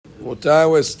Today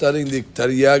we're studying the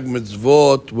Taryag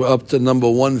Mitzvot. We're up to number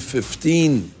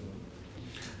 115.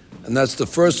 And that's the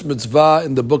first mitzvah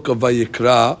in the book of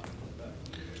Vayikra.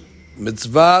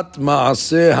 Mitzvat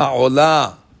Ma'aseh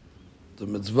Ha'olah. The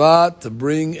mitzvah to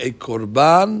bring a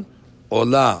korban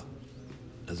olah.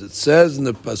 As it says in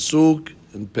the Pasuk,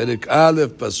 in Perek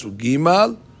Aleph, Pasuk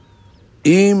Gimal,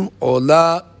 Im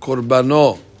olah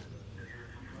korbano.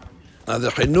 Now the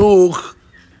Chinuch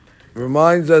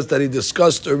reminds us that he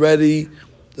discussed already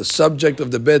the subject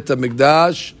of the Beit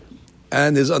HaMikdash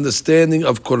and his understanding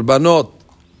of korbanot.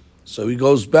 So he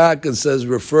goes back and says,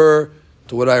 refer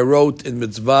to what I wrote in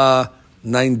Mitzvah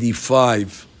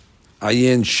 95,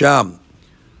 Ayin Sham.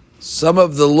 Some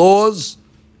of the laws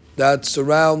that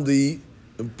surround the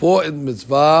important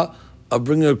mitzvah of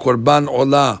bringing a korban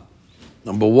olah.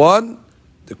 Number one,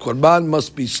 the korban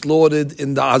must be slaughtered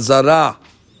in the azara.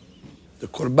 The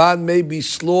korban may be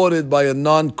slaughtered by a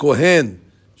non-kohen,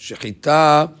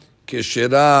 shechita,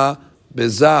 keshera,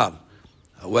 bezar.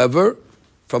 However,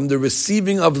 from the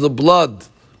receiving of the blood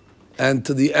and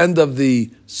to the end of the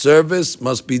service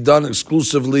must be done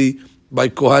exclusively by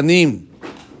kohanim.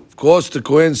 Of course, the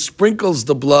kohen sprinkles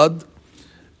the blood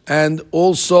and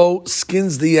also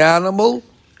skins the animal.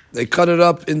 They cut it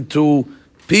up into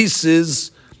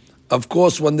pieces. Of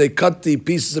course, when they cut the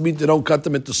pieces of meat, they don't cut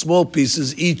them into small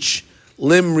pieces. Each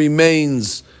limb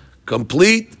remains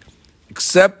complete,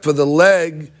 except for the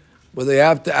leg, where they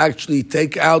have to actually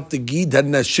take out the gid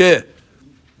hanasheh.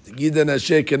 The gid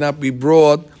hanasheh cannot be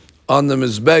brought on the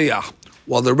mizbeach,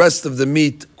 while the rest of the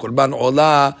meat, korban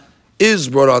olah, is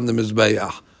brought on the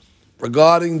mizbeach.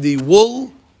 Regarding the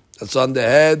wool that's on the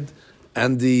head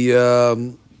and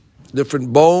the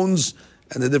different bones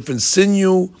and the different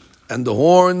sinew and the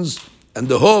horns and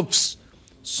the hoofs,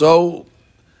 so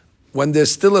when they're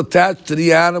still attached to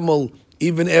the animal,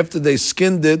 even after they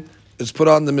skinned it, it's put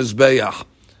on the mizbeach.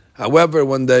 However,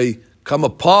 when they come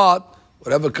apart,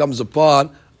 whatever comes apart,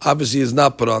 obviously is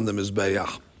not put on the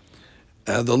mizbeach.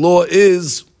 And the law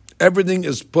is, everything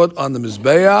is put on the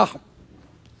mizbeach.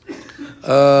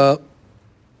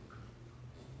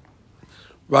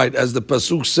 Right, as the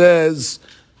pasuk says,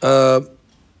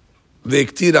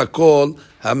 "Ve'ktira kol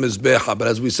hamizbecha." But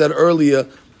as we said earlier,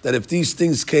 that if these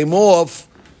things came off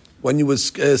when you were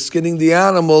skinning the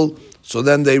animal, so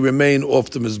then they remain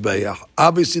off the mizbeach.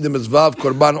 Obviously, the mitzvah of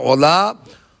korban olah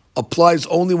applies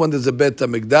only when there's a Beit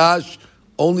HaMikdash,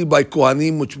 only by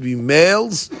kohanim, which would be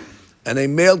males, and a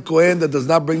male kohen that does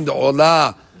not bring the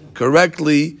olah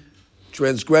correctly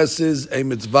transgresses a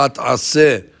mitzvat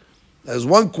aseh. There's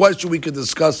one question we could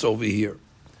discuss over here.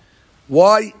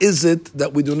 Why is it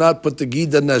that we do not put the gid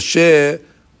hanasheh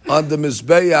on the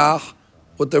mizbeach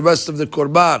with the rest of the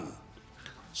korban?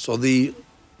 So the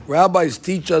rabbis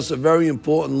teach us a very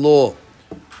important law.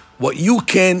 What you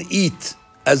can eat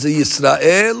as a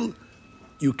Yisrael,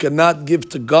 you cannot give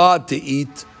to God to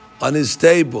eat on His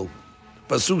table.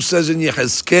 Pasuk says in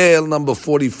Yechezkel, number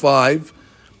 45,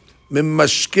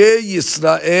 "Mimashke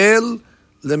Yisrael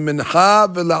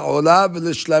lemincha ve'la'olah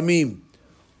ve'l'shlamim."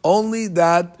 Only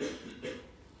that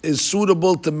is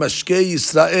suitable to mashke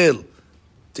Yisrael,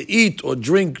 to eat or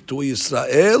drink to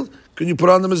Yisrael, can you put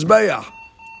on the mizbeach?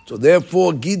 So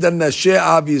therefore, gid hanasheh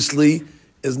obviously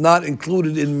is not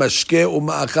included in mashke or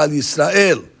ma'akal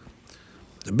Yisrael.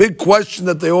 The big question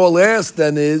that they all ask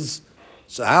then is,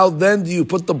 so how then do you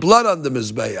put the blood on the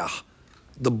mizbeach?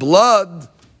 The blood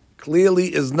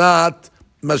clearly is not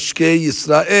mashke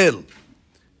Yisrael.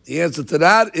 The answer to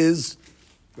that is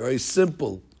very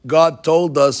simple. God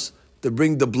told us to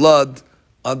bring the blood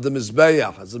on the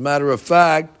mizbeach. As a matter of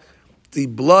fact, the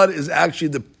blood is actually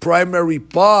the primary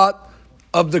part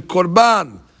of the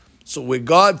korban. So where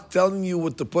God's telling you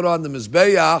what to put on the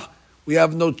mizbeach, we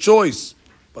have no choice.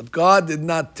 But God did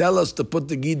not tell us to put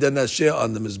the gid hanasheh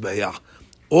on the mizbeach.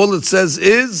 All it says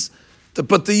is to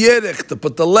put the yerech, to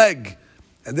put the leg.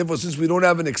 And therefore, since we don't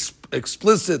have an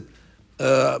explicit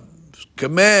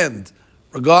command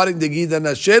regarding the gid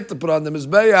hanasheh to put on the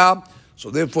mizbeach, so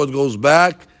therefore it goes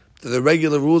back to the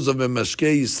regular rules of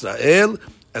Mashke Yisrael,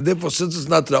 and therefore since it's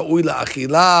not ra'ui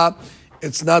la'achila,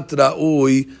 it's not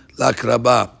ra'ui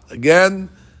la'kraba. Again,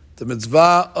 the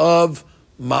mitzvah of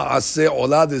ma'aseh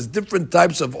olah, there's different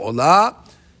types of olah.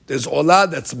 There's olah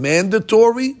that's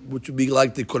mandatory, which would be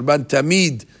like the korban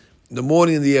tamid in the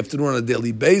morning and the afternoon on a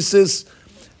daily basis.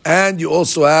 And you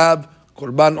also have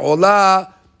korban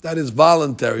olah that is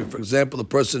voluntary. For example, the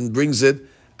person brings it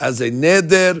as a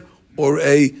neder or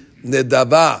a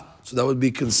nedava. So that would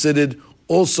be considered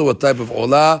also a type of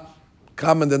olah.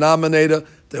 Common denominator,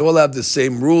 they all have the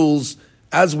same rules.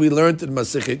 As we learned in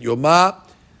Masechet Yomah,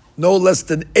 no less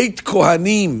than 8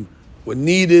 kohanim were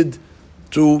needed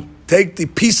to take the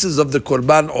pieces of the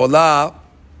Korban Olah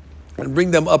and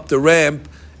bring them up the ramp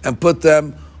and put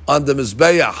them on the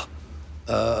Mizbeach.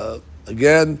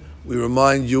 Again, we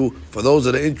remind you, for those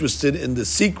that are interested in the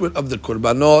secret of the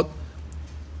Korbanot,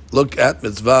 look at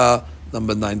Mitzvah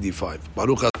number 95.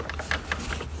 Baruch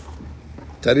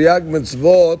Tariag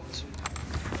Mitzvot,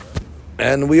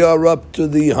 and we are up to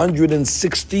the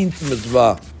 116th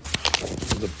Mitzvah,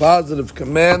 the positive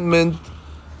commandment,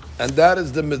 and that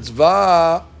is the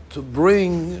Mitzvah to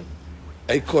bring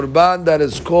a Korban that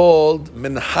is called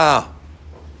Minha.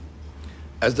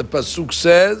 As the Pasuk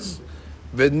says,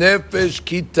 V'nefesh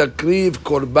ki takriv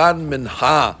Korban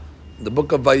Minha. In the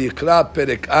book of Vayikra,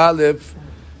 Perek Aleph,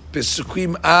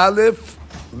 Pesukim Aleph,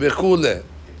 V'chule.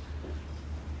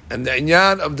 And the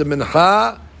inyan of the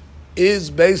Minha is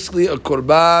basically a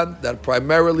Korban that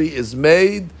primarily is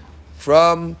made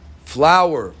from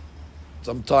flour,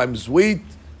 sometimes wheat,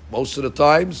 most of the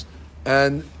times,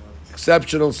 and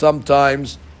exceptional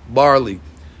sometimes barley.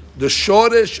 The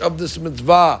shoresh of this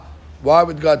mitzvah, why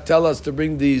would God tell us to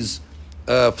bring these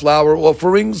flour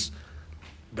offerings?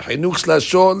 That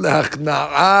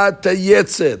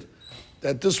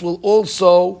this will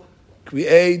also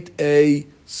create a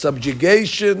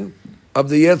subjugation of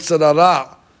the Yetzer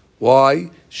Hara. Why?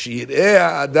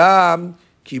 Shir'eh Adam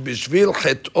ki b'shvil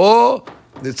chet'o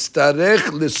nitztarech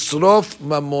lisrof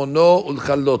mamono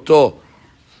ulchaloto.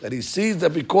 That he sees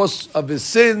that because of his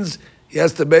sins, he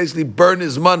has to basically burn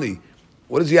his money.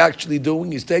 What is he actually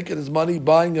doing? He's taking his money,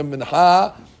 buying a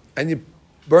minha, and you're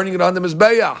burning it on the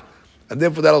mizbeach. And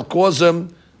therefore that'll cause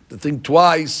him to think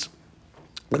twice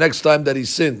the next time that he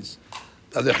sins.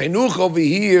 Now the chinuch over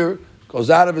here goes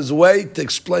out of his way to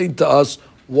explain to us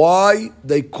why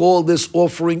they call this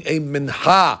offering a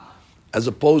minha, as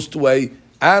opposed to a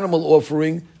animal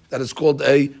offering that is called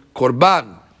a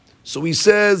korban. So he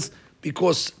says,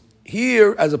 because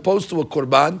here, as opposed to a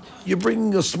korban, you're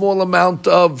bringing a small amount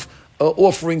of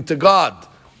offering to God.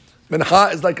 Minha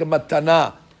is like a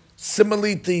matana.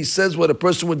 Similarly, he says what a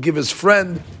person would give his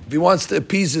friend. If he wants to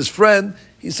appease his friend,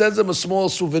 he sends him a small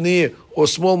souvenir or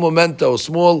small memento, a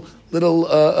small little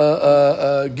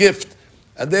gift.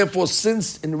 And therefore,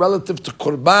 since in relative to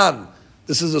korban,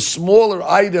 this is a smaller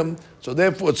item, so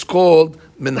therefore it's called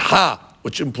minha,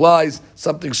 which implies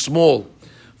something small.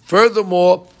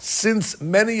 Furthermore, since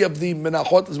many of the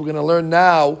minachot, as we're going to learn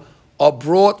now, are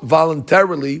brought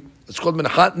voluntarily, it's called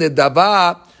minchat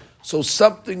nedava, so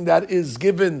something that is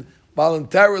given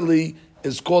voluntarily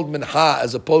is called minha,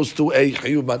 as opposed to a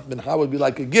chiyuv. Minha would be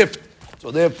like a gift. So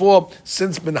therefore,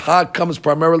 since minha comes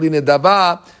primarily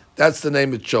nedava, that's the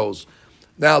name it chose.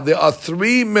 Now, there are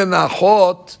 3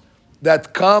 minachot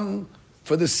that come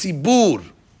for the sibur,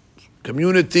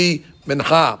 community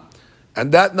minha.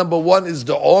 And that number 1 is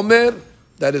the omer,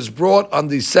 that is brought on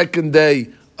the second day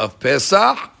of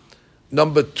Pesach.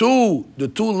 Number 2, the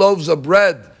 2 loaves of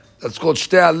bread, that's called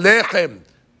shtei lechem,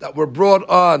 that were brought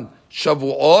on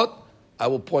Shavuot. I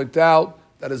will point out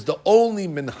that is the only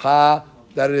mincha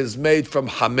that is made from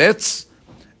hametz.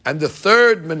 And the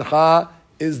 3rd mincha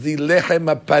is the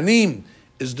lechem hapanim,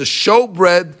 is the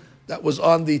showbread that was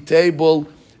on the table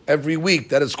every week.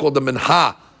 That is called the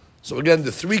mincha. So again,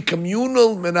 the 3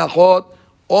 communal minachot,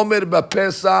 omer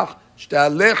b'Pesach, shtei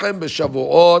lechem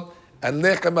b'Shavuot, and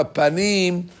lechem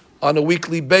hapanim on a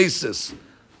weekly basis.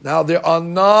 Now there are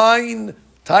 9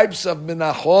 types of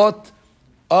minachot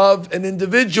of an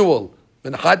individual.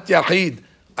 Minchat yachid.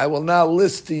 I will now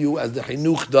list to you, as the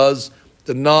chinuch does,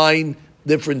 the 9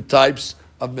 different types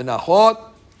of minachot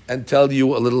and tell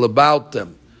you a little about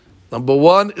them. Number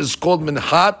 1 is called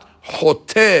minchat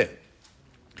choteh.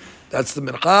 That's the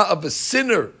mincha of a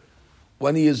sinner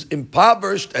when he is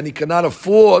impoverished and he cannot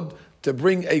afford to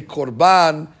bring a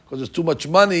korban because there's too much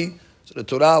money. So the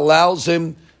Torah allows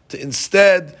him to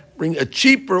instead bring a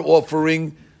cheaper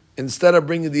offering. Instead of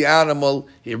bringing the animal,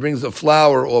 he brings a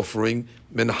flour offering,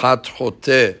 minchat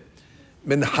choteh.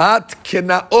 Minchat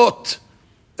kenaot.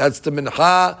 That's the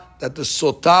mincha that the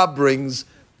sotah brings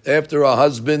after her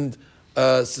husband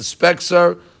suspects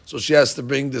her. So she has to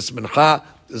bring this mincha.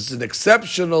 This is an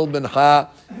exceptional mincha.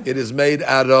 It is made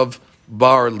out of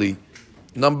barley.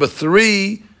 Number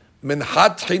 3,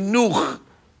 minchat chinuch.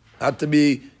 Not to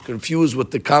be confused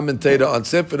with the commentator on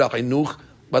Sefer HaChinuch,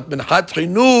 but minchat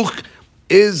chinuch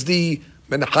is the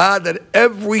mincha that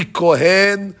every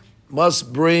kohen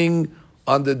must bring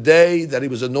on the day that he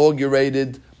was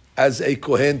inaugurated as a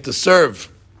kohen to serve.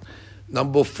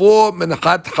 Number 4,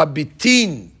 minchat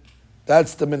habitin.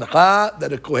 That's the mincha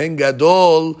that a kohen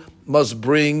gadol must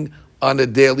bring on a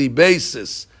daily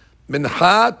basis.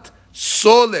 Minchat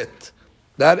solet.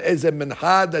 That is a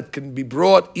minha that can be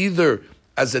brought either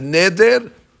as a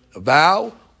neder, a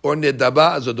vow, or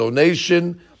nedaba as a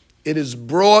donation. It is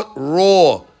brought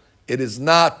raw. It is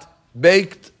not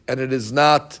baked and it is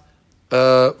not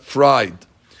fried.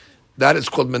 That is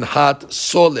called minhat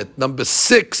solet. Number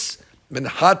 6,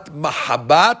 minhat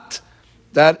mahabat.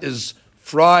 That is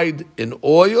fried in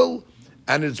oil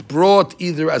and it's brought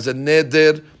either as a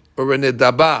neder or a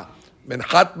nedaba.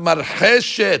 Minhat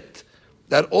marheshet.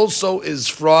 That also is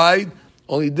fried.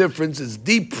 Only difference is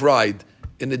deep fried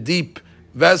in a deep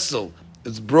vessel.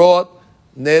 It's brought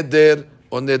neder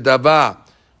or nedaba.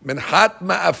 Minhat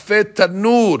ma'afet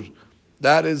tanur.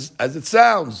 That is, as it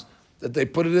sounds, that they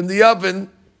put it in the oven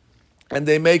and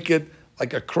they make it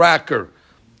like a cracker,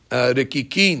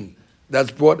 rikikin.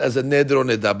 That's brought as a neder or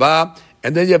nedaba.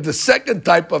 And then you have the second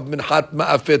type of minhat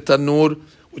ma'afet tanur,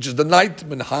 which is the night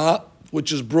minha,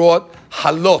 which is brought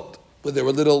halot, where they're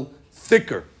a little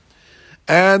thicker.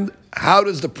 And how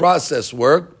does the process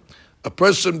work? A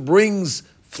person brings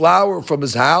flour from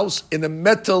his house in a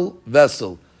metal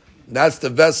vessel. And that's the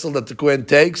vessel that the Kohen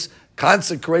takes,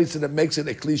 consecrates it and makes it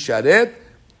a kli sharet,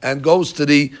 and goes to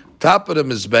the top of the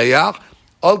mizbeach.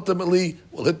 Ultimately,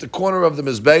 will hit the corner of the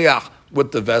mizbeach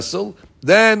with the vessel.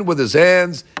 Then, with his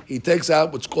hands, he takes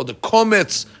out what's called the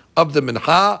kometz of the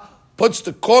mincha, puts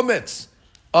the kometz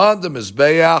on the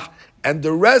mizbeach, and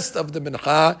the rest of the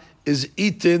mincha is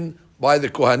eaten by the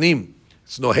kohanim.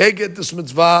 It's noheget this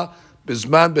mitzvah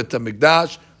bizman bet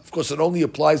hamikdash. Of course, it only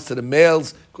applies to the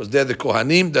males because they're the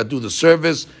kohanim that do the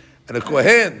service, and a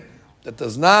kohen that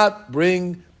does not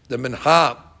bring the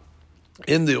mincha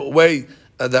in the way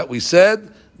that we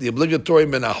said, the obligatory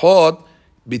minachot,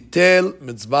 bitel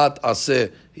mitzvat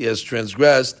aseh, he has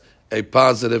transgressed a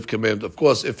positive commandment. Of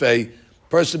course, if a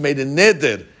person made a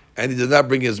neder and he did not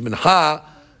bring his mincha,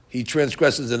 he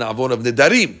transgresses an avon of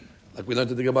nedarim, like we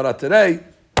learned in the Gemara today.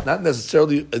 Not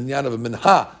necessarily a nyan of a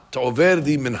mincha. To over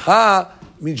the mincha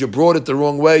means you brought it the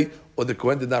wrong way, or the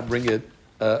Kohen did not bring it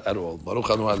at all. Baruch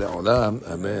Anu Adonai Olam.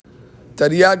 Amen.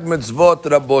 Taryag mitzvot,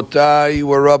 Rabotai,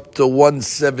 we're up to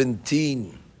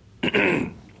 117.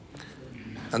 And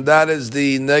that is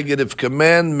the negative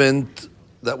commandment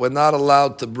that we're not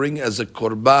allowed to bring as a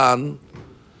korban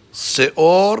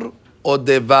seor or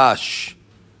devash,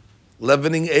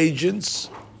 leavening agents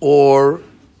or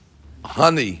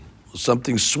honey, or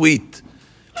something sweet.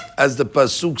 As the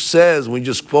pasuk says, we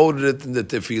just quoted it in the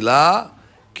tefillah,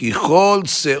 ki chol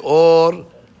seor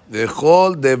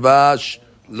vechol devash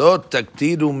lo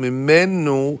taktiru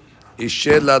mimenu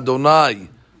ishel Adonai.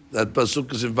 That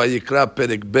pasuk is in Vayikra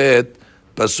Perek Bet,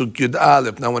 pasuk Yud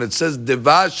Aleph. Now, when it says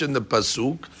devash in the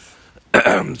pasuk,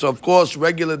 so of course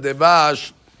regular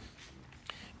devash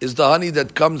is the honey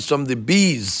that comes from the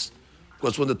bees.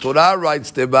 Because when the Torah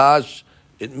writes devash,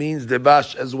 it means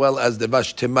devash as well as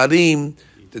devash temarim,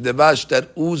 the devash that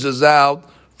oozes out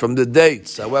from the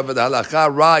dates. However, the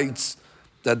halakha writes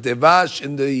that devash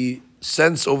in the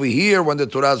sense over here, when the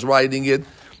Torah is writing it,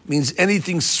 means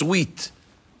anything sweet.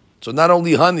 So not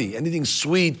only honey, anything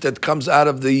sweet that comes out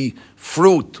of the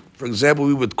fruit. For example,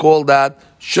 we would call that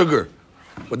sugar,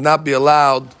 would not be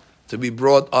allowed to be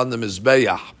brought on the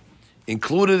mizbeach.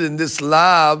 Included in this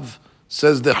lav,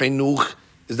 says the chinuch,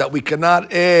 is that we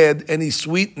cannot add any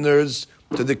sweeteners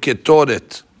to the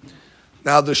ketoret.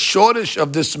 Now, the shortish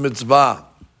of this mitzvah,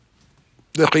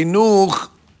 the chinuch,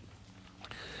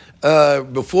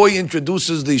 before he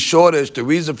introduces the shortish, the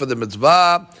reason for the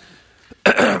mitzvah,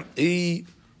 he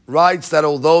writes that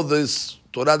although this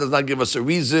Torah does not give us a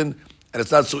reason, and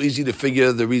it's not so easy to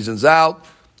figure the reasons out,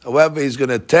 however, he's going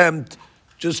to attempt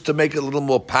just to make it a little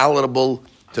more palatable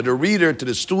to the reader, to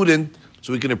the student,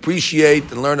 so we can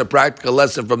appreciate and learn a practical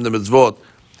lesson from the mitzvot.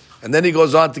 And then he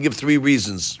goes on to give 3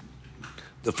 reasons.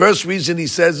 The first reason he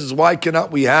says is, why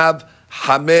cannot we have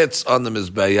hametz on the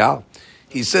mizbeah?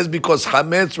 He says because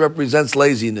hametz represents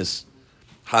laziness.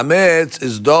 Hametz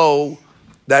is dough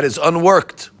that is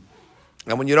unworked.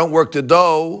 And when you don't work the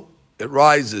dough, it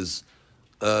rises.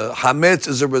 Hametz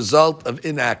is a result of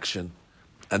inaction.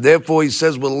 And therefore he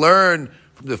says we'll learn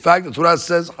from the fact that Torah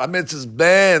says hametz is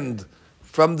banned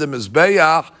from the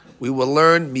mizbeach, we will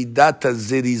learn midat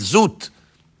zirizut,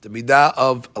 the midah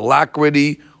of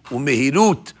alacrity,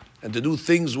 umehirut, and to do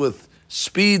things with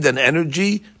speed and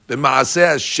energy,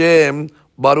 b'maaseh Hashem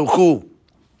baruch hu.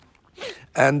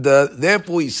 And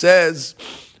therefore he says,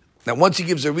 now once he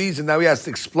gives a reason, now he has to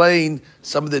explain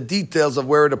some of the details of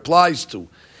where it applies to.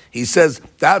 He says,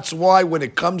 that's why when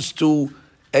it comes to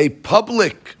a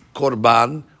public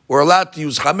korban, we're allowed to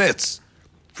use hametz.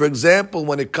 For example,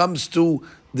 when it comes to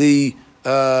the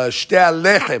shtei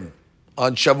lechem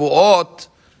on Shavuot,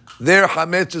 their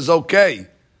hametz is okay.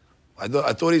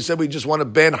 I thought he said we just want to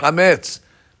ban hametz.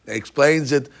 He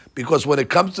explains it because when it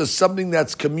comes to something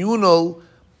that's communal,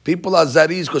 people are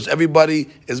zariz because everybody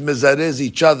is mezarez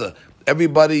each other.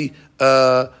 Everybody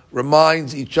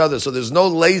reminds each other. So there's no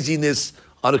laziness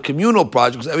on a communal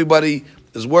project because everybody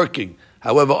is working.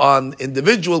 However, on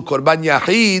individual korban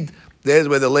yachid, there's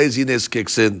where the laziness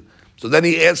kicks in. So then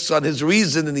he asks on his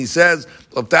reason, and he says,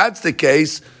 if that's the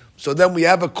case, so then we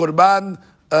have a korban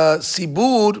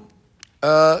sibur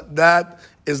that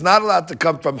is not allowed to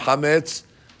come from hametz,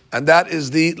 and that is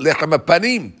the lechem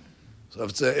panim. So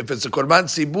if it's a korban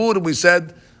sibur, we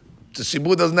said the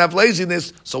sibur doesn't have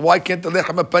laziness, so why can't the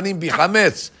lechem panim be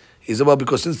hametz? He said, well,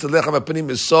 because since the lechem panim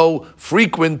is so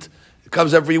frequent, it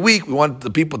comes every week, we want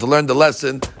the people to learn the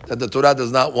lesson that the Torah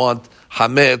does not want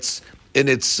hametz in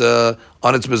its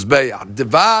on its mizbeah.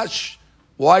 Devash,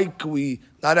 why can we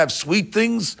not have sweet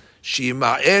things?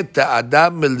 Shima'et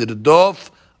adam milirdof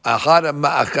achar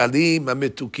ma'akalim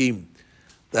amitukim.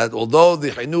 That although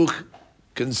the chinuch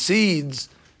concedes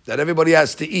that everybody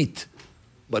has to eat,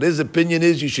 but his opinion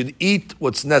is you should eat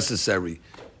what's necessary.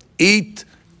 Eat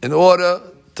in order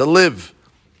to live,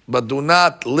 but do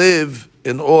not live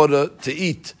in order to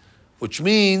eat, which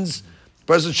means a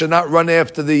person should not run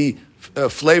after the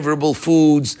flavorable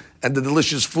foods and the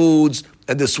delicious foods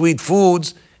and the sweet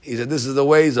foods. He said this is the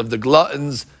ways of the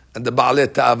gluttons and the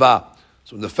ba'alei ta'ava.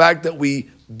 So the fact that we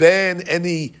ban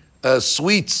any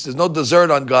sweets, there's no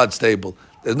dessert on God's table.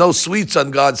 There's no sweets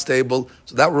on God's table,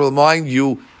 so that will remind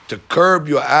you to curb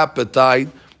your appetite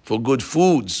for good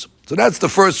foods. So that's the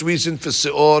first reason for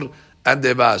seor and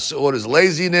devash. Seor is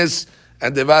laziness,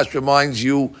 and devash reminds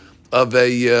you of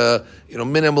a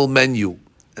minimal menu.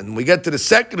 And when we get to the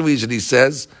second reason, he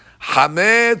says,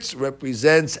 hametz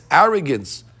represents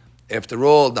arrogance. After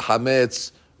all, the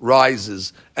hametz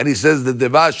rises. And he says the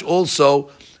devash also,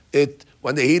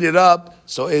 when they heat it up,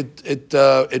 so it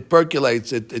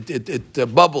percolates,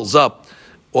 it bubbles up,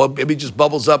 or maybe just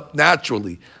bubbles up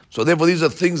naturally. So therefore, these are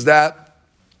things that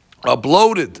are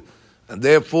bloated, and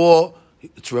therefore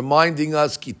it's reminding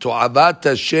us ki to'avat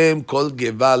Hashem kol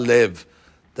geva lev,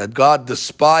 that God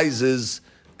despises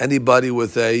anybody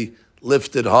with a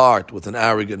lifted heart, with an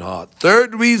arrogant heart.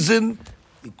 Third reason,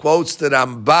 he quotes the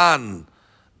Ramban,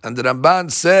 and the Ramban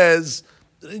says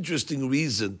an interesting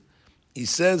reason. He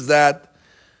says that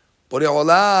Borei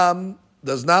Olam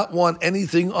does not want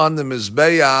anything on the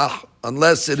Mizbeach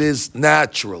unless it is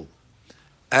natural.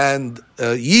 And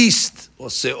yeast, or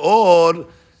seor,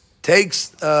 takes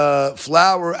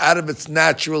flour out of its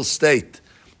natural state.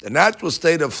 The natural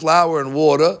state of flour and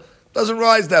water doesn't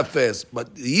rise that fast.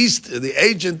 But the yeast, the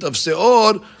agent of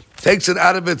seor, takes it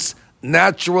out of its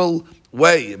natural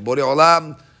way. Borei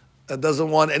Olam doesn't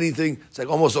want anything, it's like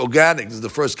almost organic. This is the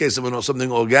first case of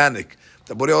something organic.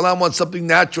 The Borei Olam wants something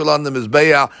natural on the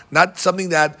Mizbeah, not something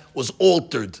that was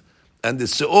altered. And the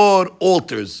seor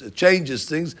alters, it changes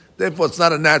things, therefore it's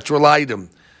not a natural item.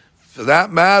 For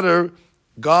that matter,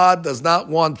 God does not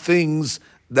want things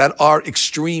that are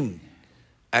extreme.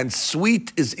 And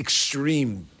sweet is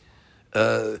extreme.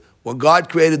 When God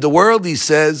created the world, he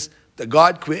says that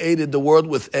God created the world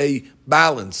with a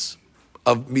balance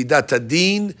of midat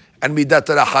adin and midat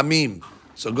rahamim.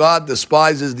 So God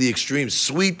despises the extremes.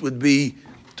 Sweet would be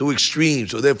too extreme.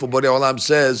 So therefore, Borei Olam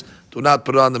says, do not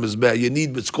put it on the mizbeah. You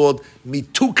need what's called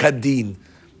mituk hadin.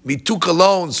 Mituk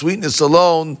alone, sweetness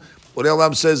alone, Borei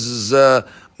Olam says is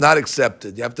not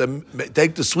accepted. You have to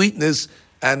take the sweetness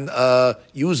and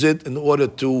use it in order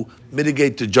to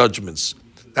mitigate the judgments.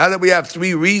 Now that we have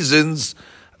three reasons,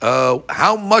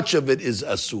 how much of it is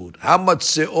asur? How much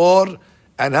seor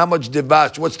and how much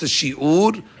devash? What's the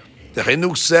shi'ur? The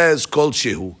Chinuch says, kol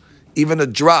shehu, even a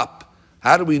drop.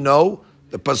 How do we know?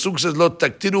 The pasuk says, lo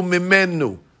taktiru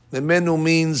mimenu. Mimenu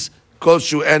means kol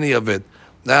shehu, any of it.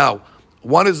 Now,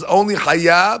 one is only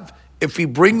chayav if he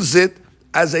brings it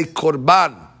as a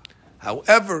korban.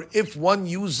 However, if one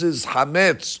uses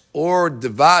hametz or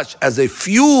devash as a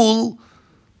fuel,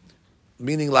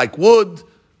 meaning like wood,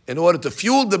 in order to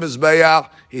fuel the mizbeach,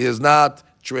 he does not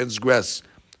transgress.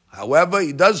 However,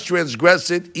 he does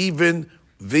transgress it even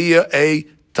via a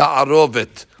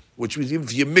ta'arovet, which means even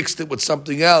if you mixed it with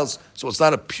something else, so it's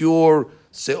not a pure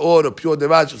seor or pure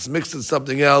devash, it's mixed in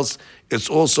something else, it's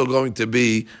also going to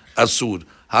be asur.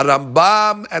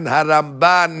 Harambam and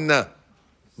Haramban,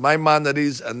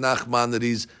 Maimonides and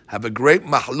Nachmanides, have a great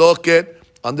mahloket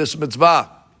on this mitzvah.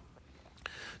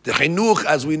 The Chinuch,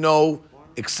 as we know,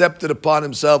 accepted upon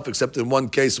himself, except in one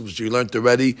case, which you learned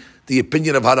already, the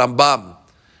opinion of Harambam.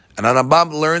 And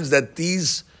Harambam learns that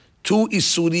these two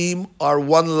isurim are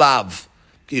one lav.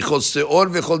 Ki chol seor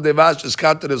v'chol devash is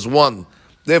counted as one.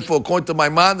 Therefore, according to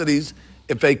Maimonides,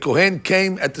 if a Kohen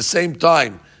came at the same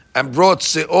time and brought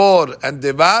Seor and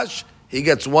Devash, he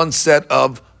gets one set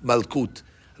of Malkut.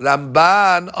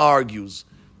 Ramban argues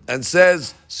and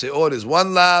says Seor is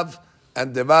one lav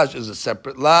and Devash is a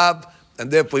separate lav,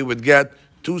 and therefore he would get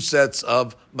two sets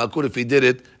of Malkut if he did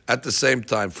it at the same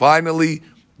time. Finally,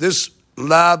 this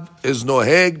lav is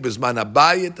noheg bisman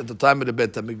habayit at the time of the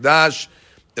Bet HaMikdash.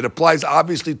 It applies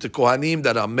obviously to Kohanim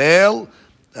that are male.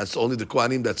 That's only the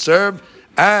Kohanim that serve.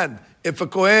 And if a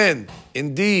Kohen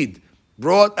indeed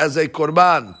brought as a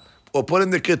korban or put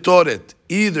in the ketoret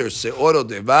either seor or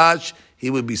devash, he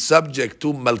would be subject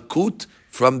to malkut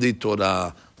from the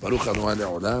Torah. Baruch Adonai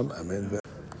Le'olam. Amen.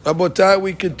 Rabotai,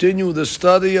 we continue the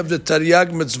study of the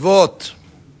Taryag mitzvot.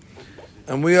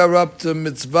 And we are up to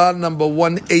mitzvah number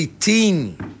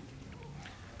 118.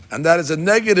 And that is a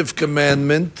negative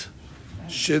commandment.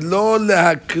 Shelo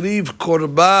lehakriv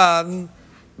korban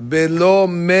belo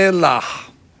melach.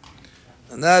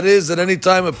 And that is that any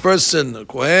time a person, a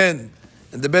Kohen,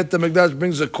 in the Bet HaMikdash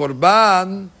brings a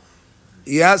korban,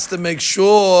 he has to make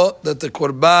sure that the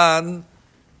korban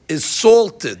is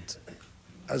salted.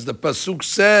 As the Pasuk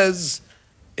says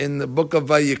in the book of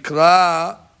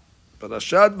Vayikra,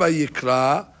 Parashat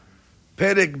Vayikra,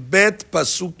 Perek Bet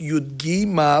Pasuk Yud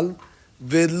Gimal,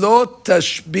 Velo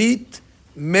Tashbit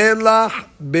Melach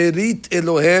Berit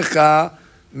Elohecha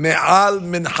Me'al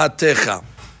Minchatecha.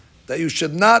 That you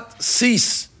should not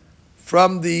cease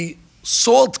from the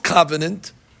salt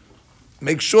covenant.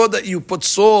 Make sure that you put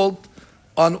salt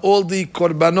on all the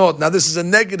korbanot. Now this is a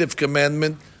negative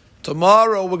commandment.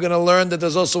 Tomorrow we're going to learn that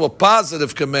there's also a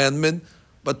positive commandment.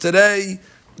 But today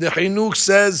the Chinuch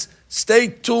says, stay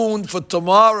tuned for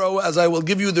tomorrow as I will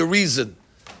give you the reason.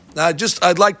 Now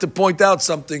I'd like to point out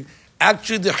something.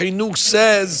 Actually the Chinuch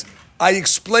says, I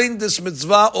explained this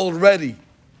mitzvah already.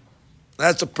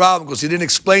 That's a problem because he didn't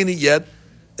explain it yet.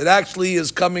 It actually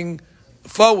is coming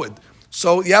forward.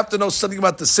 So you have to know something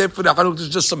about the Sefer HaChanukah. There's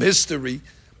just some history.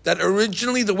 That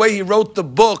originally the way he wrote the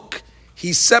book,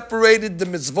 he separated the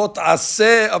mitzvot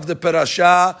aseh of the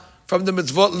parasha from the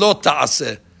mitzvot lo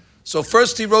ta'aseh. So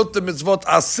first he wrote the mitzvot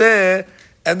aseh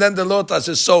and then the lo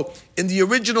ta'aseh. So in the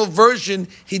original version,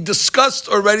 he discussed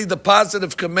already the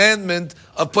positive commandment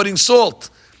of putting salt.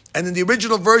 And in the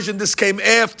original version, this came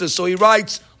after. So he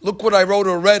writes, look what I wrote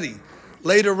already.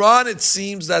 Later on, it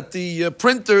seems that the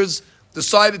printers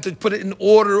decided to put it in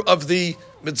order of the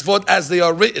mitzvot as they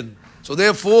are written. So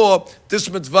therefore, this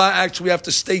mitzvah actually we have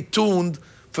to stay tuned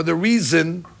for the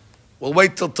reason. We'll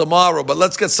wait till tomorrow, but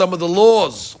let's get some of the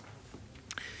laws.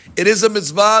 It is a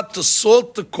mitzvah to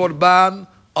salt the korban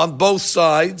on both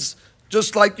sides,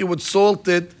 just like you would salt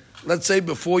it, let's say,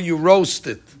 before you roast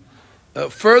it.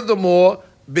 Furthermore,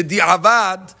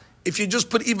 b'di'avad, if you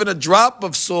just put even a drop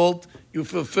of salt, you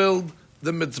fulfilled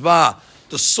the mitzvah.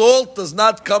 The salt does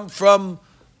not come from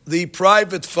the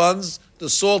private funds. The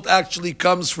salt actually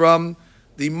comes from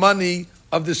the money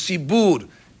of the sibur.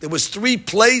 There was 3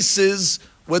 places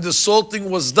where the salting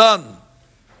was done.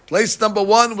 Place number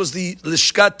 1 was the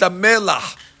Lishkat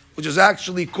HaMelach, which is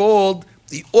actually called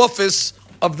the office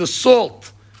of the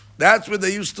salt. That's where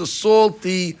they used to salt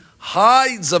the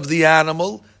hides of the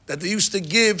animal that they used to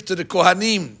give to the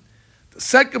Kohanim. The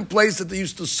second place that they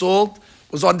used to salt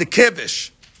was on the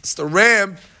Kevish. It's the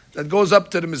ram that goes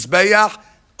up to the Mizbeach,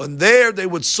 and there they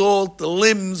would salt the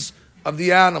limbs of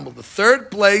the animal. The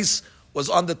third place was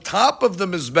on the top of the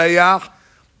Mizbeach.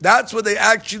 That's where they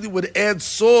actually would add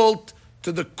salt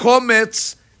to the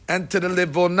komets and to the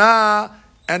levona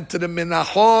and to the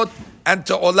menachot and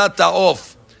to olat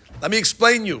ha'of. Let me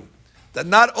explain you that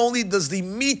not only does the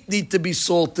meat need to be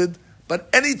salted, but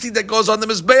anything that goes on the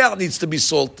Mizbeach needs to be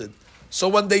salted. So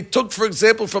when they took, for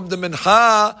example, from the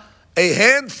mincha, a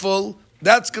handful,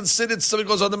 that's considered something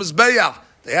that goes on the Mizbeach.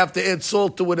 They have to add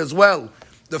salt to it as well.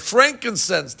 The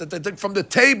frankincense that they took from the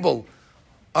table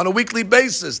on a weekly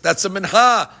basis, that's a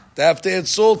mincha. They have to add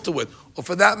salt to it. Or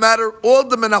for that matter, all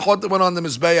the menachot that went on the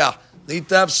Mizbeach need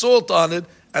to have salt on it,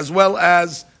 as well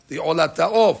as the olat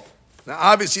ha'of. Now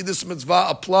obviously this mitzvah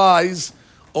applies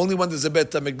only when there's a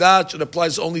Bet HaMikdash. It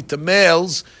applies only to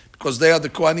males, because they are the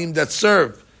Kohanim that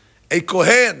serve. A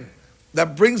Kohen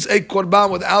that brings a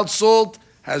korban without salt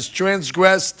has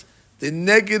transgressed the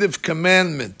negative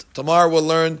commandment. Tomorrow we'll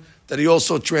learn that he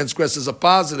also transgresses a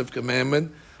positive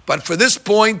commandment. But for this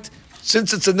point,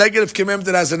 since it's a negative commandment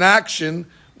that has an action,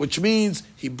 which means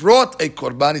he brought a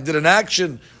korban, he did an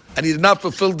action, and he did not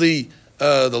fulfill the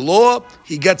law,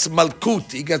 he gets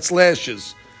malkut, he gets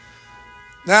lashes.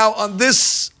 Now, on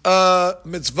this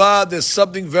mitzvah, there's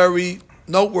something very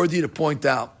noteworthy to point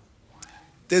out.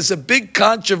 There's a big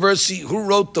controversy who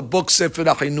wrote the book Sefer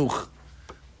HaChinuch.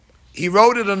 he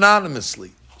wrote it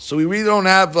anonymously. So we really don't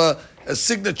have a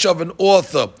signature of an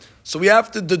author. So we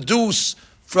have to deduce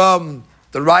from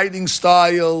the writing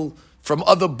style, from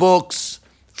other books,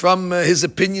 from his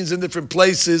opinions in different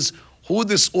places, who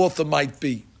this author might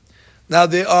be. Now,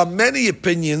 there are many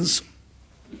opinions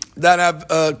that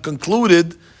have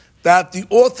concluded that the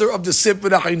author of the Sefer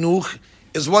HaChinuch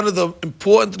is one of the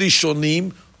important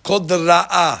Rishonim called the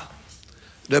Ra'ah,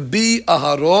 Rabbi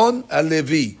Aharon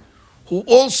HaLevi, who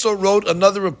also wrote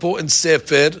another important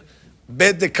Sefer,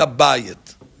 Bedek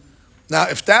HaBayit. Now,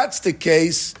 if that's the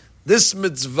case, this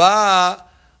mitzvah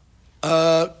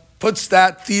puts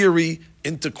that theory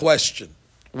into question.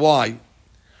 Why?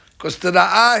 Because the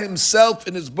Ra'ah himself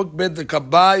in his book Bedek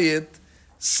HaBayit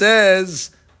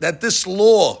says that this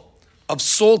law of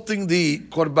salting the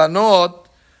korbanot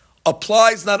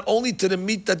applies not only to the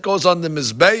meat that goes on the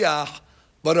mizbeach,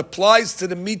 but applies to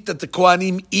the meat that the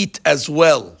Kohanim eat as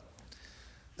well.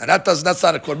 Now that's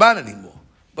not a korban anymore.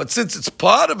 But since it's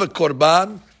part of a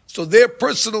korban, so their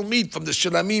personal meat from the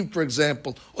shilamim, for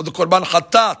example, or the korban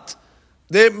chatat,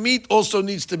 their meat also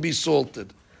needs to be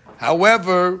salted.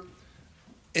 However,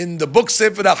 in the book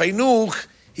Sefer HaChinuch,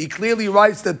 he clearly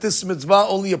writes that this mitzvah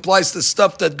only applies to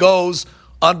stuff that goes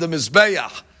on the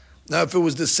mizbeach. Now, if it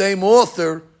was the same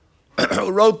author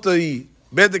who wrote the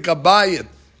Bedek HaBayit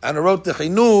and who wrote the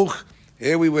Chinuch,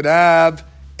 here we would have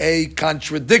a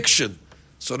contradiction.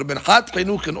 So the Minhat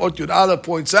Chinuch and Ot Yud Aleph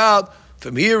points out,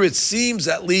 from here it seems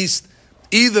at least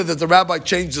either that the rabbi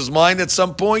changed his mind at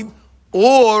some point,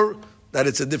 or that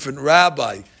it's a different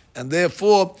rabbi. And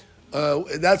therefore,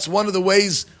 that's one of the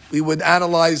ways we would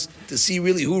analyze to see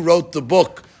really who wrote the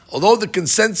book. Although the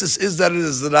consensus is that it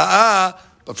is the Ra'ah,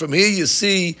 but from here you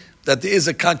see that there is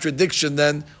a contradiction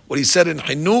then, what he said in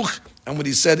Chinuch and what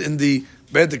he said in the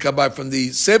Bedek HaBayit. From the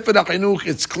Sefer HaChinuch,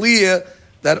 it's clear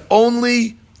that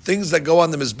only things that go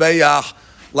on the Mizbeach,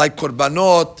 like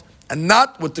Korbanot, and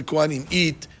not what the Kohanim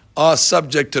eat, are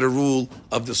subject to the rule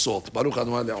of the salt. Baruch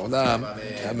Adonai Le'olam.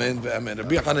 Amen ve'amen.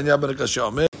 Rabbi Hananiah ben Akashya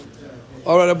Omer.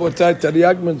 All right, Rabotai,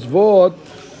 Tariag Mitzvot,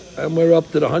 and we're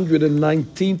up to the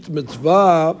 119th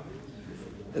Mitzvah.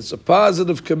 It's a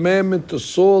positive commandment to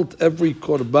salt every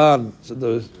korban. So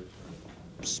the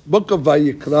book of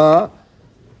Vayikra,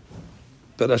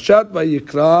 Parashat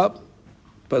Vayikra,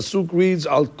 Pasuk reads,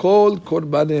 Al kol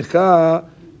korbanecha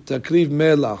takriv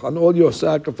melach. On all your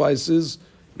sacrifices,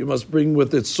 you must bring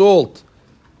with it salt.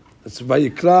 It's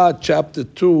Vayikra, chapter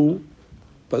 2,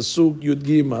 Pasuk Yud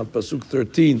Gimel, Pasuk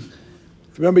 13.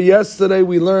 Remember, yesterday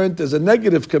we learned there's a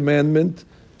negative commandment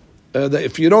that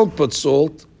if you don't put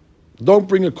salt, don't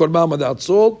bring a korban without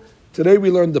salt. Today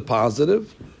we learned the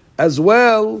positive. As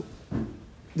well,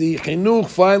 the Chinuch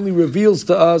finally reveals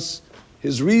to us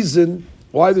his reason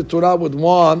why the Torah would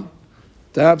want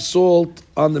to have salt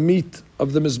on the meat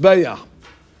of the Mizbeach.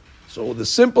 So the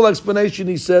simple explanation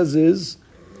he says is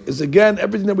again,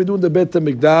 everything that we do in the Beit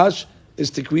HaMikdash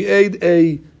is to create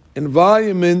a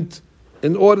environment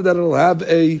in order that it'll have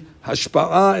a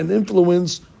hashpa'ah, an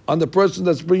influence on the person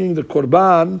that's bringing the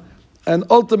korban, and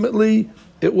ultimately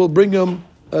it will bring him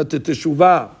to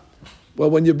teshuvah. Well,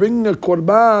 when you're bringing a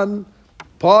korban,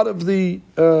 part of the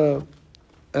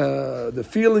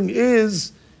feeling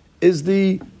is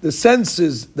the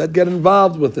senses that get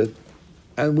involved with it,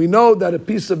 and we know that a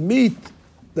piece of meat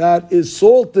that is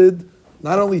salted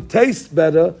not only tastes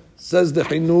better, says the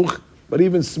Chinuch, but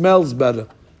even smells better.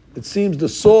 It seems the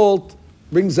salt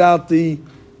brings out the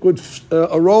good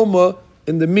aroma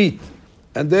in the meat.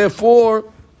 And therefore,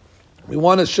 we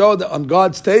want to show that on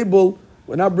God's table,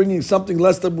 we're not bringing something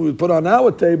less than we would put on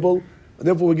our table, and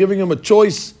therefore we're giving him a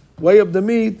choice way of the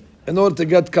meat in order to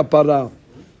get kapara.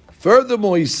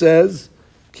 Furthermore, he says,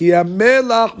 Ki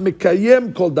hamelach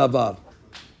mekayem kol davar,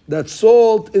 that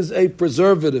salt is a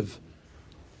preservative.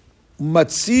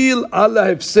 Matzil ala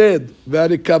hefsed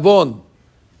ve'arikavon,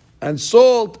 and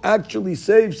salt actually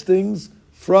saves things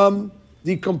from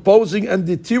decomposing and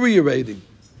deteriorating.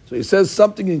 So he says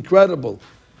something incredible.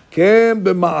 Kem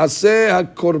b'ma'aseh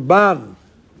ha'korban.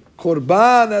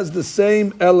 Korban has the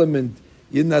same element.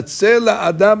 Yinatzeh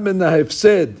la'adam min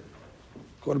ha'hefsed.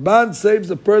 Korban saves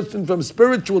a person from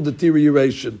spiritual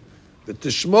deterioration.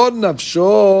 V'tishmor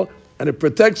nafsho, and it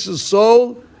protects his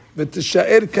soul.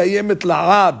 V'tisha'er kayemet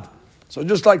la'ad. So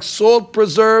just like salt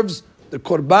preserves, the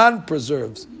korban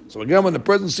preserves. So again, when the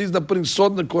person sees them putting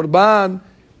salt in the korban,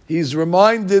 he's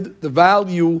reminded the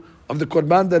value of the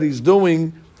korban that he's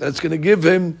doing, that it's going to give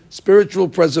him spiritual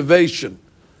preservation.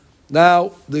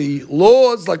 Now, the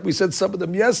laws, like we said some of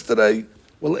them yesterday,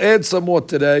 we'll add some more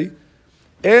today.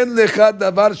 Everything that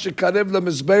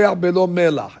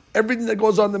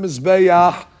goes on the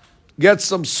mizbeach get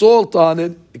some salt on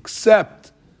it,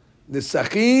 except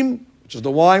nisachim, which is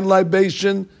the wine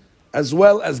libation, as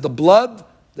well as the blood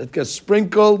that gets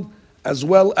sprinkled, as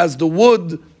well as the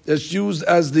wood that's used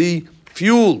as the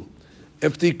fuel.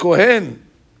 If the Kohen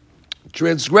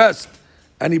transgressed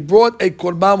and he brought a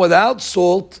korban without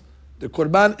salt, the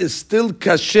korban is still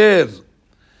kasher,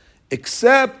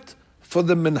 except for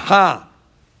the mincha.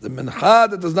 The mincha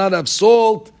that does not have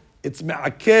salt, it's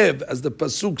me'akev, as the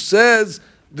pasuk says,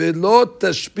 "Velo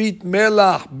tashpit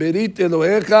melach berit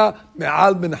Elohecha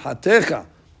me'al minchatecha."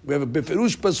 We have a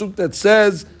beferush pasuk that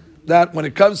says that when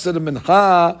it comes to the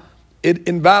mincha, it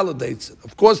invalidates it.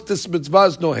 Of course, this mitzvah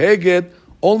is no heged,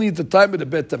 only at the time of the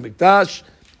Bet HaMikdash.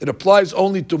 It applies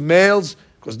only to males,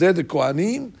 because they're the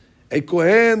Kohanim. A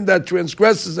Kohen that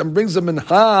transgresses and brings a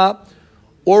mincha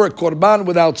or a korban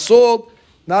without salt,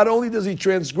 not only does he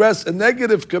transgress a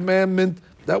negative commandment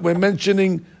that we're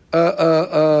mentioning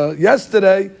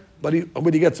yesterday, but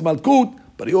when he gets malkut,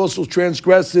 but he also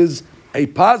transgresses a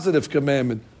positive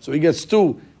commandment. So he gets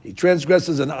two. He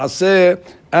transgresses an aseh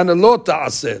and a lo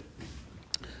ta'aseh.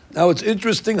 Now it's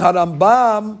interesting,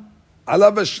 Harambam,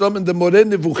 alav hashalom, in the Moreh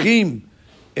Nevuchim,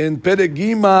 in Perek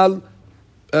Gimal,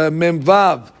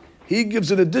 Memvav, he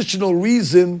gives an additional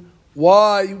reason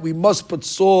why we must put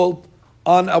salt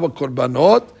on our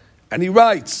korbanot, and he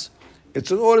writes,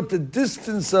 it's in order to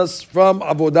distance us from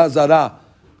Avodah Zarah,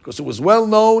 because it was well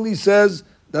known, he says,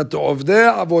 that the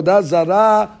Ovdei Avodah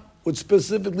Zarah would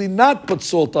specifically not put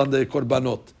salt on their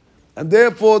korbanot, and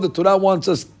therefore the Torah wants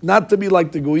us not to be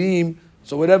like the Goyim,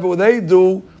 so whatever they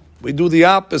do, we do the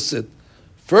opposite.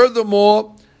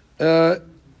 Furthermore,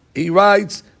 he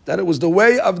writes that it was the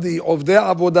way of the Ovdei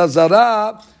Avodah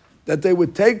Zarah that they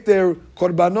would take their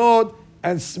korbanot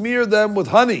and smear them with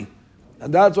honey.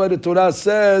 And that's why the Torah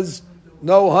says,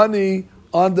 no honey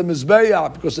on the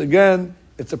Mizbeach, because again,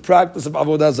 it's a practice of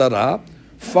Avodah Zarah.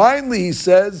 Finally, he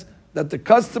says that the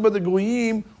custom of the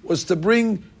Goyim was to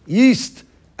bring yeast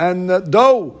and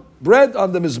dough, bread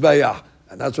on the Mizbeach.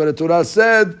 And that's why the Torah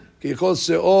said, Kichol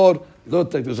Seor Lo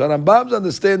Tekdu. So Rambam's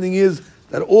understanding is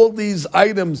that all these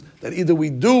items that either we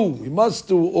must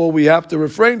do, or we have to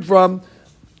refrain from,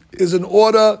 is in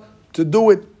order to do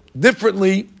it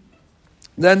differently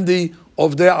than the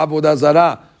Ovdei Avodah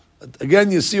Zarah. But again,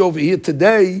 you see over here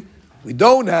today, we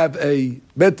don't have a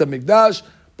Bet HaMikdash,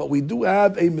 but we do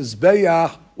have a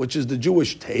Mizbeach, which is the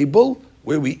Jewish table,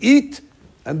 where we eat,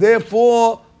 and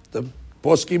therefore, the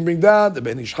Poskim bring down, the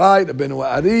Ben Ish Chai, the Ben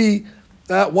Ari,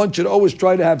 that one should always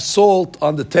try to have salt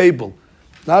on the table.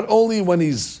 Not only when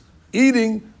he's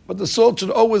eating, but the salt should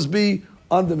always be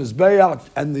on the Mizbeach,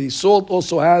 and the salt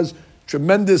also has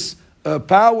tremendous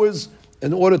powers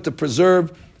in order to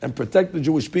preserve and protect the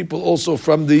Jewish people also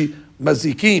from the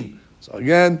Mazikim. So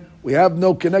again, we have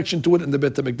no connection to it in the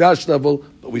Bet HaMikdash level,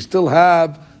 but we still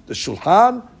have the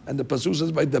Shulchan, and the Pasuk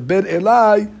says, by the Ber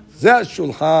Elai, Zeh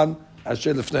Shulchan,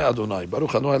 Asher Lefnei Adonai.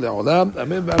 Baruch Adonai Le'olam,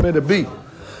 Amen V'Amen Rabbi.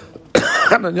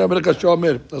 אני אומר לך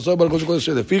שאומר, נעשו ברוך הוא שכל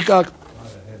שלפיכך,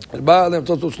 בא עליהם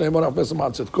תוצאות שני מור אפס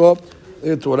מעל צדקו,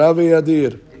 תורה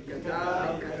וידיר.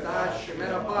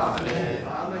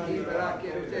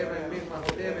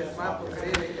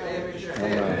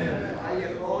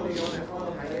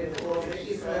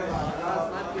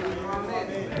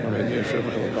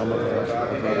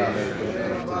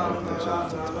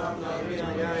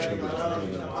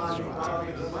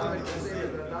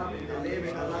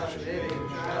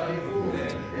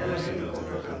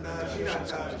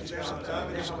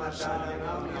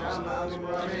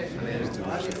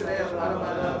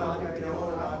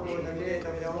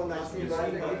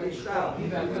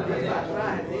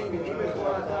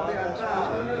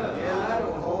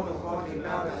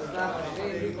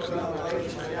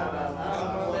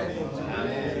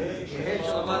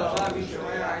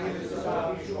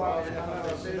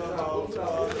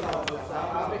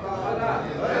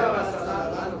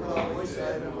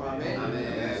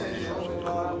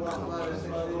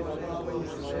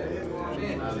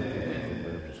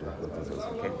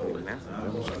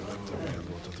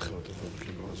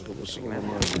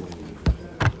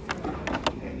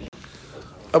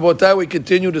 About that, we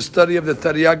continue the study of the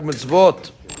Taryag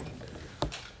Mitzvot.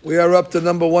 We are up to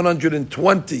number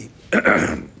 120.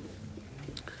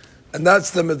 And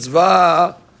that's the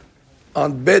mitzvah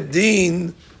on Bet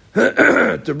Din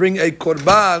to bring a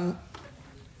korban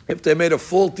if they made a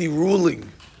faulty ruling.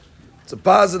 It's a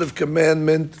positive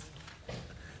commandment.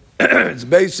 It's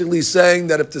basically saying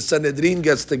that if the Sanhedrin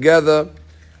gets together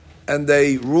and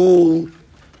they rule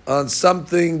on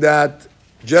something that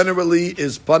generally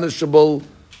is punishable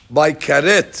by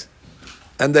karet,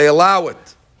 and they allow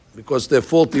it because they're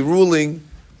faulty ruling,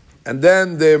 and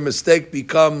then their mistake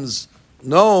becomes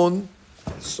known,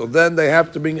 so then they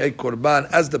have to bring a korban,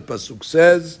 as the pasuk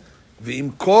says,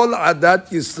 "V'im kol adat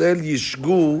Yisrael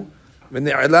yishgu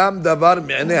v'ne'elam davar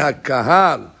me'anei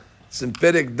hakahal." It's in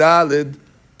Perek Daled,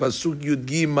 pasuk Yud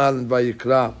Gimal in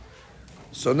Vayikra.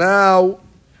 So now,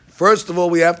 first of all,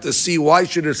 we have to see why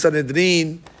should the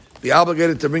Sanhedrin be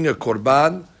obligated to bring a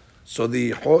korban. So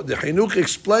the Chinuch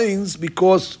explains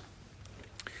because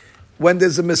when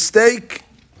there's a mistake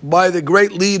by the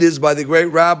great leaders, by the great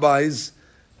rabbis,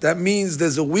 that means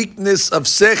there's a weakness of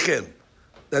sechel,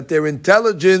 that their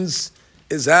intelligence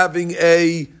is having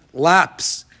a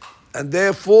lapse. And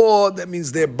therefore, that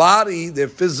means their body, their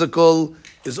physical,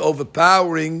 is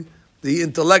overpowering the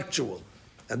intellectual.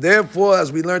 And therefore,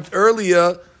 as we learned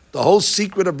earlier, the whole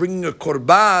secret of bringing a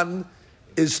korban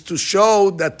is to show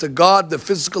that to God the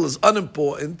physical is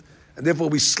unimportant, and therefore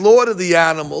we slaughter the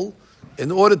animal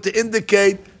in order to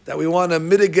indicate that we want to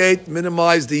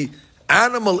minimize the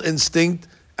animal instinct,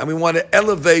 and we want to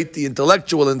elevate the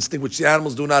intellectual instinct, which the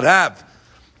animals do not have.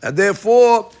 And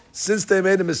therefore, since they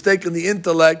made a mistake in the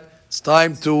intellect, it's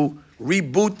time to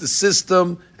reboot the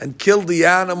system and kill the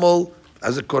animal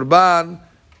as a korban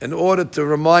in order to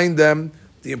remind them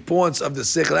the importance of the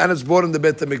seichel. And it's brought in the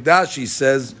Beit HaMikdash, he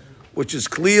says, which is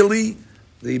clearly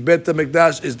the Beit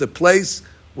HaMikdash is the place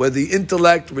where the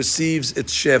intellect receives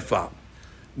its shefa.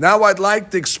 Now I'd like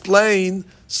to explain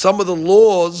some of the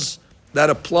laws that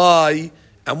apply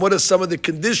and what are some of the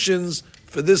conditions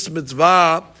for this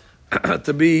mitzvah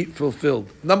to be fulfilled.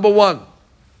 Number one,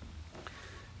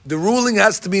 the ruling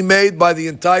has to be made by the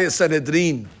entire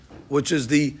Sanhedrin, which is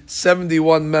the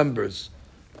 71 members.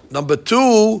 Number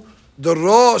two, the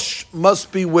Rosh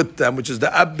must be with them, which is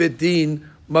the Ab Beit Din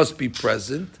must be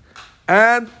present.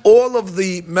 And all of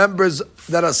the members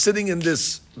that are sitting in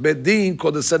this Beit Din,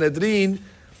 called the Sanhedrin,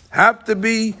 have to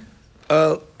be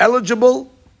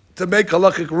eligible to make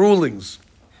halakhic rulings.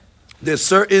 There's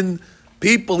certain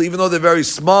people, even though they're very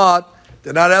smart,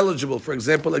 they're not eligible. For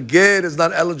example, a ger is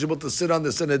not eligible to sit on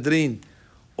the Sanhedrin,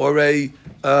 or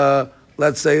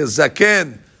let's say a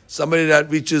zaken, somebody that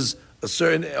reaches a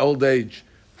certain old age.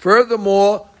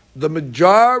 Furthermore, the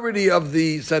majority of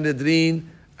the Sanhedrin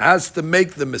has to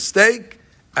make the mistake,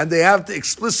 and they have to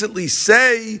explicitly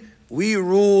say, we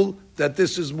rule that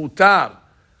this is mutar.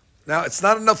 Now, it's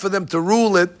not enough for them to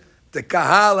rule it, the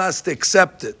kahal has to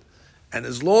accept it. And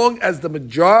as long as the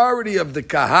majority of the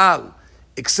kahal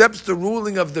accepts the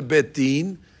ruling of the Beit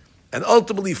Din and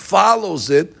ultimately follows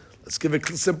it, let's give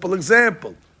a simple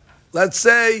example. Let's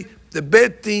say the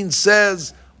Beit Din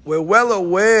says, we're well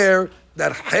aware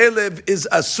that chelev is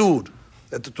asur,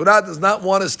 that the Torah does not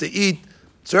want us to eat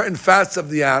certain fats of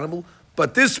the animal,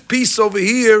 but this piece over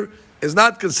here is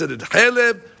not considered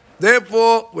chelev,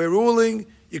 therefore we're ruling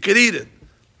you can eat it.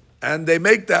 And they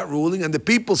make that ruling, and the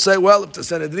people say, well, if the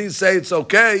Sanhedrin say it's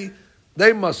okay,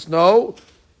 they must know,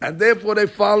 and therefore they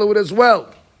follow it as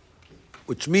well.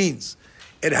 Which means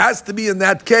it has to be in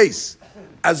that case,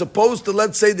 as opposed to,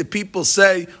 let's say, the people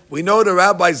say, we know the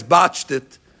rabbis botched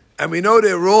it, and we know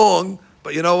they're wrong,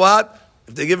 but you know what?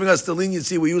 If they're giving us the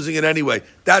leniency, we're using it anyway.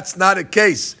 That's not a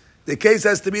case. The case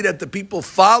has to be that the people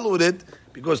followed it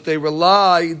because they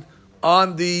relied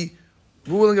on the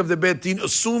ruling of the Beit Din,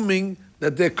 assuming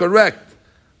that they're correct.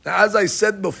 Now, as I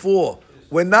said before,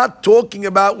 we're not talking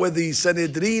about whether the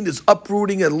Sanhedrin is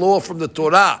uprooting a law from the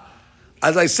Torah.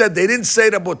 As I said, they didn't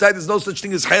say that there's no such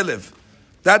thing as chelev.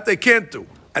 That they can't do.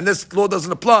 And this law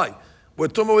doesn't apply. We're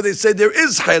talking about where they say there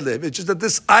is chelev. It's just that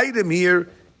this item here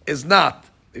is not.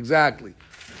 Exactly.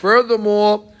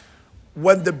 Furthermore,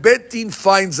 when the Beit Din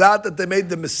finds out that they made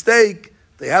the mistake,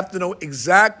 they have to know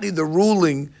exactly the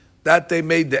ruling that they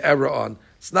made the error on.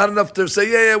 It's not enough to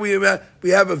say,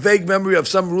 we have a vague memory of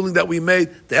some ruling that we made.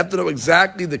 They have to know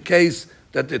exactly the case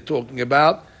that they're talking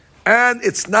about. And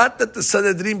it's not that the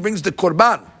Sanhedrin brings the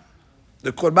korban.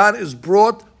 The korban is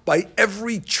brought by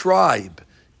every tribe.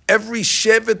 Every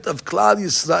shevet of Klal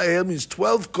Yisrael, means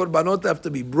 12 korbanot have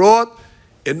to be brought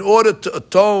in order to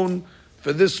atone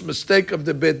for this mistake of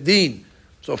the Beit Din.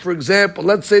 So, for example,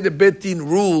 let's say the Beit Din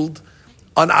ruled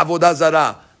on Avodah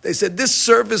Zarah. They said, this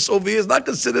service over here is not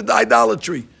considered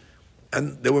idolatry.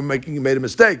 And they made a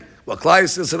mistake. Well, Klal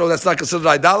Yisrael said, that's not considered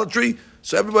idolatry.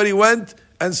 So everybody went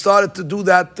and started to do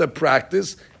that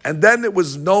practice. And then it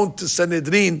was known to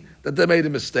Sanhedrin that they made a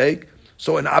mistake.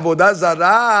 So in Avodah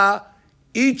Zarah,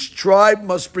 each tribe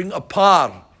must bring a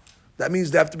par. That means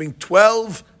they have to bring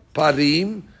 12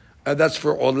 parim, and that's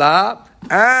for Olah.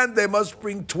 And they must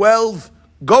bring 12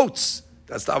 goats.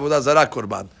 That's the Avodah Zarah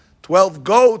korban. 12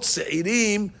 goats,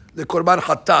 se'irim, the korban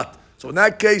hatat. So in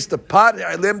that case, the par,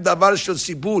 davar shel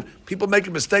sibur, people make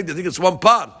a mistake, they think it's one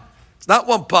par. It's not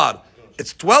one par.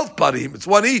 it's 12 parim, it's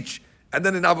one each. And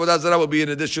then in Avodah Zarah will be an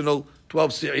additional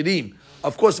 12 se'irim.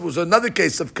 Of course, it was another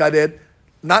case of karet,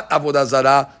 not Avodah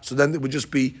Zarah, so then it would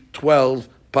just be 12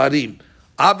 parim.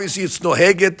 Obviously, it's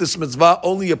noheget. This mitzvah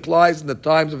only applies in the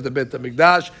times of the Beit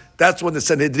HaMikdash. That's when the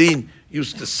Sanhedrin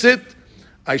used to sit.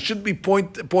 I should be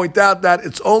point out that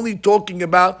it's only talking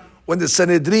about when the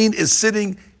Sanhedrin is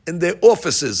sitting in their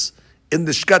offices in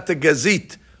the Shkat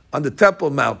Gazit on the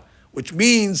Temple Mount, which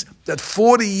means that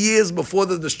 40 years before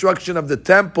the destruction of the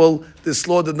temple, this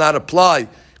law did not apply.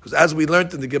 Because as we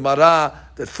learned in the Gemara,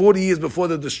 that 40 years before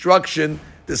the destruction,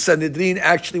 the Sanhedrin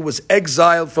actually was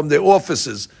exiled from their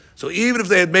offices. So even if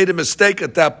they had made a mistake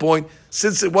at that point,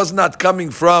 since it was not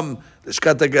coming from the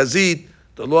Shkat Gazit,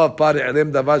 the law of Pari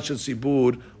Alem Davar Shel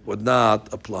Sibur would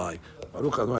not apply.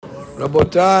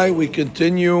 Rabotai, we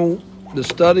continue the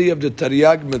study of the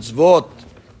Taryag Mitzvot.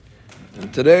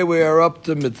 And today we are up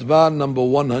to Mitzvah number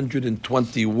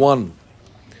 121.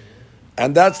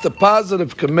 And that's the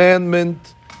positive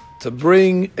commandment to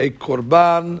bring a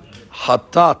Korban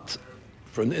Hatat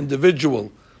for an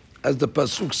individual. As the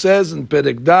Pasuk says in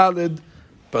Perek Daled,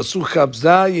 Pasuk Chav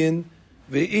Zayin,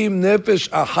 Ve'im nefesh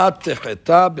achat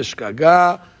techeta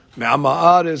b'shkaga me'am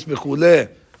ha'aretz v'chuleh.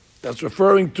 That's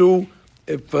referring to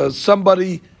if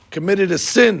somebody committed a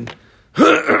sin,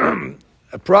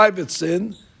 a private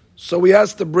sin, so he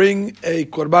has to bring a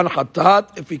korban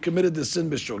hatat if he committed the sin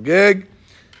b'shogeg,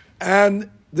 and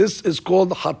this is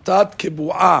called hatat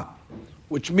kibu'ah,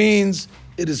 which means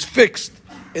it is fixed.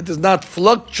 It does not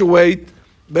fluctuate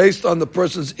based on the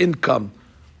person's income.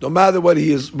 No matter whether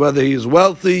he is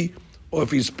wealthy or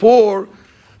if he's poor,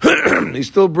 he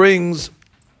still brings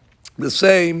the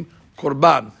same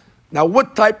korban. Now,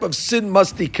 what type of sin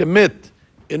must he commit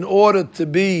in order to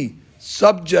be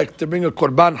subject to bring a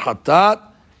korban hatat?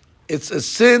 It's a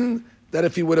sin that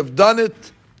if he would have done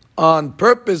it on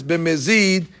purpose,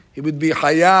 b'mezid, he would be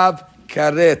hayav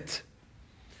karet.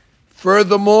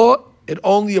 Furthermore, it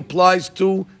only applies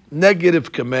to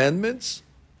negative commandments,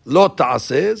 lo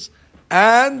ta'aseh,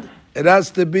 and it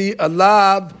has to be a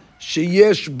lav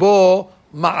sheyesh bo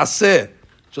ma'aseh.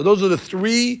 So those are the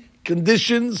three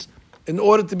conditions in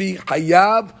order to be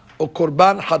hayav or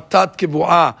korban hatat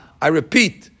kivu'ah. I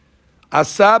repeat,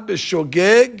 asab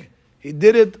b'shogeg, he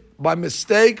did it by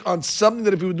mistake on something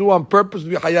that if he would do on purpose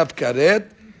would be hayav karet.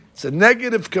 It's a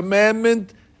negative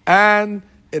commandment and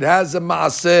it has a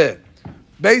ma'aseh.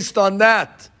 Based on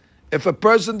that, if a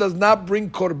person does not bring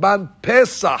korban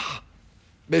pesach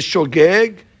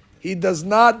b'shogeg, he does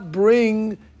not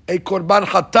bring a korban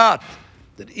hatat.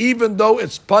 That even though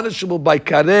it's punishable by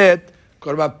karet,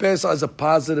 korban pesach is a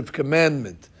positive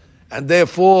commandment, and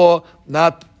therefore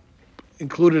not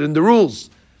included in the rules.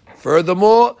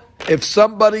 Furthermore, if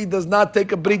somebody does not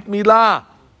take a brit milah,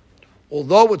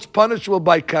 although it's punishable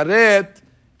by karet,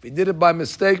 if he did it by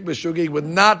mistake, b'shogeg, he would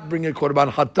not bring a korban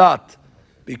hatat,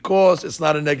 because it's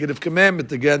not a negative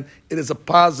commandment. Again, it is a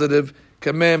positive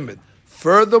commandment.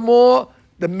 Furthermore,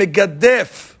 the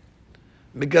megadef.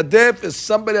 Megadef is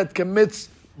somebody that commits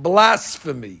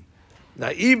blasphemy.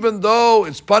 Now, even though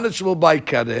it's punishable by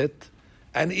karet,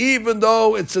 and even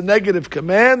though it's a negative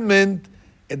commandment,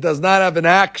 it does not have an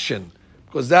action,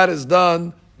 because that is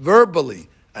done verbally.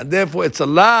 And therefore, it's a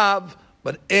lav,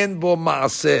 but en bo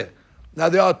ma'aseh. Now,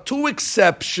 there are two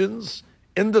exceptions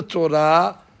in the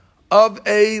Torah of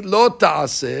a lo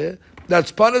ta'aseh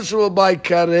that's punishable by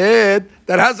karet,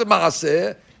 that has a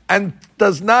ma'aseh, and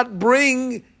does not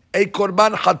bring a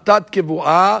korban hatat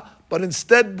kivu'ah, but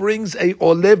instead brings a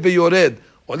oleh v'yored.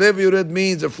 Oleh v'yored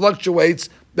means it fluctuates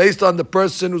based on the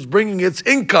person who's bringing its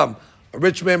income. A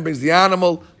rich man brings the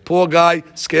animal, poor guy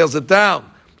scales it down.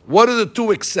 What are the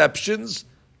two exceptions?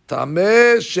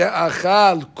 Tameh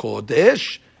she'achal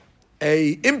kodesh,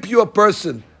 a impure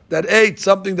person that ate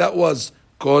something that was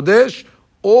kodesh,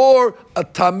 or a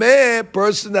tameh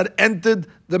person that entered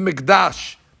the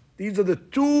mikdash. These are the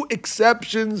two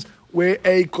exceptions where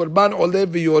a korban oleh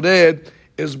v'yored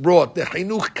is brought. The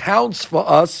chinuch counts for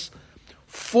us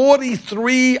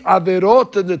 43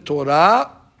 averot in the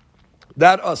Torah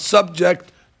that are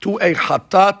subject to a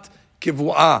hatat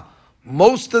kivu'ah.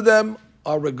 Most of them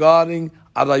are regarding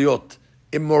arayot,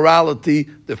 immorality,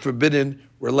 the forbidden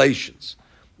relations.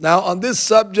 Now, on this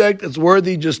subject, it's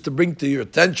worthy just to bring to your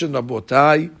attention,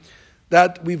 Rabotai,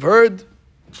 that we've heard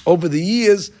over the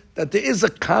years that there is a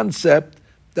concept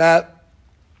that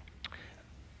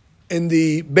in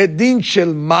the Bedin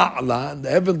Shel Ma'ala, in the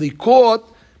heavenly court,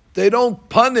 they don't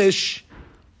punish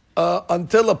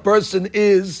until a person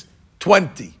is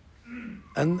 20.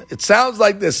 And it sounds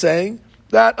like they're saying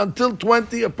that until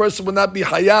 20, a person will not be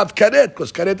hayav karet,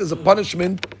 because karet is a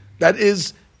punishment that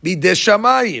is bidei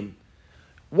shamayim.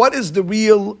 what is the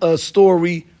real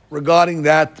story regarding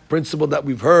that principle that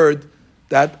we've heard,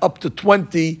 that up to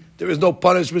 20, there is no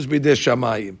punishment b'dei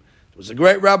shamayim? There was a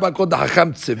great rabbi called the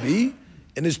Hacham Tzevi.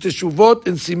 In his Teshuvot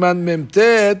in Siman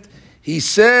Memtet, he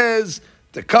says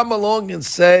to come along and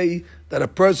say that a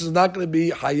person is not going to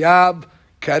be hayab,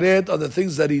 karet, on the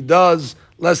things that he does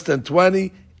less than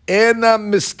 20, ena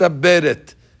mistaberet.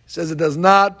 He says it does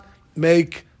not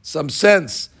make some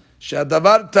sense.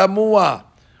 Shadavar tamua,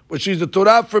 which is the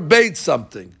Torah forbade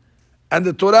something, and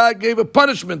the Torah gave a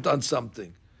punishment on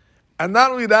something. And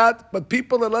not only that, but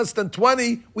people that are less than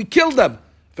 20, we kill them.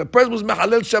 If a person was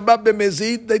mehalel Shabbat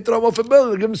b'mezid, they throw him off a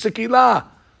building, they give him sekilah.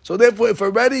 So therefore, if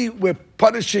already we're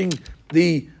punishing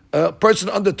the person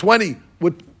under 20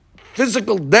 with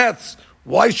physical deaths,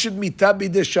 why should mitabi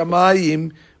de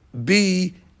shamayim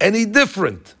be any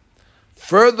different?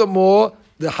 Furthermore,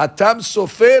 the Hatam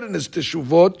Sofer in his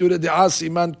Teshuvot, Yura De'ah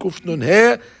Siman Kuf Nun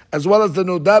He, as well as the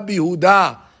Noda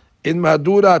Bihuda in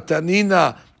Madura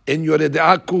Tanina in Yura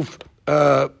De'ah Kuf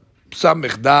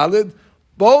Samech Daled,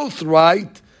 both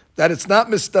write that it's not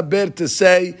mistaber to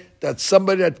say that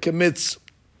somebody that commits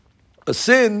a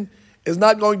sin is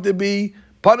not going to be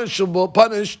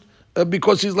punished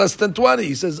because he's less than 20.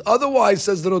 He says, otherwise,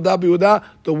 says the Noda Bihuda,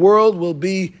 the world will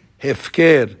be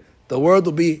hefker. The world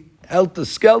will be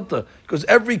helter-skelter, because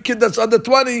every kid that's under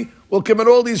 20 will commit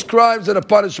all these crimes that are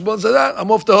punishable and say, I'm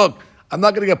off the hook. I'm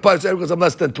not going to get punished because I'm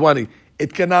less than 20.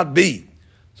 It cannot be.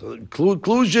 So the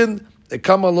conclusion, they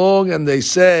come along and they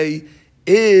say,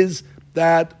 is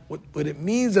that what it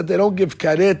means that they don't give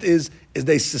karet is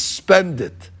they suspend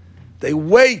it. They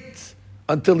wait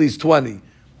until he's 20,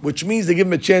 which means they give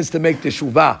him a chance to make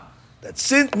teshuvah. That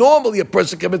since normally a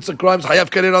person commits a crime, hayav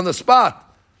karet on the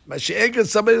spot. Mashiach,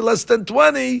 somebody less than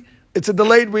 20, it's a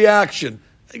delayed reaction.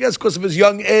 I guess because of his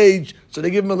young age, so they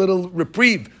give him a little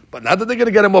reprieve. But not that they're going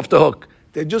to get him off the hook.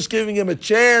 They're just giving him a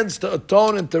chance to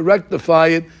atone and to rectify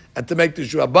it and to make the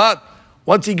shua. But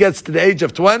once he gets to the age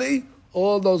of 20,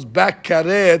 all those back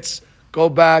karets go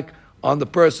back on the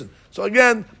person. So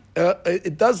again,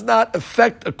 it does not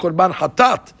affect a korban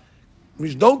hatat. I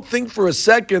mean, don't think for a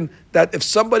second that if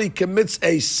somebody commits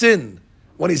a sin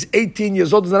when he's 18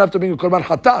 years old, does not have to bring a korban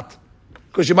hatat.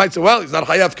 Because you might say, well, he's not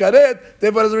chayav karet,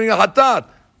 therefore doesn't bring a hatat.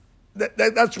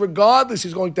 That's regardless,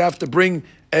 he's going to have to bring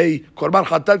a korban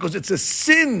hatat because it's a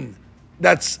sin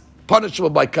that's punishable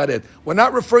by karet. We're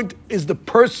not referring to is the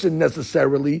person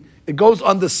necessarily. It goes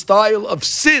on the style of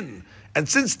sin. And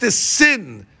since this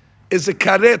sin is a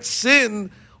karet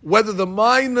sin, whether the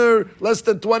minor less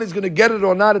than 20 is going to get it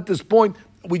or not at this point,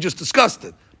 we just discussed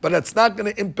it. But that's not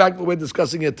going to impact what we're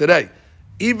discussing here today.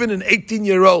 Even an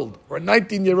 18-year-old or a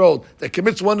 19-year-old that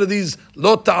commits one of these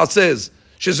lo ta'aseh,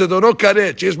 shezedono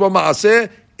karet, sheyesh bo ma'aseh,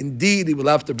 indeed he will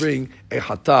have to bring a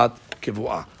hatat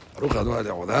kivu'ah.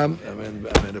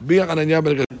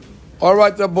 All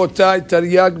right, Rabotai,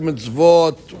 Taryag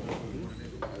Mitzvot.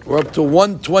 We're up to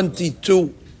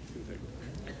 122.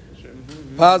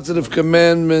 Positive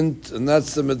commandment, and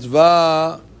that's the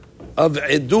mitzvah of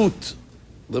edut,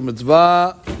 the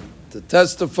mitzvah to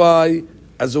testify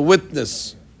as a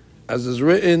witness, as is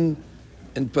written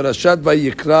in Parashat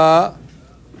Vayikra,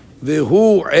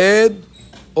 V'hu ed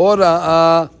o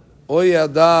ra'a o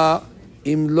yada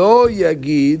im lo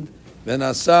yagid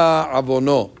v'nasa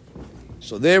avono.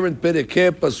 So there in Perek He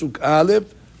Pasuk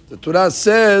Aleph, the Torah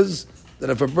says that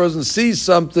if a person sees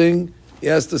something, he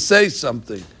has to say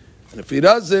something. And if he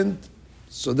doesn't,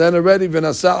 so then already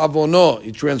v'nasa avono,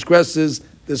 he transgresses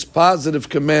this positive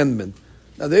commandment.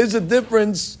 Now there is a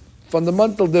difference,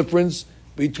 fundamental difference,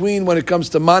 between when it comes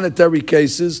to monetary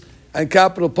cases and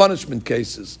capital punishment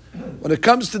cases. When it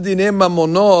comes to dinei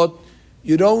mamonot,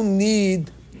 you don't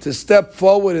need to step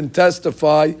forward and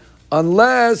testify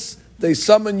unless they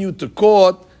summon you to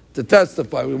court to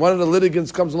testify. When one of the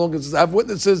litigants comes along and says, I have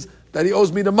witnesses that he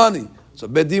owes me the money. So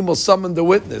Bedim will summon the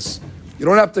witness. You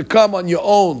don't have to come on your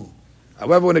own.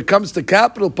 However, when it comes to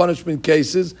capital punishment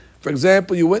cases, for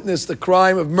example, you witnessed the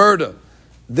crime of murder.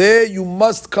 There you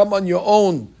must come on your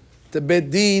own to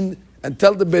Bedin and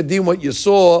tell the Bedin what you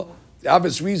saw. The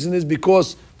obvious reason is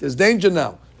because there's danger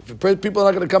now. If people are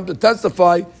not going to come to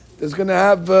testify, there's going to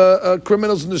have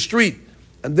criminals in the street.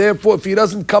 And therefore, if he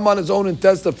doesn't come on his own and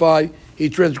testify, he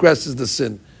transgresses the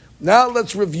sin. Now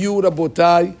let's review,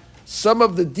 Rabotai, some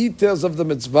of the details of the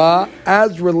mitzvah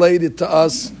as related to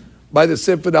us by the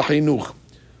Sefer HaChinuch.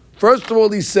 First of all,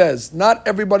 he says, not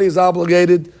everybody is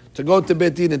obligated to go to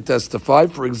Beit Din and testify.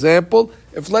 For example,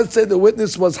 if let's say the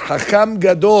witness was Hacham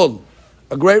Gadol,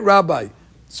 a great rabbi,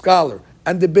 scholar,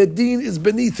 and the Beit Din is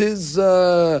beneath his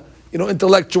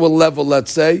intellectual level,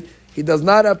 let's say, he does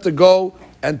not have to go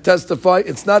and testify.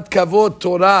 It's not kavod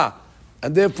Torah.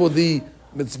 And therefore the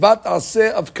mitzvat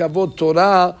aseh of kavod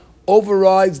Torah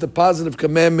overrides the positive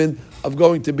commandment of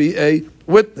going to be a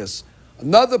witness.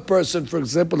 Another person, for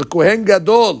example, the Kohen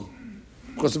Gadol,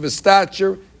 because of his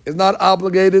stature, is not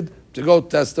obligated to go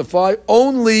testify,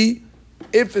 only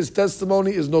if his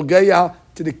testimony is nogeya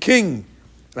to the king.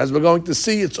 As we're going to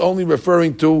see, it's only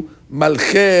referring to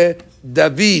Malchei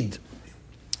David.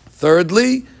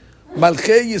 Thirdly,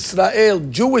 Malchei Yisrael,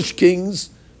 Jewish kings,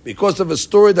 because of a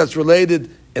story that's related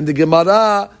in the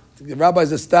Gemara, the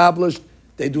rabbis established,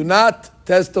 they do not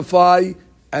testify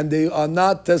and they are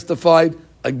not testified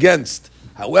against.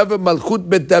 However, Malchut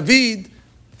Bet David,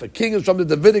 if a king is from the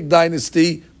Davidic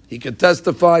dynasty, he can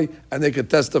testify and they can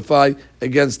testify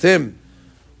against him.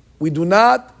 We do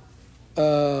not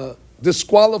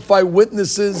disqualify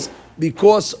witnesses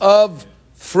because of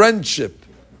friendship,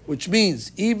 which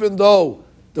means even though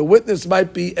the witness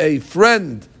might be a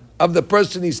friend of the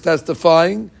person he's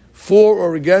testifying for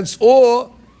or against,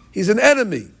 or he's an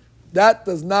enemy, that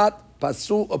does not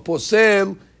pasu or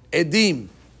posel edim,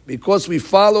 because we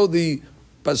follow the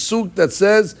pasuk that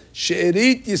says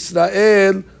she'erit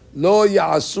Yisrael lo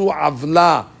ya'asu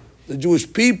avla. The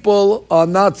Jewish people are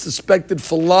not suspected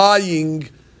for lying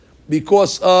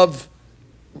because of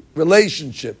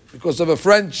relationship, because of a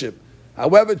friendship.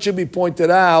 However, it should be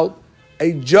pointed out,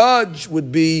 a judge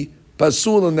would be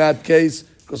pasul in that case,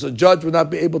 because a judge would not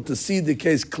be able to see the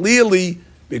case clearly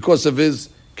because of his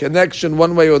connection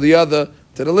one way or the other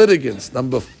to the litigants.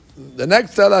 The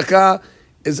next halakha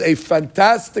is a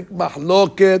fantastic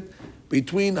mahloket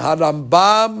between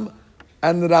Harambam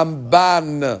and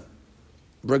Ramban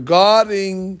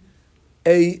regarding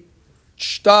a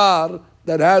shtar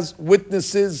that has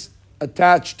witnesses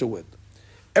attached to it.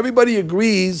 Everybody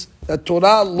agrees that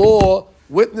Torah law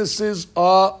witnesses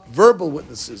are verbal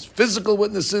witnesses, physical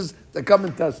witnesses that come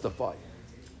and testify.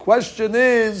 Question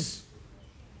is,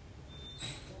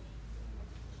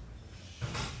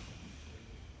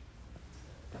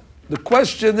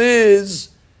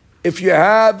 if you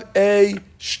have a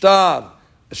shtar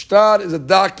is a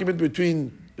document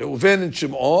between Reuven and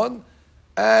Shimon,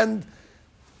 and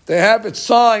they have it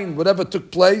signed, whatever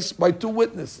took place, by two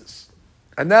witnesses.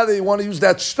 And now they want to use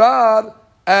that shtar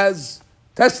as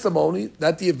testimony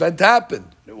that the event happened.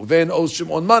 Reuven owes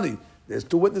Shimon money. There's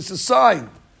two witnesses signed.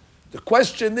 The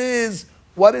question is,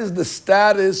 what is the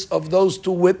status of those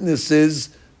two witnesses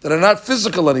that are not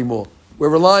physical anymore? We're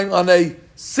relying on a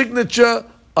signature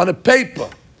on a paper.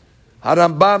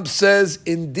 Harambam says,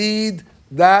 indeed,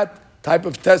 that type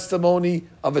of testimony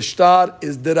of a shtar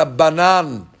is the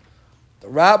Rabbanan. The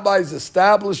rabbis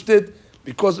established it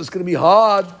because it's going to be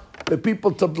hard for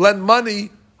people to lend money.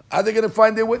 How are they going to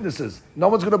find their witnesses? No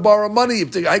one's going to borrow money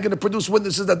if they ain't going to produce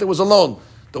witnesses that there was a loan.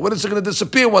 The witnesses are going to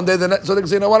disappear one day, so they can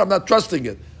say, you know what, I'm not trusting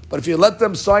it. But if you let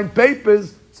them sign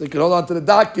papers, so you can hold on to the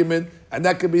document, and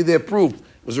that can be their proof. It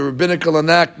was a rabbinical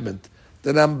enactment.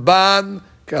 The Ramban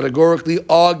categorically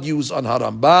argues on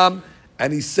Harambam,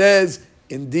 and he says,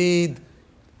 indeed,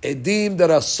 edim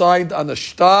that are signed on a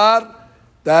shtar,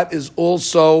 that is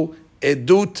also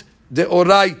edut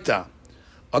deoraita.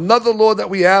 Another law that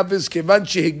we have is kevan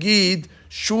shehigid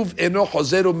shuv eno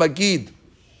chozeru magid,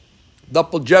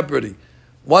 double jeopardy.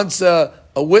 Once a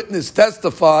witness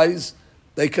testifies,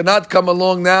 they cannot come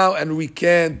along now and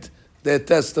recant their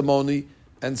testimony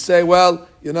and say, well,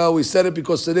 you know, we said it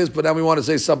because it is, but now we want to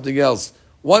say something else.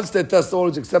 Once their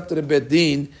testimony is accepted in Beit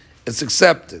Din, it's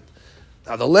accepted.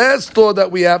 Now, the last law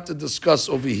that we have to discuss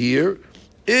over here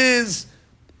is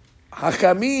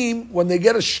Hachamim, when they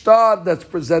get a shtar that's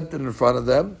presented in front of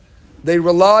them, they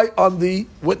rely on the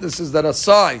witnesses that are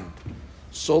signed,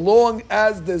 so long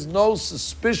as there's no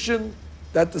suspicion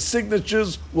that the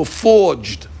signatures were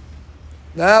forged.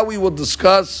 Now we will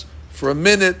discuss for a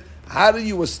minute, how do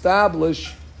you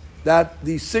establish that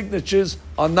the signatures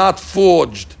are not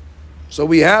forged? So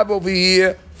we have over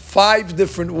here 5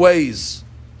 different ways.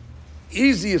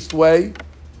 Easiest way,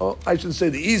 I shouldn't say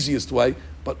the easiest way,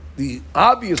 but the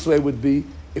obvious way would be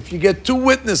if you get 2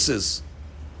 witnesses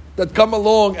that come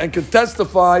along and can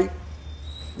testify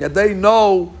that they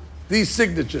know these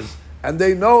signatures and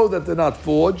they know that they're not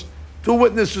forged. 2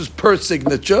 witnesses per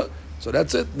signature, so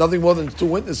that's it. Nothing more than 2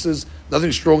 witnesses,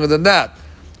 nothing stronger than that.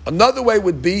 Another way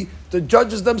would be the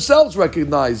judges themselves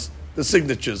recognize the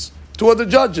signatures. 2 other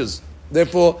judges,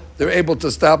 therefore they're able to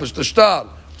establish the shtar.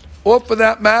 Or for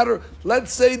that matter,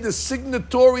 let's say the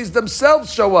signatories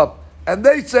themselves show up and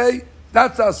they say,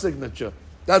 that's our signature.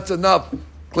 That's enough.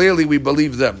 Clearly we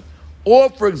believe them. Or,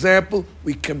 for example,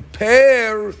 we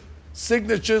compare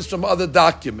signatures from other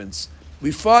documents.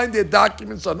 We find their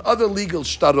documents on other legal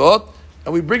shtarot,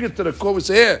 and we bring it to the court. We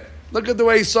say, here, look at the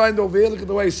way he signed over here, look at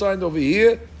the way he signed over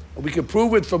here. And we can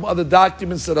prove it from other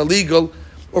documents that are legal,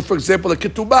 or for example, a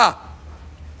ketubah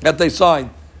that they signed.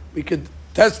 We can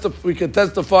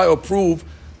testify or prove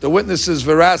the witness's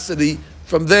veracity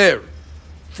from there.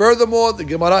 Furthermore, the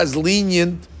Gemara is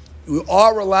lenient. We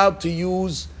are allowed to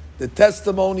use the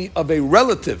testimony of a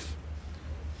relative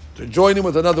to join in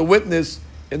with another witness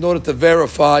in order to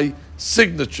verify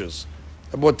signatures.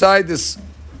 And this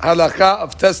halakha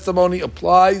of testimony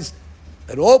applies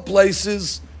at all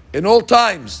places, in all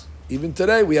times. Even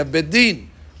today we have bedin.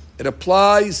 It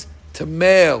applies to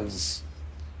males,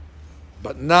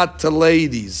 but not to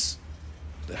ladies.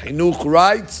 The Chinuch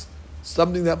writes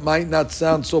something that might not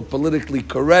sound so politically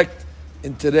correct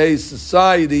in today's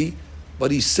society,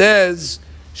 but he says,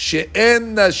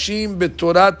 She'en nashim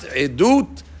betorat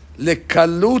edut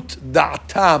lekalut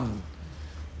da'atam.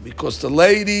 Because the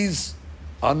ladies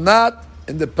are not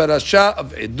in the parasha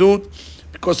of edut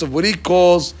because of what he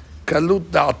calls kalut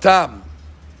da'atam.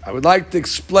 I would like to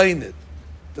explain it.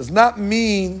 Does not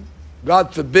mean,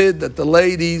 God forbid, that the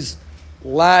ladies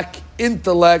lack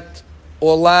intellect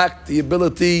or lack the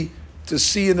ability to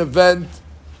see an event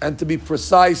and to be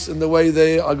precise in the way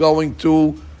they are going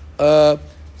to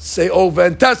say over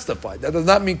and testify. That does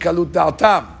not mean kalut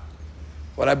da'atam.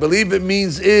 What I believe it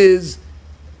means is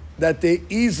that they're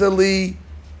easily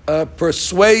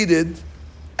persuaded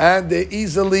and they're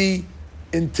easily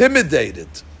intimidated,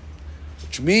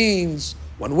 which means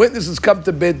when witnesses come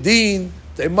to Bedin,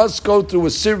 they must go through a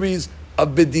series of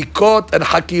bedikot and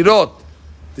hakirot.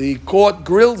 The court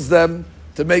grills them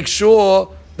to make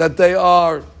sure that they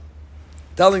are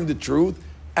telling the truth,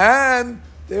 and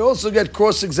they also get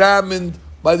cross-examined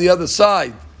by the other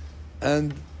side.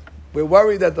 And we're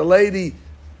worried that the lady,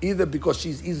 either because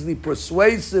she's easily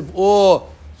persuasive or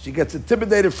she gets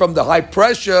intimidated from the high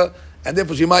pressure, and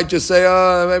therefore she might just say,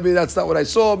 maybe that's not what I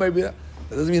saw, maybe that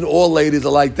doesn't mean all ladies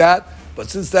are like that. But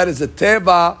since that is a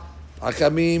teva,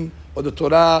 Hakamim or the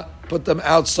Torah put them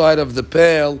outside of the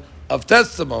pale of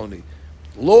testimony.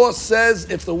 Law says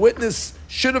if the witness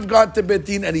should have gone to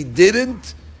Betin and he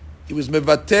didn't, he was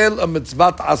mevatel a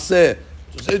mitzvat aseh.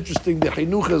 So it's interesting, the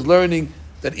Chinuch is learning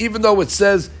that even though it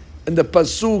says in the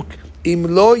pasuk, im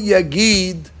lo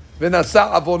yagid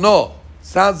v'nasa avono,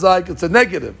 sounds like it's a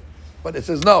negative, but it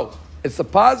says no. It's a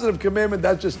positive commandment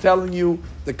that's just telling you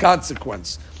the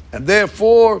consequence. And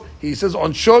therefore, he says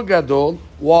on Shor Gadol,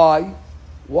 why?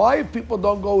 Why if people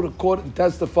don't go to court and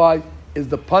testify is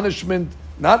the punishment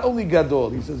not only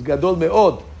Gadol, he says Gadol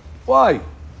me'od. Why?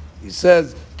 He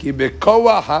says, Ki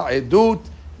bekoah ha'edut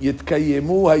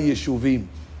yitkayemu ha'yeshuvim.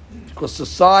 Because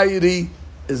society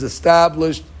is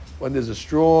established when there's a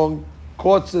strong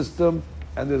court system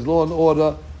and there's law and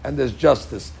order and there's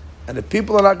justice. And if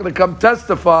people are not going to come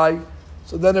testify,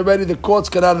 so then already the courts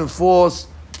cannot enforce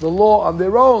the law on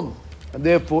their own, and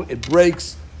therefore it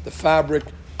breaks the fabric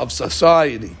of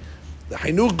society. The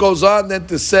Chinuch goes on then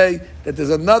to say that there's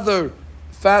another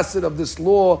facet of this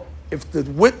law. If the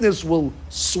witness will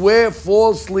swear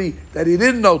falsely that he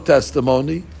didn't know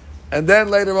testimony, and then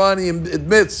later on he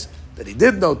admits that he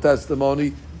did know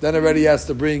testimony, then already he has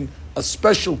to bring a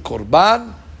special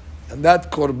korban, and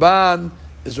that korban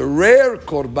is a rare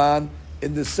korban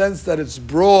in the sense that it's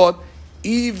brought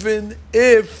even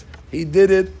if he did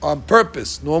it on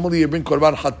purpose. Normally you bring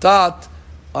korban hatat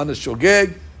on a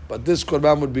shogeg, but this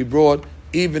korban would be brought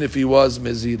even if he was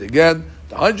mezid. Again,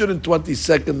 the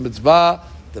 122nd mitzvah,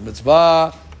 the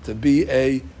mitzvah to be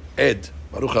a ed.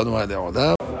 Baruch Adonai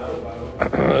Le'olam.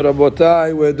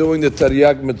 Rabotai, we're doing the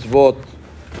Taryag mitzvot,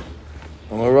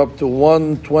 and we're up to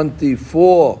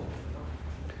 124.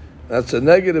 That's a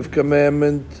negative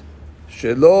commandment.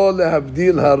 Shelo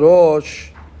lehavdil harosh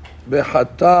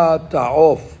behatat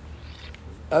ta'of.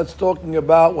 That's talking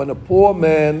about when a poor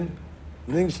man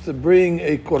needs to bring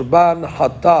a korban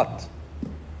hatat.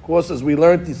 Of course, as we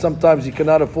learned, sometimes he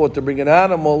cannot afford to bring an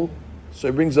animal, so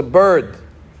he brings a bird.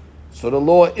 So the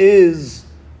law is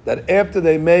that after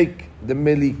they make the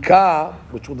melikah,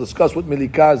 which we'll discuss what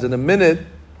melikah is in a minute,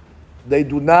 they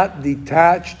do not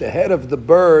detach the head of the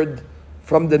bird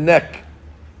from the neck.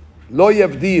 Lo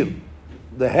yavdil.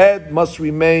 The head must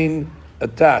remain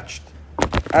attached.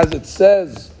 As it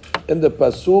says in the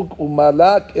pasuk,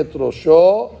 umalak et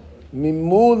rosho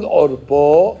mimul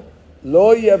orpo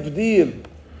lo yavdil,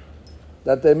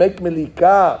 that they make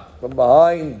melikah from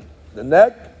behind the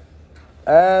neck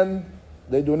and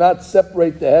they do not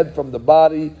separate the head from the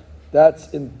body. That's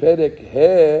in Perek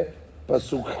He,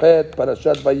 pasuk Het,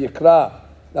 Parashat Vayikra.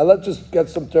 Now let's just get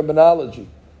some terminology.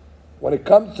 When it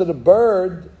comes to the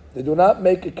bird, they do not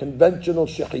make a conventional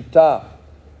shechita.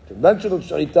 Conventional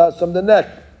shechita is from the neck.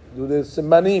 do the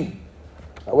simanim.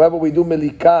 However, we do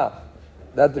melika,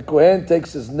 that the Kohen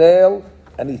takes his nail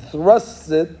and he thrusts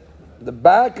it in the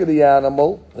back of the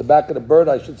animal, the back of the bird,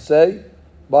 I should say,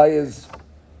 by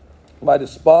the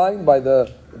spine, by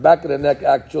the back of the neck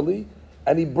actually,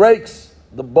 and he breaks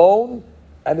the bone,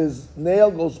 and his nail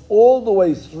goes all the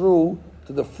way through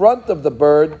to the front of the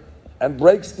bird and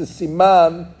breaks the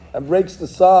siman and breaks the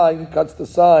sign, cuts the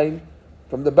sign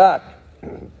from the back,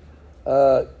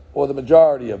 or the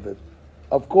majority of it.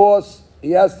 Of course,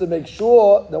 he has to make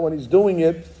sure that when he's doing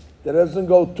it, that it doesn't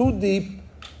go too deep,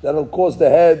 that it'll cause the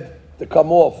head to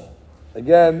come off.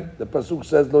 Again, the pasuk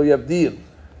says, lo yavdil.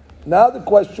 Now the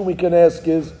question we can ask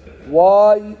is,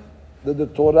 why did the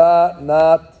Torah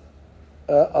not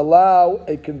allow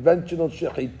a conventional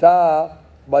shechita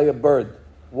by a bird?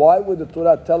 Why would the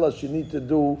Torah tell us you need to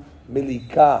do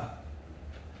milika?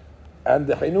 And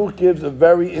the Chinuch gives a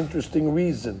very interesting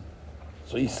reason.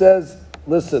 So he says,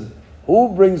 listen, who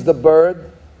brings the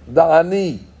bird? The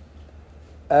ani.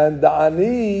 And the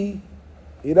ani,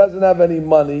 he doesn't have any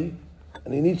money,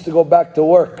 and he needs to go back to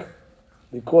work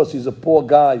because he's a poor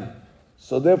guy.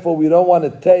 So therefore, we don't want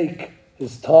to take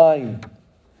his time.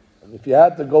 And if you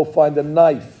had to go find a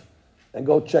knife and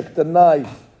go check the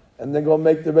knife and then go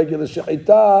make the regular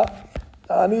shechita,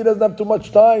 and he doesn't have too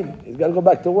much time. He's got to go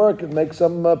back to work and make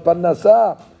some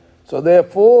parnasah. So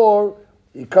therefore,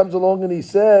 he comes along and he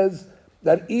says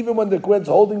that even when the Kohen's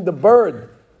holding the bird,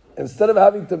 instead of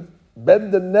having to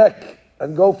bend the neck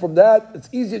and go from that, it's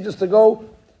easier just to go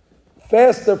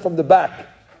faster from the back.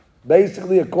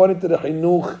 Basically, according to the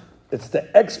Chinuch, it's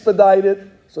to expedite it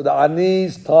so the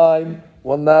ani's time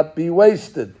will not be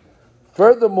wasted.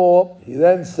 Furthermore, he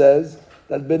then says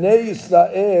that Bnei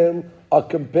Yisrael are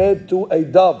compared to a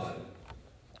dove,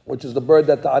 which is the bird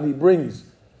that the ani brings.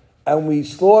 And we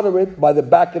slaughter it by the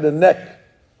back of the neck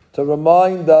to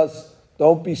remind us,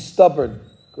 don't be stubborn,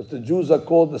 because the Jews are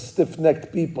called the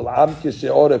stiff-necked people.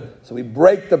 So we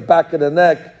break the back of the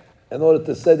neck in order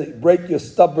to say that break your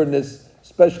stubbornness,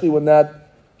 especially when that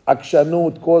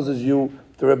akshanut causes you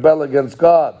to rebel against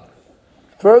God.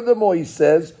 Furthermore, he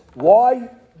says, why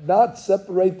not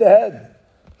separate the head?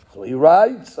 So he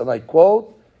writes, and I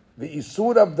quote,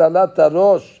 "V'isur avdalat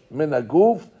harosh min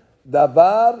haguf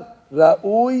davar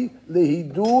ra'ui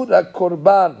lehidur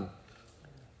hakorban."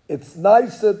 It's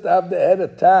nicer to have the head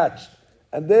attached,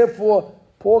 and therefore,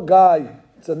 poor guy,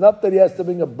 it's enough that he has to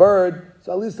bring a bird,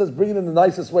 so at least let's bring it in the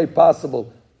nicest way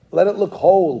possible. Let it look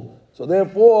whole. So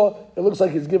therefore, it looks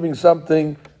like he's giving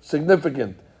something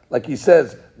significant. Like he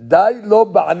says, Dai lo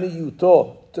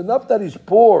ba'aniyuto. It's enough that he's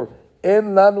poor.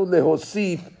 En lanu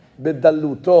lehosif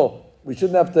bedaluto. We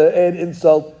shouldn't have to add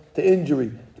insult to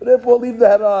injury. So therefore, leave the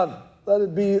head on. Let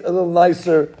it be a little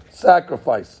nicer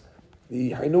sacrifice.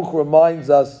 The Chinuch reminds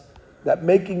us that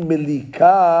making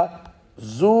milika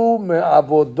zu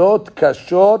me'avodot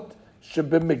kashot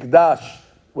shebemikdash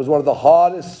was one of the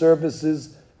hardest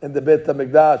services in the Beit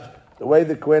HaMikdash. The way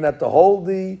the Kohen had to hold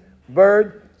the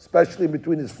bird, especially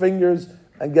between his fingers,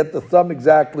 and get the thumb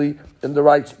exactly in the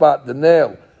right spot, the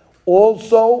nail.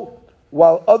 Also,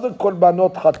 while other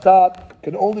korbanot chatat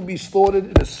can only be slaughtered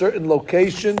in a certain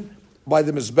location by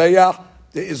the Mizbeach,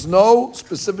 there is no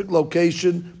specific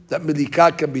location that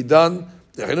milika can be done.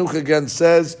 The Chinuch again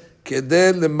says,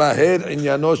 Kedeh lemaher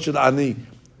inyano shel ani.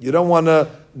 You don't want to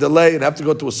delay and have to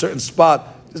go to a certain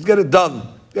spot. Just get it done.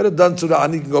 Get it done so the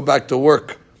ani can go back to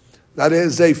work. That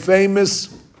is a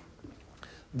famous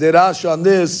derash on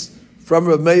this from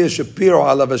Rav Meir Shapiro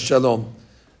alav shalom.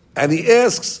 And he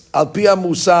asks, Al Pia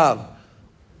Musar,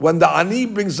 when the ani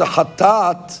brings a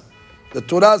chatat, the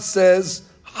Torah says,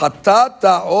 chatat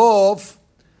of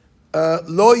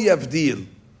lo yavdil.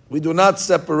 We do not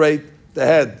separate the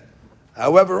head.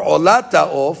 However, olata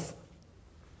of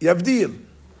yavdil.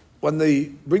 When they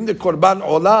bring the korban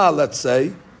olah, let's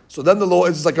say, so then the law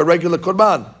is like a regular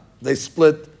korban. They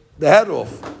split the head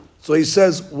off. So he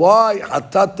says, why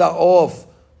hatata of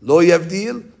lo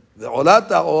yavdil, the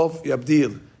olata of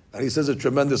yavdil? And he says a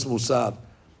tremendous musar.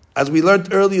 As we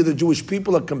learned earlier, the Jewish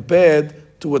people are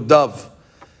compared to a dove.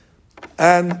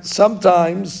 And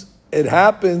sometimes it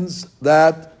happens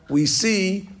that we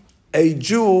see a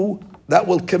Jew that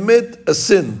will commit a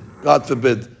sin, God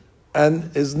forbid, and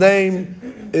his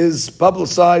name is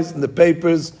publicized in the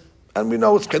papers, and we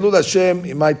know it's Chilul Hashem,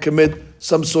 he might commit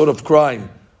some sort of crime.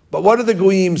 But what do the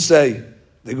Goyim say?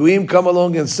 The Goyim come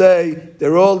along and say,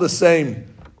 they're all the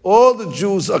same. All the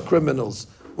Jews are criminals.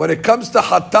 When it comes to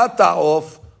hatata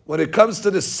of, when it comes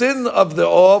to the sin of the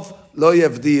of, lo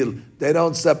yavdil, they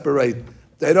don't separate.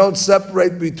 They don't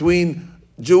separate between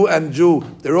Jew and Jew.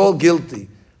 They're all guilty.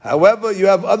 However, you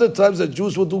have other times that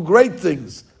Jews will do great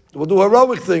things. will do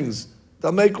heroic things.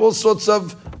 They'll make all sorts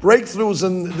of breakthroughs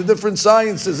in the different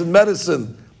sciences and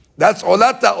medicine. That's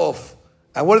olat ta'of.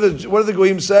 And what do the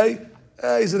goyim say?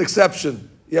 He's an exception.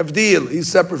 Yavdil, he's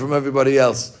separate from everybody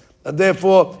else. And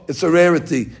therefore, it's a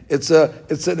rarity. It's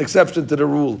an exception to the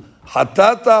rule.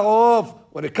 Hatat ta'of.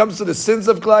 When it comes to the sins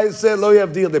of Klal Yisrael, lo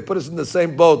yavdil. They put us in the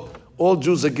same boat. All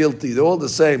Jews are guilty. They're all the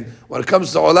same. When it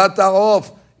comes to olat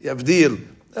ta'of, yavdil.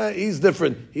 He's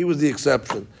different. He was the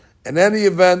exception. In any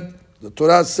event, the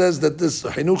Torah says that this,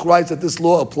 Chinuch writes that this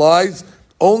law applies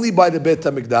only by the Beit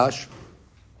HaMikdash,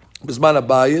 Bisman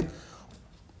HaBayit,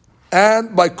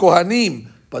 and by Kohanim.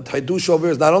 But Hidush over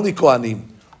here is not only Kohanim.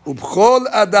 Ubchol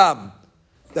Adam.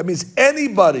 That means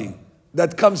anybody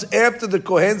that comes after the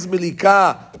Kohen's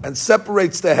Milikah and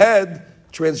separates the head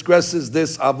transgresses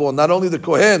this avon. Not only the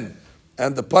Kohen.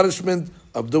 And the punishment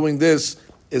of doing this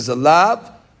is a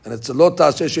lav, and it's a lo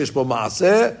ta'aseh sheyesh bo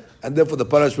ma'aseh, and therefore the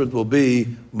punishment will be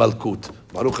malkut.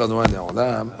 Baruch Adonai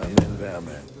Le'olam, amen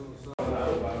ve'amen.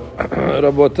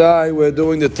 Rabotai, we're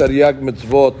doing the Taryag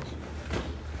mitzvot,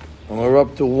 and we're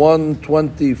up to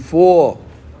 124.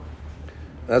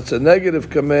 That's a negative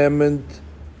commandment.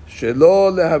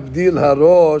 Shelo lehavdil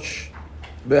harosh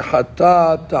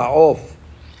bechata ta'of.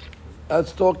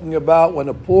 That's talking about when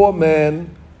a poor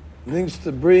man needs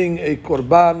to bring a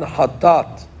korban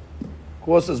hatat. Of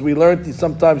course, as we learned,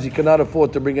 sometimes he cannot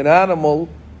afford to bring an animal,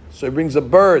 so he brings a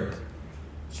bird.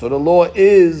 So the law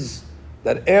is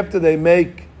that after they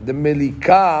make the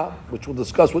milikah, which we'll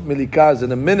discuss what milikah is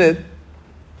in a minute,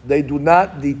 they do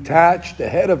not detach the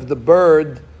head of the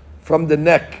bird from the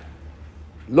neck.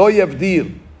 Lo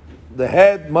yavdil. The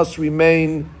head must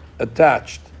remain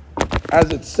attached.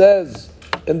 As it says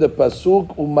in the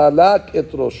pasuk, umalak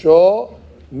et rosho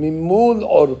mimul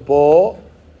orpo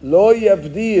lo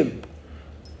yavdil.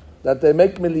 That they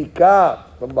make milikah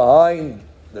from behind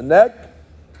the neck,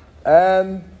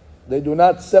 and they do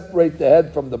not separate the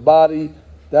head from the body.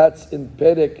 That's in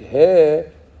Perek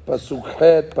He, Pasuk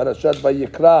Het, Parashat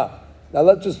Vayikra. Now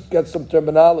let's just get some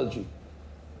terminology.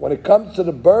 When it comes to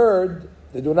the bird,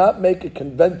 they do not make a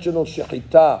conventional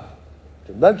shechita.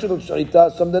 Conventional shechita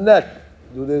is from the neck.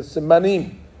 Do the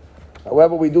simanim.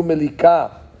 However, we do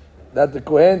milikah. That the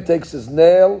Kohen takes his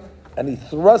nail and he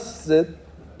thrusts it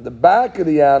the back of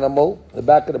the animal, the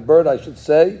back of the bird, I should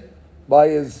say, by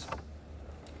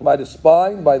the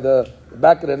spine, by the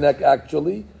back of the neck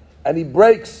actually, and he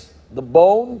breaks the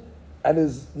bone, and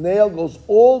his nail goes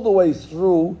all the way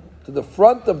through to the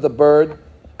front of the bird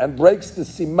and breaks the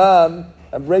siman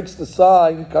and breaks the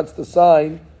sign, cuts the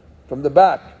sign from the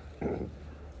back,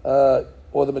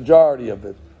 or the majority of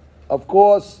it. Of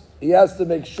course, he has to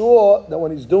make sure that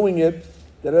when he's doing it,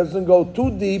 that it doesn't go too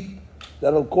deep,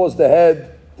 that'll cause the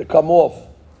head to come off.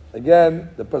 Again,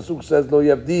 the pasuk says lo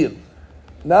yavdil.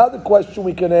 Now the question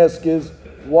we can ask is,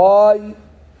 why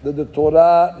did the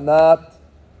Torah not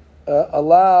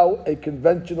allow a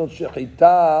conventional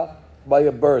shechita by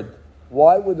a bird?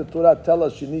 Why would the Torah tell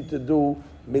us you need to do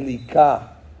milikah?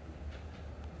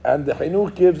 And the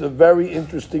Chinuch gives a very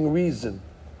interesting reason.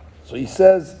 So he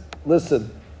says,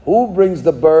 listen, who brings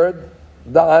the bird?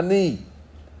 The ani.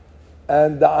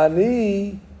 And the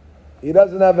ani, he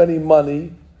doesn't have any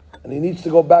money, and he needs to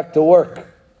go back to work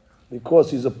because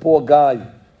he's a poor guy.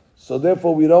 So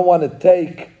therefore, we don't want to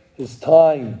take his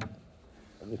time.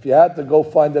 And if you had to go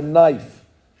find a knife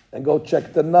and go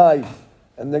check the knife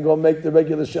and then go make the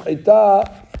regular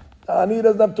shechita, and he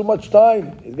doesn't have too much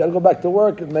time. He's got to go back to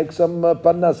work and make some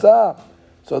parnasah.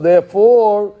 So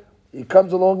therefore, he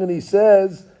comes along and he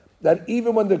says that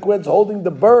even when the Kohen's holding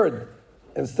the bird,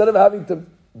 instead of having to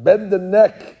bend the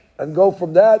neck and go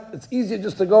from that, it's easier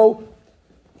just to go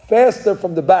faster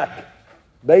from the back.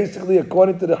 Basically,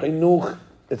 according to the Chinuch,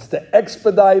 it's to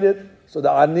expedite it so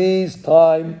the ani's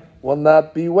time will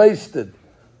not be wasted.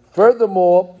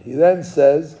 Furthermore, he then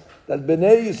says that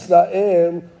Bnei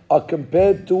Yisrael are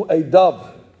compared to a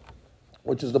dove,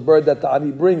 which is the bird that the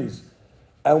ani brings.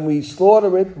 And we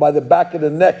slaughter it by the back of the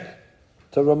neck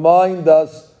to remind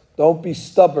us, don't be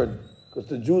stubborn, because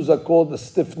the Jews are called the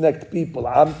stiff-necked people.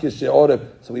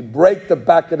 So we break the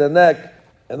back of the neck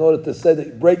in order to say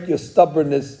that break your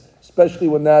stubbornness, especially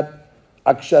when that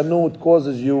akshanut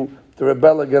causes you to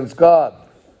rebel against God.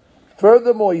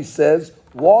 Furthermore, he says,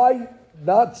 why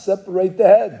not separate the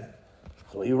head?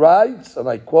 So he writes, and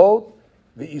I quote,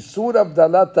 "V'isur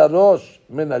avdalat harosh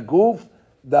min haguf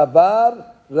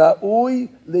davar ra'ui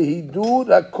lehidur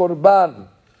hakorban."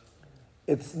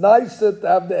 It's nicer to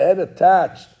have the head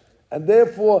attached, and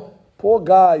therefore, poor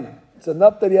guy, it's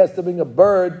enough that he has to bring a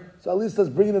bird, so at least let's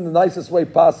bring it in the nicest way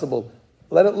possible.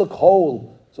 Let it look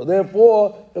whole. So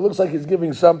therefore, it looks like he's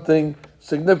giving something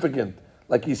significant.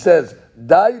 like he says,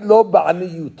 Dai lo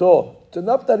ba'aniyuto. It's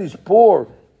enough that he's poor.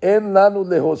 En lanu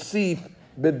lehosif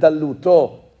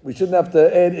bedaluto. We shouldn't have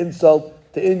to add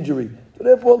insult to injury. So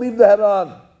therefore, leave the head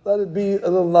on. Let it be a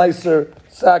little nicer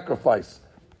sacrifice.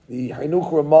 The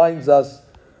Chinuch reminds us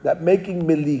that making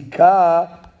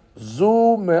milika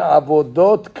zu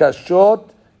me'avodot kashot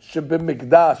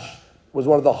shebemikdash was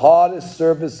one of the hardest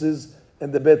services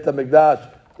in the Beit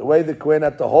HaMikdash. The way the Kohen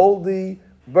had to hold the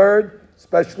bird,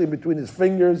 especially between his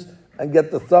fingers, and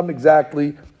get the thumb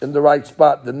exactly in the right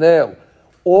spot, the nail.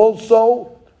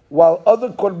 Also, while other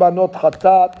korbanot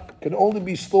hatat can only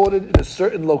be slaughtered in a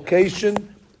certain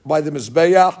location by the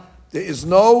Mizbeach, there is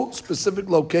no specific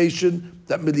location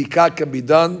that milika can be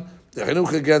done. The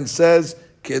Chinuch again says,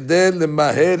 Kedeh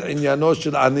lemaher inyano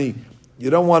shel ani. You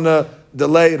don't want to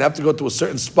delay and have to go to a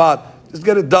certain spot. Just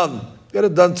get it done. Get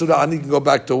it done so the ani can go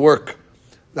back to work.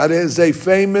 That is a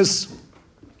famous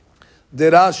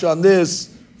derash on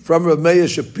this from Rav Meir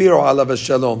Shapiro alav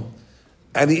shalom.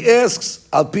 And he asks,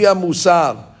 Al Pia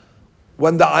Musar,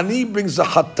 when the ani brings a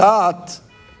hatat,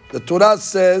 the Torah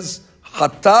says,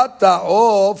 hatat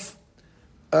ta'of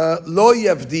lo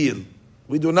yavdil.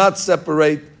 We do not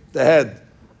separate the head.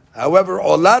 However,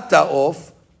 olah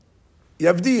ta'of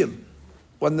yavdil.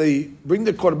 When they bring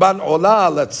the korban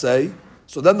olah, let's say,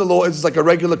 so then the law is like a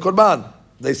regular korban.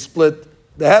 They split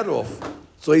the head off.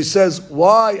 So he says,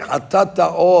 why hatat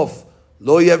ta'of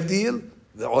lo yavdil?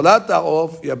 The olah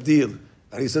ta'of yavdil.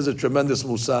 And he says a tremendous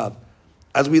musar.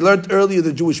 As we learned earlier,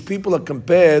 the Jewish people are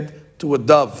compared to a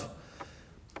dove.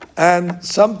 And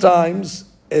sometimes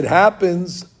it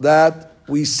happens that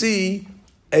we see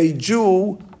a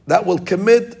Jew that will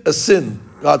commit a sin,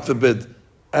 God forbid,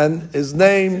 and his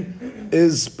name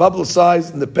is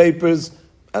publicized in the papers,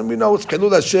 and we know it's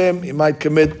Chilul Hashem, he might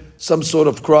commit some sort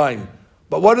of crime.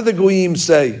 But what do the Goyim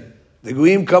say? The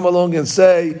Goyim come along and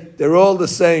say, they're all the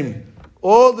same.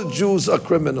 All the Jews are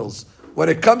criminals. When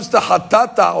it comes to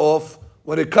hatat ta'of,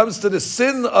 when it comes to the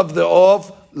sin of the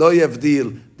off, lo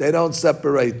yavdil. They don't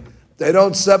separate. They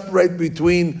don't separate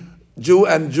between Jew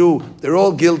and Jew. They're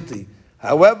all guilty.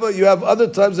 However, you have other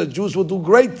times that Jews will do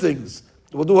great things.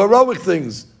 They will do heroic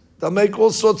things. They'll make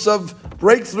all sorts of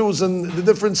breakthroughs in the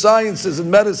different sciences and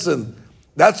medicine.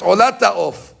 That's olah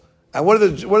ta'of. And what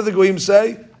do the Goyim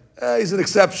say? He's an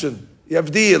exception.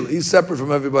 Yavdil. He's separate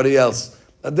from everybody else.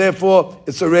 And therefore,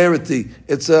 it's a rarity.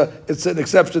 It's an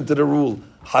exception to the rule.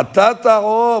 Hatat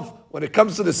ta'of. When it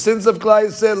comes to the sins of Klal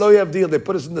Yisrael, lo yavdil. They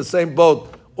put us in the same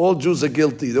boat. All Jews are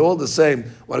guilty. They're all the same.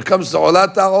 When it comes to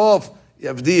olah ta'of,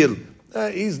 yavdil.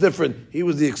 He's different. He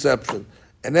was the exception.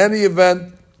 In any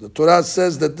event, the Torah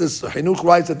says that this Chinuch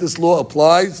writes that this law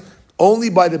applies only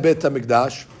by the Beit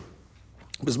HaMikdash,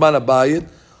 Bisman HaBayit,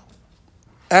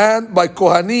 and by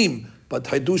Kohanim. But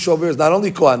Hidush over is not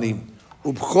only Kohanim.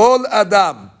 Ubchol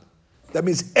Adam. That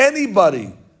means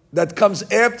anybody that comes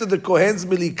after the Kohen's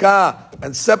Milika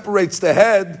and separates the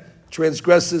head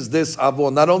transgresses this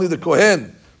avon. Not only the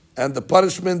Kohen. And the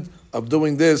punishment of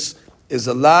doing this is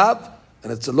a lav,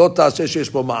 and it's a lo ta'aseh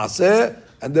sheyesh bo ma'aseh,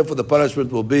 and therefore the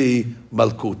punishment will be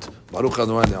malkut. Baruch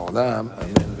Adonai Le'olam.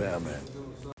 Amen ve'amen.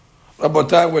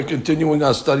 Rabotai, we're continuing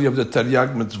our study of the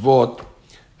Taryag Mitzvot,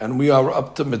 and we are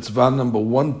up to mitzvah number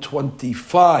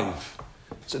 125.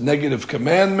 It's a negative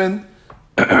commandment,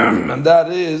 and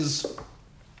that is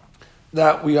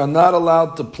that we are not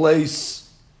allowed to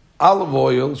place olive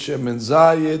oil, shemen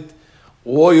zayit,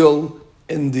 oil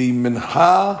in the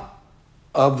mincha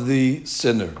of the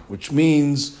sinner, which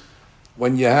means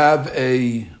when you have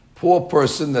a poor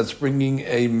person that's bringing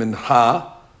a mincha,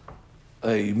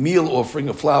 a meal offering,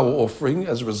 a flour offering,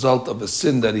 as a result of a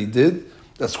sin that he did,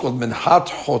 that's called minchat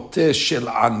hoteh shel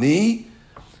ani.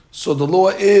 So the law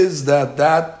is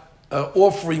that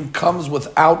offering comes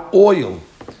without oil.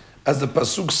 As the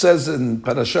Pasuk says in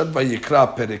Parashat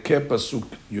Vayikra, Perikeh Pasuk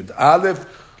Yud Aleph,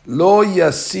 Lo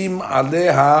yasim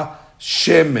aleha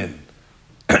shemen.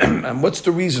 And what's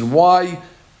the reason? Why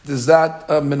does that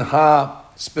mincha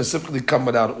specifically come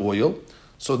without oil?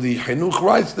 So the Chinuch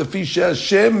writes, the Fisha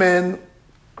shemen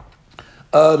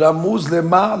ramuz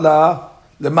lema'ala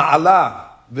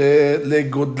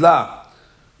ve'legodla,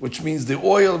 which means the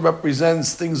oil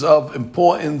represents things of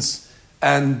importance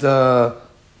and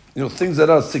things that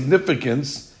are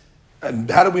significance. And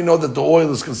how do we know that the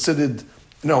oil is considered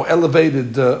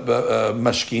elevated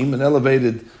mashkim, an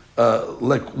elevated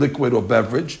liquid or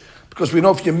beverage? Because we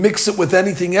know if you mix it with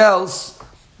anything else,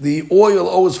 the oil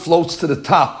always floats to the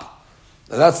top.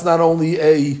 Now, that's not only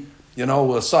a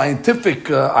scientific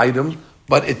item,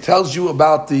 but it tells you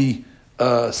about the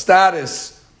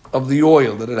status of the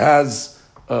oil, that it has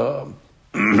a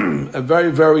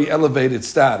very, very elevated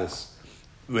status.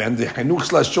 And the Chinuch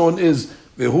Lashon is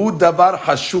Vehu davar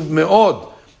hashuv me'od.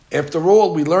 After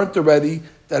all, we learned already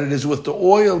that it is with the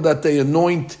oil that they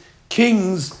anoint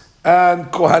kings and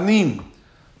kohanim.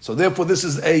 So therefore, this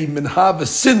is a minhav, a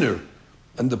sinner.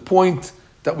 And the point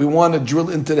that we want to drill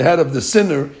into the head of the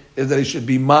sinner is that he should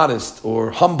be modest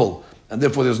or humble. And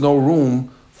therefore, there's no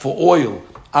room for oil.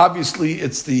 Obviously,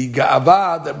 it's the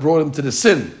ga'ava that brought him to the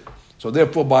sin. So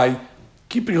therefore, by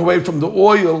keeping away from the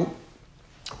oil,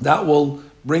 that will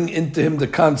bring into him the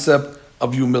concept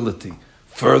of humility.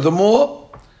 Furthermore,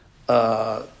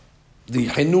 the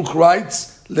Chinuch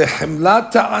writes,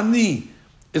 Lehemla ta'ani,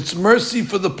 it's mercy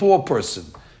for the poor person.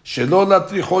 Shelo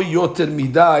latricho yoter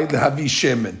midai lehavi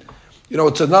shemen.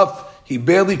 It's enough, he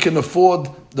barely can afford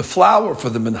the flour for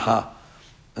the minha.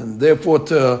 And therefore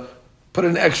to put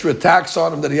an extra tax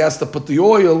on him that he has to put the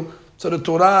oil, so the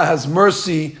Torah has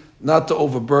mercy not to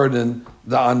overburden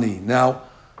the ani. Now,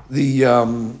 the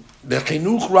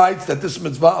Chinuch writes that this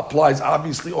mitzvah applies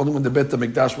obviously only when the Beit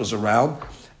HaMikdash was around,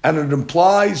 and it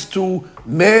applies to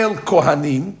male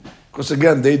kohanim, because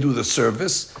again, they do the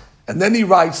service. And then he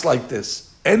writes like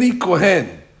this, any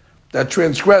kohen that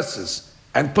transgresses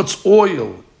and puts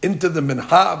oil into the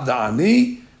minha of the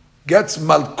ani gets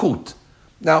malkut.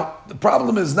 Now, the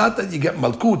problem is not that you get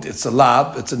malkut, it's a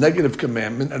lav, it's a negative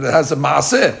commandment, and it has a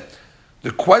maaseh.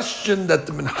 The question that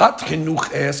the Minhat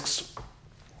Chinuch asks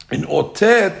in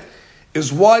Otet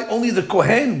is why only the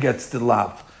kohen gets the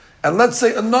lav. And let's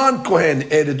say a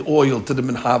non-kohen added oil to the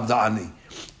minha of the ani.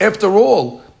 After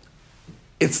all,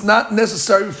 it's not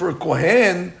necessary for a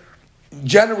kohen,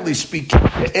 generally speaking,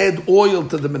 to add oil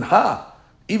to the minha.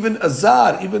 Even a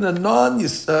zar, even a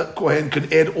non-kohen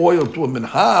can add oil to a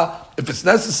minha if it's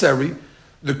necessary.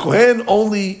 The kohen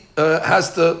only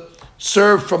has to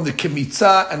serve from the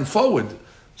kemitzah and forward.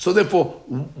 So therefore,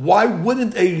 why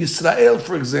wouldn't a Yisrael,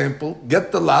 for example,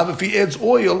 get the lav if he adds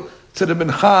oil to the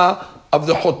minha of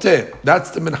the choteh? That's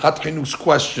the Minhat Chinuch's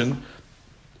question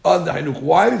on the Chinuch.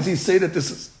 Why does he say that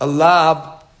this is a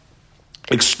lav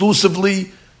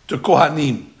exclusively to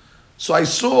kohanim? So I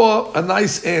saw a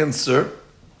nice answer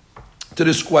to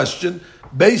this question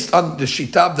based on the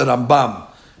Shita of the Rambam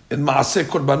in Maaseh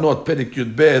Korbanot, Perik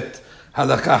Yud Bet,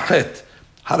 Halakha Het.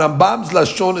 Harambam's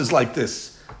lashon is like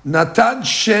this: Natan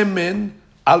shemen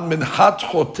al minhat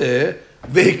choteh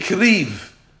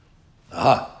vehikriv.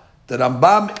 The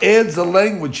Rambam adds a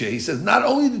language here. He says, not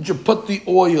only did you put the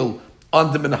oil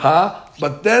on the minha,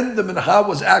 but then the minha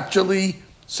was actually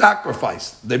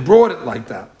sacrificed. They brought it like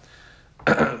that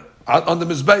on the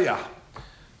mizbeach.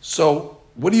 So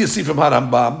what do you see from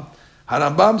Harambam?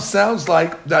 Harambam sounds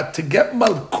like that to get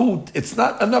malkut, it's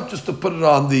not enough just to put it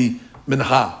on the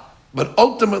minha, but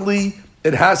ultimately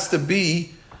it has to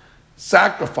be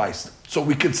sacrificed. So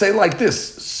we could say like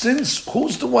this: since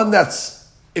who's the one that's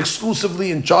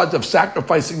exclusively in charge of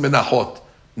sacrificing menachot?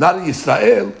 Not a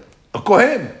Yisrael, a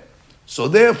kohen. So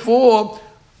therefore,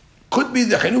 could be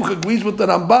the Chinuch agrees with the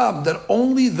Rambam that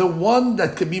only the one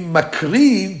that can be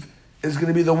makriv is going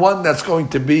to be the one that's going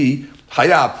to be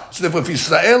Hayav. So therefore, if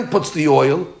Israel puts the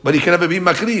oil, but he can never be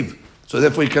makriv, so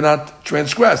therefore he cannot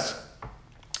transgress.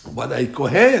 But a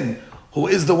kohen, who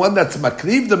is the one that's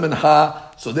makriv the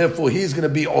minha, so therefore he's going to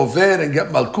be over and get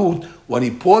malkut when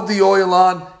he poured the oil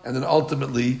on, and then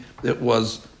ultimately it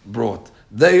was brought.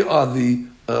 They are the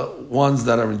ones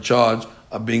that are in charge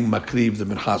of being makriv the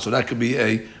minha. So that could be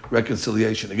a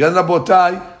reconciliation. Again,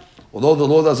 Rabotai, although the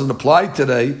law doesn't apply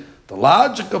today, the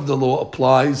logic of the law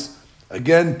applies.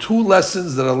 Again, two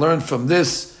lessons that I learned from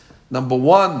this. Number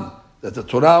one, that the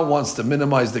Torah wants to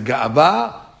minimize the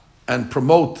ga'ava and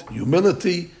promote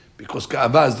humility, because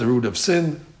ga'ava is the root of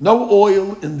sin. No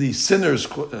oil in the sinner's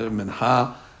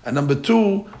minha. And number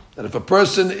two, that if a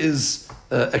person is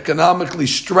economically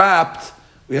strapped,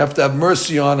 we have to have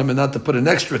mercy on him and not to put an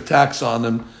extra tax on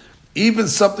him. Even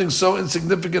something so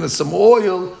insignificant as some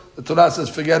oil, the Torah says,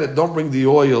 forget it, don't bring the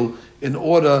oil, in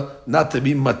order not to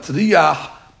be matriyah,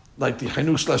 like the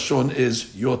Chinuch Lashon is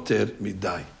yoter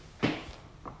midai.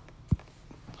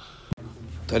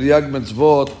 Tariag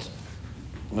Mitzvot,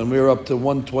 when we're up to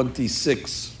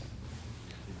 126,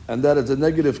 and that is a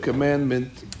negative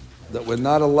commandment that we're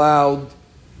not allowed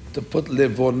to put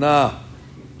levona,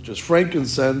 which is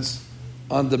frankincense,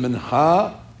 on the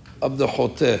minha of the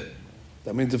choteh.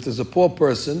 That means if there's a poor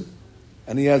person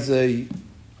and he has a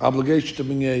obligation to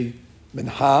bring a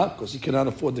minha because he cannot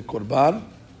afford the korban,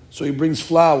 so he brings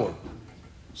flour.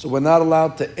 So we're not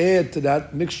allowed to add to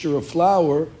that mixture of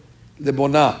flour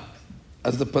lebona,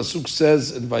 as the pasuk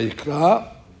says in Vayikra,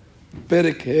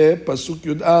 Perek He, pasuk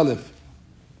Yud Aleph,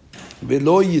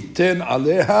 Velo yiten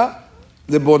aleha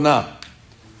lebona.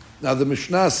 Now the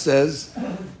Mishnah says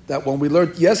that when we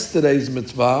learned yesterday's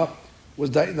mitzvah was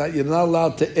that you're not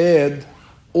allowed to add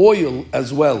oil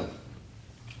as well.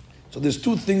 So there's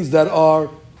two things that are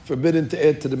forbidden to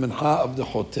add to the mincha of the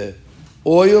choteh: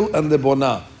 oil and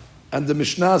lebonah. And the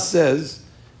Mishnah says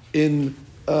in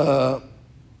Hulin,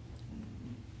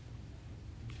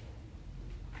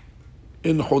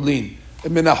 in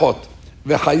Menachot,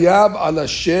 v'chayav al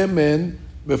hashemen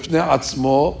b'fnei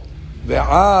atzmo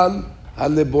ve'al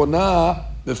halebonah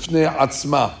b'fnei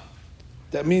atzma.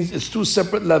 That means it's two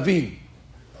separate lavim,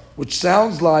 which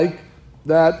sounds like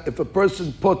that if a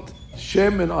person put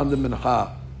shemen on the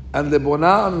mincha and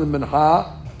lebonah on the mincha,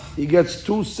 he gets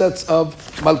two sets of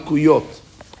malkuyot.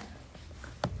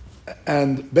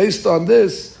 And based on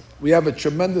this, we have a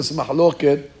tremendous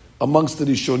mahloket amongst the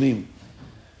Rishonim.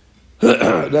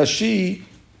 Rashi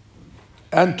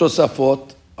and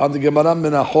Tosafot on the Gemara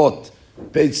Menachot,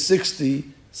 page 60,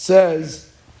 says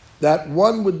that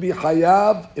one would be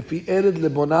hayav if he added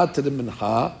lebonah to the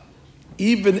mincha,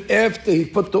 even after he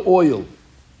put the oil.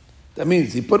 That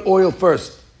means he put oil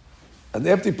first, and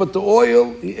after he put the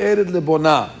oil, he added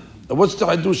lebonah. Now what's the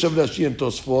hadush of Rashi and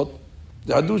Tosafot?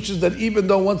 The hadush is that even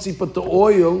though once he put the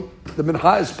oil, the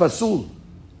mincha is pasul.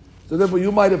 So therefore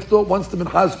you might have thought once the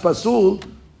mincha is pasul,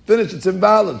 finished, it's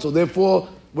invalid. So therefore,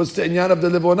 what's the inyan of the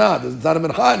lebonah? It's not a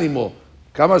mincha anymore.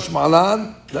 Kamash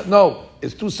malan, that no,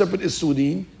 it's two separate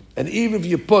isurin, and even if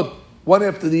you put one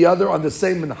after the other on the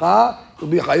same mincha, it will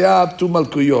be hayab two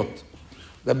malkuyot.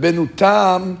 The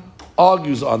Benutam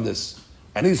argues on this,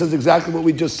 and he says exactly what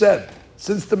we just said.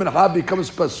 Since the mincha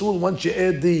becomes pasul once you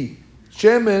add the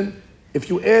shemen, if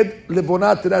you add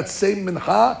lebonah to that same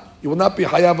mincha, you will not be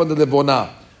hayav on the lebonah.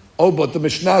 Oh, but the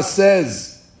Mishnah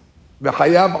says,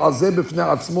 v'chayav azeh b'fnei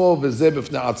atzmo v'zeh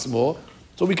b'fnei atzmo.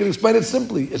 So we can explain it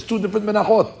simply. It's two different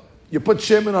minachot. You put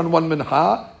shemen on one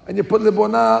mincha, and you put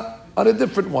lebonah on a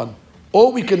different one.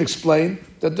 Or we can explain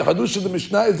that the hadush of the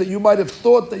Mishnah is that you might have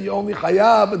thought that you only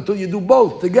chayav until you do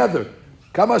both together.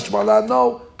 Kamash malan,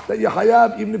 no, that you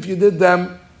chayav even if you did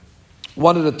them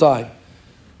one at a time.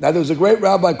 Now, there was a great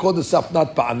rabbi called the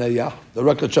Safnat Pa'anayah, the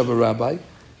Rogatchover rabbi,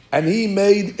 and he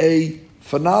made a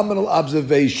phenomenal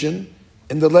observation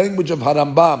in the language of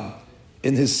Harambam,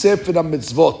 in his Sefer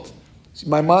HaMitzvot. See,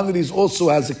 Maimonides also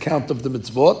has a count of the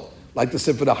mitzvot, like the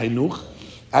Sefer HaChinuch.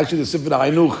 Actually, the Sefer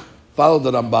HaChinuch followed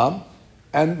the Rambam,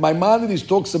 and Maimonides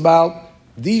talks about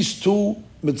these two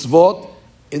mitzvot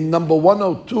in number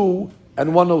 102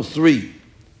 and 103.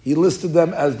 He listed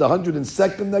them as the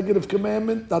 102nd negative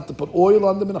commandment, not to put oil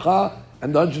on the mincha,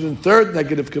 and the 103rd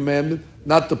negative commandment,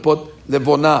 not to put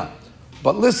levonah.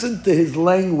 But listen to his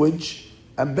language,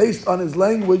 and based on his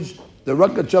language, the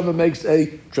Rogatchover makes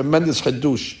a tremendous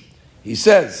chidush. He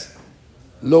says,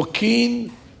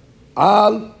 Lokin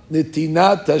al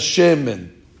netinat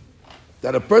hashemen,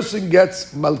 that a person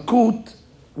gets malkut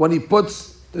when he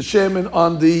puts the shemen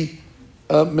on the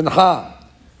mincha.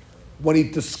 When he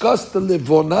discussed the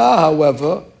levonah,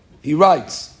 however, he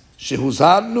writes,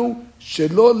 Shehuzarnu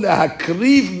shelo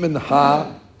lehakriv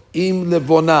mincha im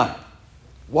levonah.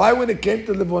 Why, when it came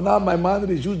to levonah,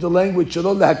 Maimonides used the language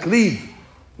shelo lehakriv,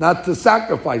 not to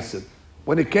sacrifice it.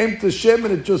 When it came to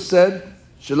shemen, it just said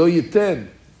shelo yiten.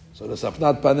 So the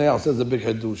Safnat Paneah says a big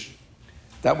hadush,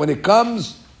 that when it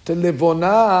comes to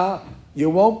levonah,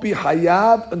 you won't be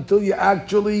hayab until you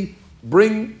actually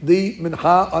bring the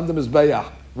mincha on the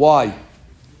mizbeach. Why?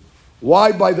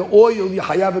 Why by the oil you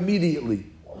hayav immediately?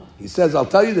 He says, I'll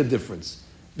tell you the difference.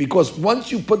 Because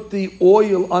once you put the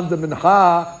oil on the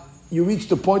mincha, you reach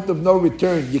the point of no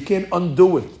return. You can't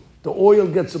undo it. The oil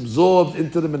gets absorbed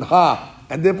into the mincha,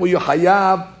 and therefore you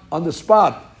hayav on the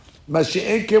spot.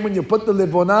 Mashiach, when you put the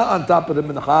levonah on top of the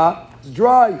mincha, it's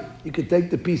dry. You can take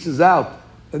the pieces out,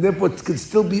 and therefore it can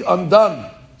still be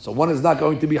undone. So one is not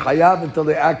going to be hayav until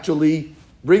they actually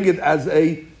bring it as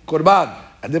a korban.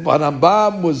 And therefore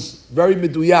Rambam was very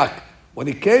meduyak. When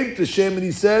it came to shemen,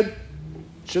 he said,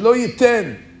 Shelo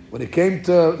yiten. When it came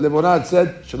to levonah, it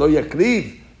said, Shelo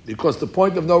yakriv. Because the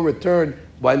point of no return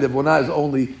by levonah is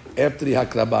only after the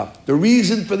hakrabah. The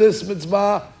reason for this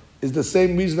mitzvah is the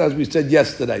same reason as we said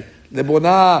yesterday.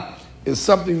 Levonah is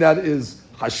something that is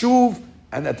hashuv,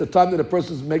 and at the time that a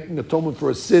person is making atonement for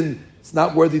a sin, it's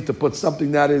not worthy to put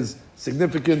something that is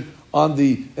significant in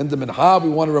the mincha. We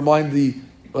want to remind the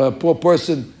poor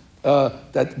person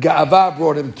that Ga'avah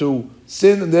brought him to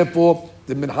sin, and therefore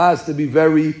the mincha has to be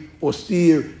very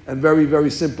austere and very, very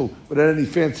simple, without any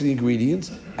fancy ingredients.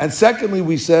 And secondly,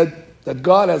 we said that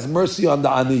God has mercy on the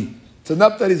ani. It's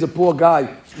enough that he's a poor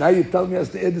guy. Now you're telling me he has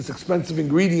to add this expensive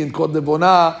ingredient called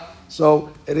levonah,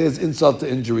 so it is insult to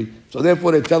injury. So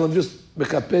therefore they tell him, just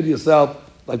mekaper yourself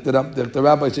like the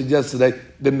rabbi said yesterday,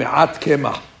 b'me'at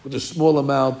kemah, with a small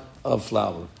amount of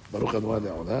flour. Baruch Adonai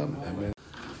Le'olam. Amen.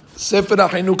 Sefer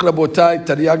HaChinuk Rabotai,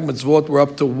 Taryag Mitzvot, we're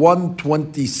up to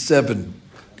 127.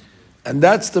 And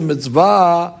that's the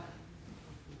mitzvah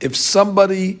if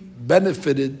somebody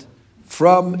benefited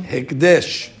from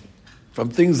Hekdesh, from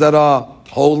things that are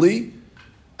holy,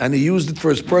 and he used it for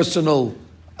his personal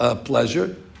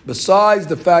pleasure, besides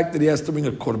the fact that he has to bring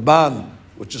a korban,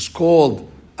 which is called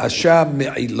Asham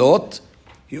Me'ilot,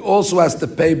 he also has to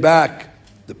pay back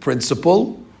the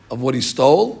principal of what he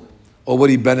stole or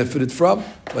what he benefited from.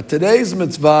 But today's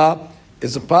mitzvah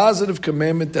is a positive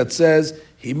commandment that says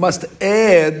he must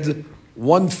add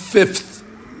 1/5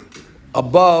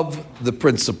 above the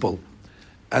principal.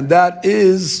 And that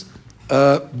is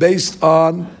based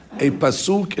on a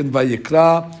pasuk in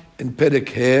Vayikra in Perek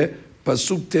He,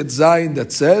 pasuk Tetzayin,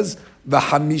 that says,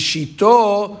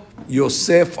 V'hamishito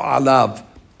Yosef alav.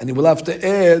 And he will have to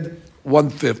add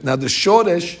 1/5. Now the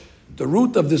shoresh, the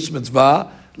root of this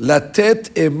mitzvah,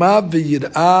 latet ema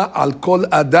v'yir'a al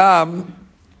kol adam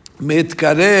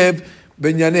meitkarev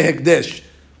b'nyanei hekdesh.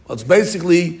 Well, it's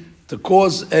basically to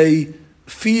cause a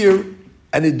fear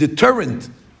and a deterrent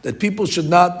that people should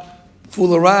not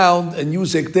fool around and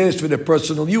use hekdesh for their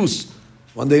personal use,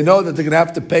 when they know that they're going to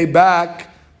have to pay back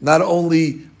not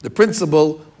only the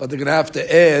principal, but they're going to have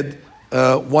to add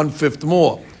 1/5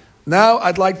 more. Now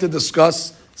I'd like to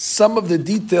discuss some of the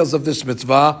details of this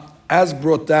mitzvah as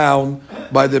brought down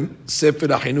by the Sefer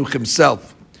HaChinuk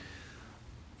himself.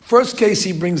 First case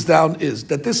he brings down is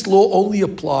that this law only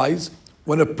applies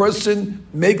when a person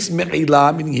makes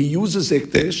me'ilah, meaning he uses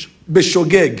hekdesh,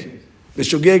 b'shogeg.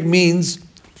 B'shogeg means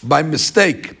by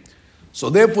mistake. So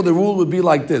therefore the rule would be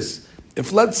like this.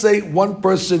 If, let's say, one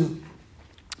person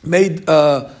made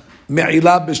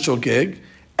me'ilah b'shogeg,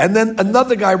 and then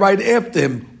another guy right after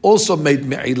him also made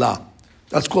me'ilah.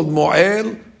 That's called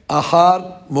mo'el,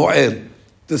 ahar, mo'el.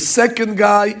 The second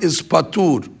guy is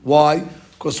patur. Why?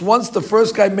 Because once the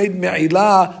first guy made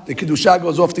me'ilah, the kedusha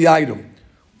goes off the item.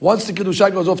 Once the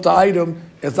kedusha goes off the item,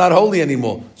 it's not holy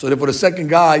anymore. So therefore the second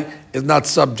guy is not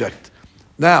subject.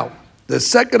 Now, the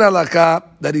second halakha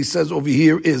that he says over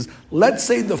here is, let's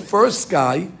say the first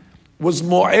guy was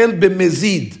mo'el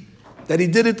b'mezid, that he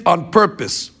did it on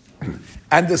purpose.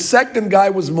 And the second guy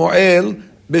was mo'el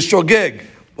b'shogeg.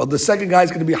 Well, the second guy is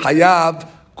going to be hayav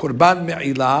korban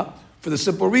me'ilah for the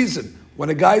simple reason. When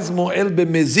a guy is mo'el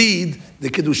b'mezid, the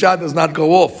kedusha does not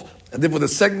go off. And therefore the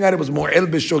second guy that was mo'el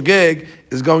b'shogeg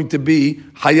is going to be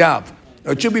hayav.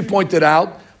 Now it should be pointed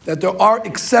out that there are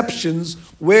exceptions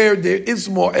where there is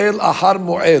mo'el, ahar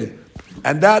mo'el.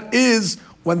 And that is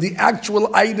when the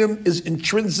actual item is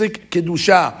intrinsic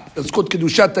kedusha. That's called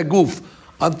kedusha taguf.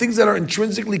 On things that are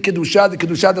intrinsically kedusha, the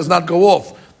kedusha does not go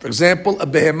off. For example, a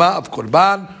behema of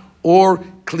korban or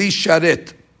kli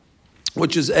sharet,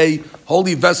 which is a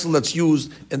holy vessel that's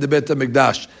used in the Beit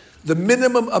HaMikdash. The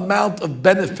minimum amount of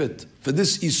benefit for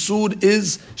this isur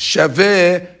is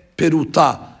shaveh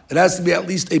peruta. It has to be at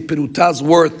least a peruta's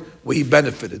worth where he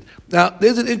benefited. Now,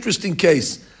 there's an interesting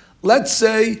case. Let's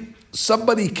say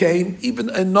somebody came, even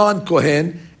a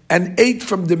non-Kohen, and ate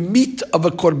from the meat of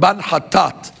a korban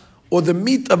hatat, or the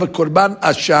meat of a korban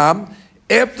asham,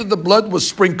 after the blood was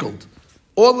sprinkled.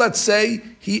 Or let's say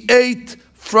he ate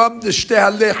from the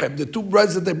shtei halechem, the two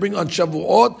breads that they bring on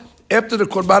Shavuot, after the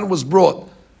korban was brought.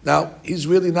 Now, he's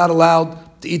really not allowed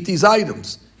to eat these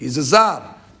items. He's a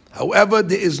zar. However,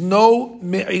 there is no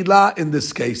me'ilah in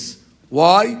this case.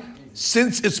 Why?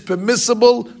 Since it's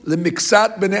permissible,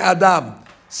 lemiksat b'nei adam.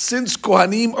 Since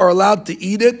Kohanim are allowed to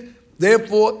eat it,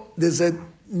 therefore there's a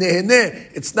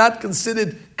neheneh. It's not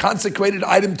considered consecrated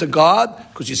item to God,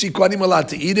 because you see Kohanim are allowed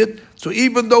to eat it. So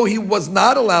even though he was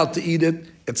not allowed to eat it,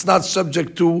 it's not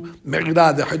subject to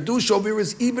me'ilah. The hadush over here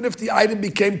is even if the item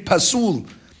became pasul,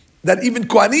 that even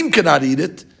Kohanim cannot eat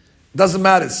it, doesn't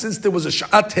matter. Since there was a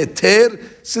sha'at heter,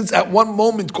 since at one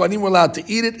moment Kohanim were allowed to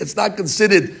eat it, it's not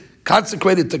considered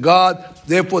consecrated to God,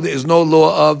 therefore there is no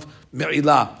law of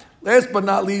me'ilah. Last but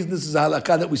not least, this is a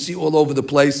halakha that we see all over the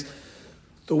place.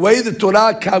 The way the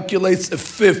Torah calculates a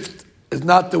fifth is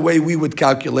not the way we would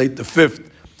calculate the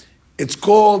fifth. It's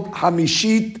called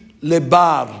hamishit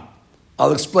lebar.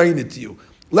 I'll explain it to you.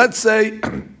 Let's say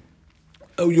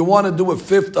you want to do a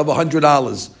fifth of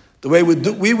 $100. The way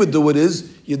we would do it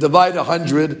is you divide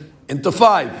 100 into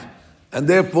 5, and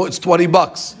therefore it's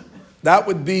 $20. That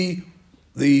would be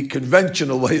the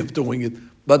conventional way of doing it,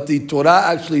 but the Torah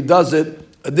actually does it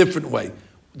a different way.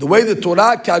 The way the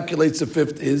Torah calculates a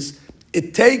fifth is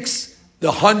it takes the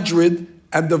 100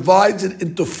 and divides it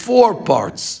into 4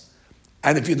 parts.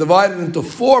 And if you divide it into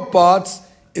 4 parts,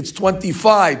 it's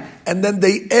 25. And then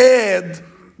they add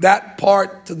that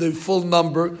part to the full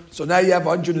number. So now you have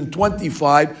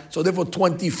 125. So therefore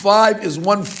 25 is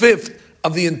 1/5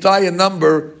 of the entire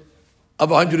number of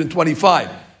 125.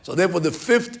 So therefore the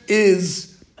fifth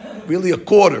is really a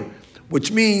quarter,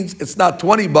 which means it's not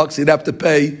 $20, you'd have to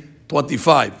pay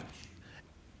 25.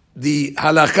 The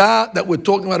halakha that we're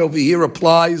talking about over here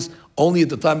applies only at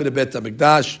the time of the Beit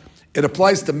HaMikdash. It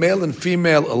applies to male and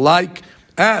female alike.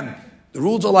 And the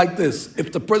rules are like this.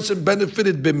 If the person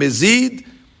benefited b'mezid,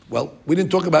 well, we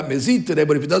didn't talk about mezid today,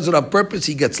 but if he does it on purpose,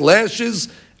 he gets lashes,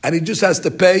 and he just has to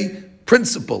pay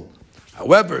principal.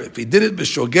 However, if he did it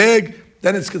b'shogeg,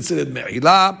 then it's considered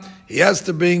me'ilah. He has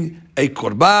to bring a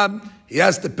korban, he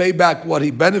has to pay back what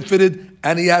he benefited,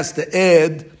 and he has to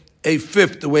add a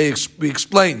fifth, the way we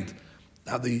explained.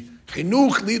 Now the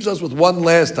chinuch leaves us with one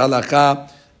last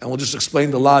halakha, and we'll just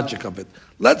explain the logic of it.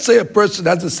 Let's say a person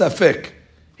has a safek.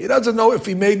 He doesn't know if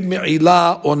he made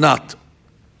me'ilah or not.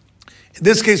 In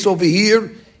this case over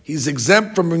here, he's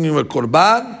exempt from bringing a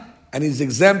korban, and he's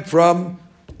exempt from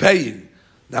paying.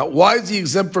 Now, why is he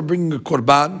exempt from bringing a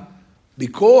korban?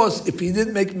 Because if he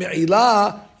didn't make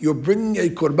me'ilah, you're bringing a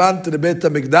korban to the Beit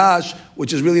HaMikdash,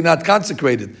 which is really not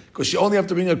consecrated, because you only have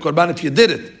to bring a korban if you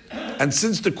did it. And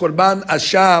since the korban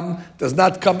asham does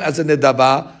not come as a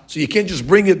nedava, so you can't just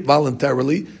bring it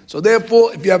voluntarily. So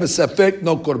therefore, if you have a safek,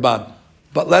 no korban.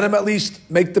 But let him at least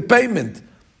make the payment.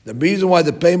 The reason why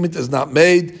the payment is not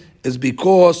made is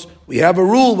because we have a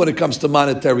rule when it comes to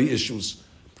monetary issues.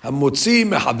 Hamotzi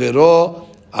mehavero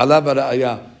alav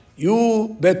hara'aya.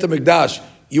 You, Beit HaMikdash,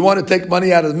 you want to take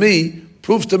money out of me,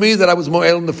 prove to me that I was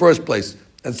mo'el in the first place.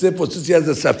 And therefore, since he has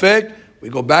a safek, we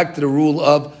go back to the rule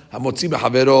of hamotzi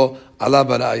mehavero alav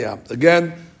hara'aya.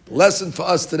 Again, the lesson for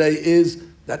us today is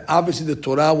that obviously the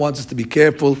Torah wants us to be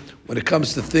careful when it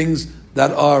comes to things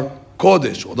that are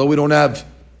kodesh. Although we don't have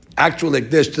actual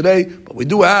ekdesh today, but we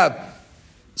do have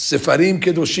sefarim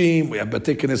kedoshim, we have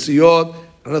batei knesiyot,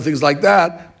 and other things like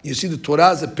that. You see, the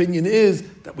Torah's opinion is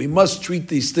that we must treat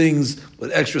these things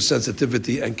with extra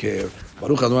sensitivity and care.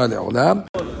 Baruch Adonai le'olam.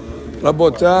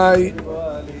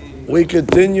 Rabotai, we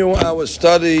continue our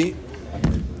study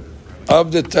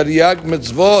of the Taryag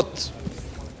Mitzvot.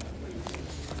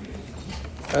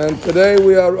 And today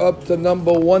we are up to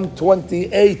number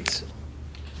 128,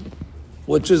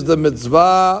 which is the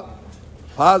mitzvah,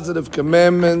 positive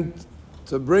commandment,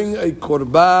 to bring a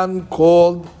korban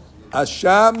called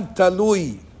Asham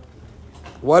Talui.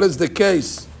 What is the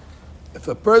case? If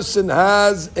a person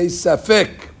has a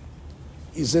safek,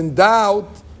 he's in doubt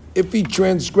if he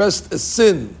transgressed a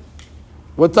sin.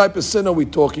 What type of sin are we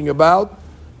talking about?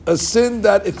 A sin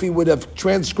that if he would have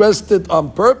transgressed it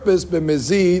on purpose,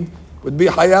 b'mezid, would be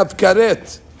hayav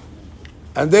karet.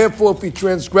 And therefore, if he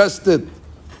transgressed it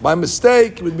by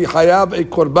mistake, it would be hayav a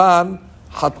korban,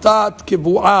 hatat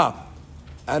kivu'ah.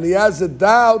 And he has a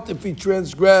doubt if he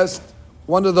transgressed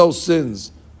one of those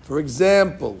sins. For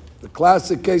example, the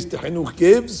classic case the chinuch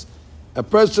gives, a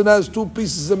person has two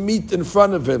pieces of meat in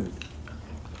front of him.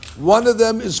 One of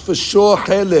them is for sure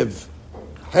chelev.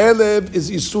 Chelev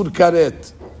is isur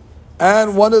karet.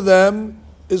 And one of them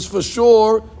is for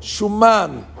sure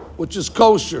shuman, which is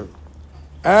kosher.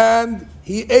 And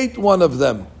he ate one of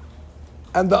them.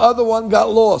 And the other one got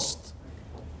lost.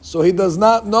 So he does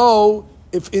not know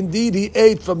if indeed he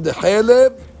ate from the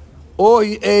chelev or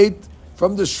he ate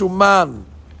from the shuman.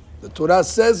 The Torah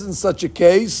says in such a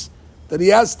case that he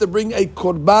has to bring a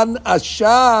korban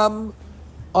asham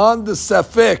on the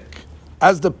safek,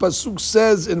 as the pasuk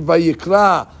says in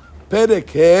Vayikra, Perek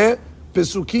He,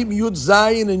 Pesukim Yud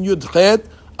Zayin and Yud Chet.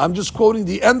 I'm just quoting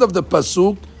the end of the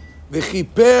pasuk.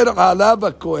 V'chiper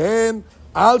alav hakohen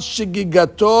al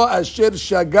shegigato asher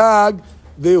shagag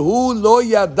vehu lo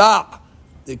yada.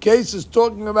 The case is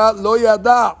talking about lo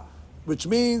yada, which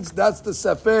means that's the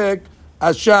safek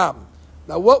asham.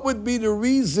 Now, what would be the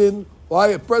reason why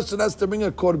a person has to bring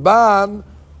a korban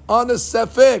on a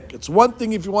safek? It's one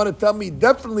thing if you want to tell me he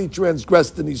definitely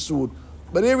transgressed an isur,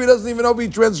 but here he doesn't even know if he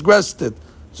transgressed it.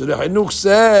 So the chinuch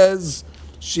says,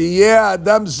 Shiyeh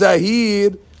adam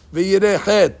zahir v'yireh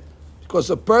chet, because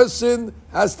a person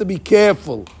has to be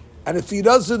careful, and if he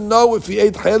doesn't know if he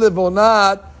ate chelev or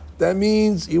not, that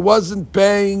means he wasn't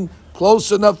paying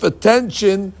close enough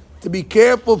attention to be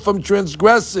careful from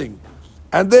transgressing.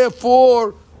 And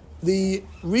therefore, the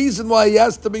reason why he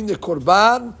has to bring the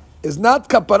korban is not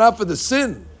kapara for the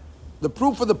sin. The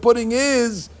proof of the pudding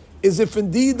is if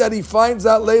indeed that he finds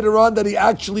out later on that he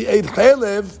actually ate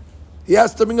chelev, he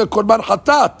has to bring a korban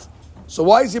hatat. So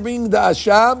why is he bringing the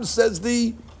asham? Says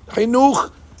the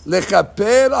chinuch,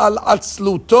 lechaper al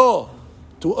atzluto,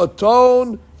 to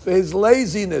atone for his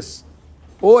laziness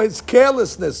or his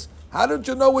carelessness. How did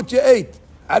you know what you ate?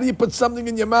 How do you put something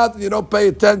in your mouth and you don't pay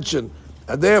attention?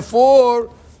 And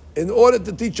therefore, in order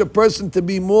to teach a person to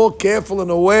be more careful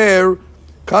and aware,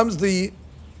 comes the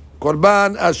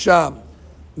Korban Asham.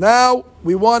 Now,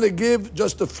 we want to give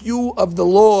just a few of the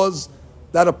laws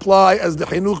that apply as the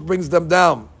Chinuch brings them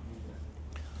down.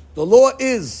 The law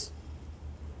is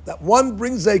that one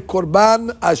brings a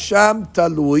Korban Asham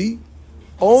Talui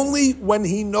only when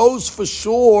he knows for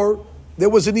sure there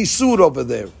was an Isur over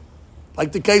there.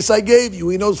 Like the case I gave you,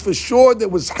 he knows for sure there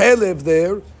was Chelev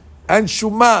there and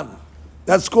Shuman.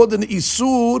 That's called an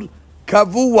Isur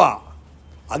Kavua.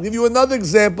 I'll give you another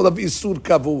example of Isur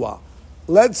Kavua.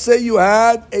 Let's say you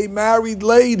had a married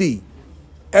lady.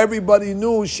 Everybody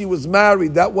knew she was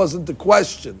married. That wasn't the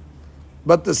question.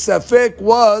 But the safek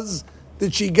was,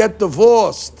 did she get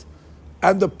divorced?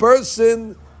 And the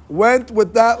person went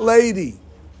with that lady.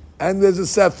 And there's a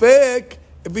safek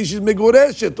if she's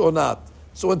megureshet or not.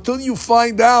 So until you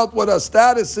find out what her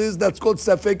status is, that's called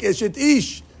safek eshet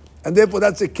ish. And therefore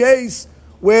that's a case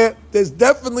where there's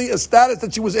definitely a status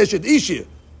that she was eshet ish.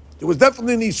 There was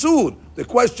definitely an isur. The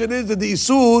question is, did the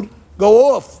isur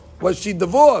go off? Was she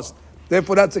divorced?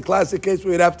 Therefore that's a classic case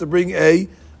where you'd have to bring a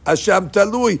Asham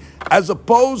Talui. As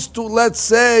opposed to, let's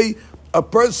say, a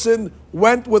person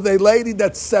went with a lady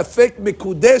that's safek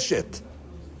mikudeshet.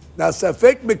 Now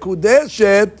safek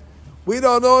mikudeshet, we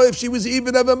don't know if she was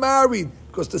even ever married,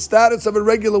 because the status of a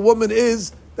regular woman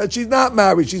is that she's not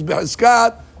married. She's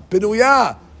b'haskat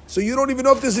pinuyah. So you don't even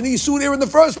know if there's an isur there in the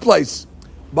first place.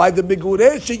 By the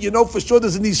Migureshet, you know for sure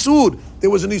there's an Isur. There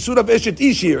was an Isur of Eshet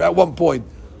Ish here at one point.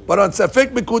 But on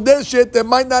Safek Mikudeshet, there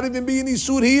might not even be an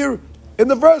Isur here in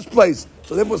the first place.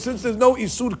 So therefore, since there's no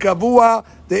Isur Kavua,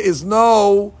 there is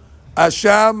no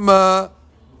Asham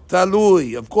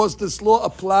Talui. Of course, this law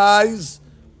applies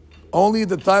only at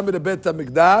the time of the Bet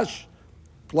HaMikdash.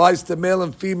 Applies to male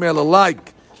and female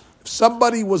alike. If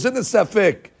somebody was in a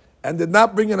Safek and did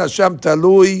not bring an Asham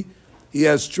Talui, he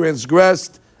has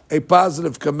transgressed a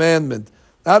positive commandment.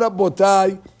 Now,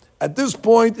 Rabotai, at this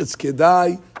point, it's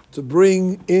kedai to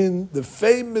bring in the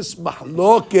famous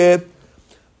mahloket.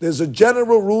 There's a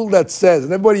general rule that says,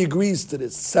 and everybody agrees to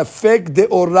this, safek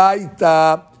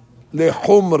deoraita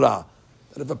lehumra.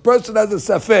 That if a person has a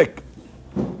safek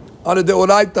on a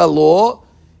deoraita law,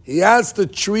 he has to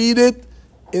treat it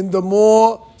in the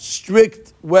more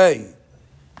strict way.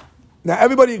 Now,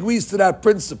 everybody agrees to that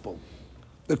principle.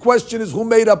 The question is, who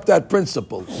made up that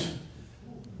principle?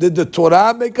 Did the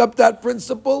Torah make up that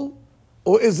principle?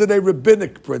 Or is it a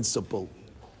rabbinic principle?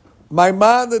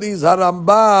 Maimonides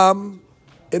Harambam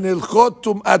in Ilchot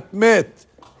Tum'at Met,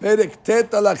 Perek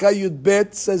Tet Halakha Yud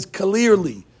Bet, says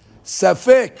clearly,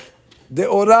 Safek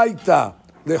deoraita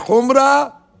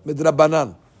lechumra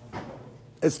midrabanan.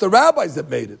 It's the rabbis that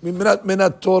made it.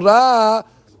 Minat Torah,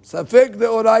 Safek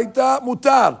deoraita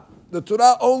mutar. The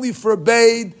Torah only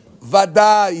forbade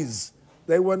vadais.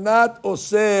 They were not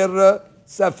oser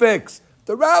safeks.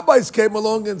 The rabbis came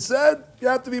along and said, you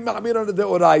have to be ma'amir on the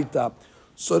deoraita.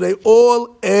 So they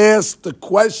all asked the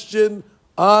question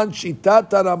on Shitat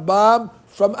Rambam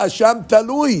from Asham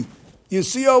Talui. You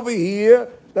see over here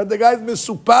that the guy's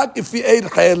misupak if he ate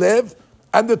chalev,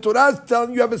 and the Torah is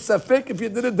telling you have a safek if you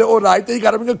did it deoraita, you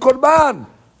got to bring a korban.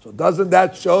 So doesn't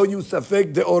that show you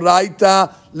safek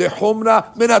deoraita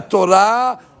lehumra min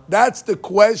Torah? That's the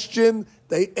question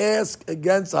they ask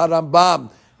against Harambam.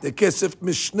 The Kesef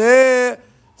Mishneh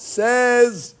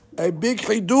says a big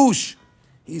chidush.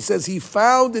 He says he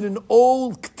found in an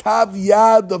old Ktav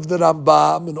Yad of the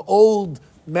Rambam, an old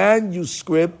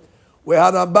manuscript, where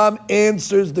Harambam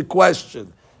answers the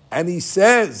question. And he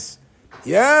says,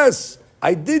 yes,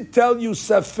 I did tell you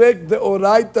Safek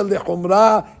deoraita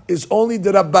lechumra is only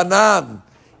the Rabbanan,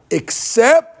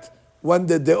 except when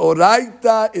the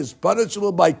deoraita is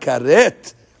punishable by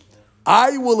karet.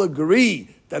 I will agree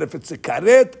that if it's a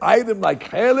karet item like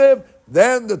chalev,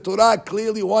 then the Torah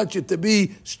clearly wants you to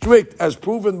be strict, as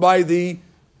proven by the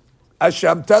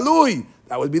Asham Talui.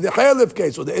 That would be the chalev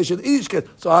case, or the Eshet Ish case.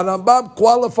 So Harambam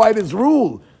qualified his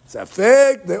rule.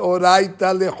 Safek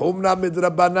deoraita lechumra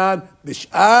midrabanan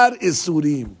bishar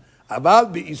isurim.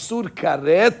 Aval bi-isur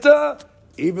kareta,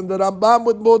 even the Rambam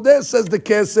with Modeh says the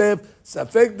kesef,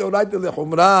 safek deoraita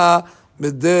lechumra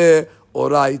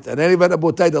mideoraita. And anyway,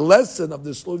 the lesson of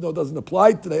this law, though, doesn't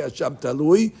apply today, Asham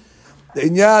Talui, the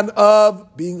inyan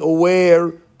of being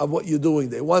aware of what you're doing.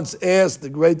 They once asked the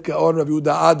great Gaon of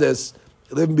Yehuda Ades,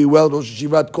 live and be well, Rosh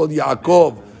Yeshivat called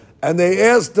Yaakov, and they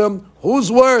asked him, who's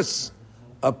worse?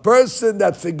 A person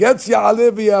that forgets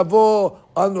Ya'aleh v'yavo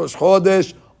on Rosh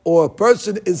Chodesh, or a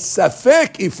person is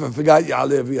safek if he forgot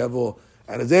Ya'aleh v'yavo?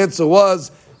 And his answer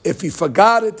was, if he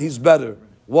forgot it, he's better.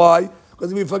 Why?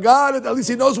 Because if he forgot it, at least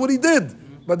he knows what he did.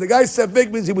 But the guy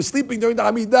Sefik means he was sleeping during the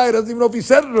Amidah. He doesn't even know if he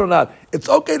said it or not. It's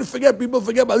okay to forget. People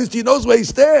forget, but at least he knows where he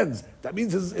stands. That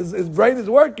means his brain is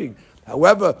working.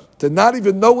 However, to not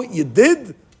even know what you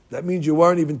did, that means you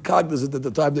weren't even cognizant at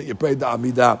the time that you prayed the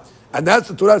Amidah. And that's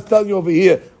the Torah is telling you over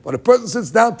here. When a person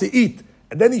sits down to eat,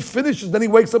 and then he finishes, then he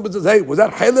wakes up and says, hey, was that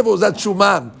Chaylev or was that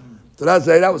Shuman? Torah says,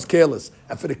 hey, that was careless.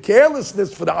 And for the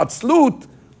carelessness, for the Atzlut,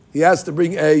 he has to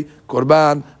bring a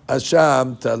Korban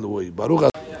Asham Talui. Baruch.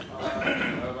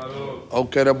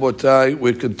 Okay, Rabotai,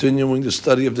 we're continuing the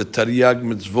study of the Taryag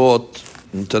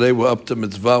Mitzvot, and today we're up to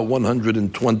Mitzvah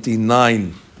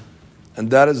 129,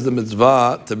 and that is the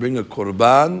Mitzvah to bring a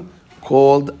Korban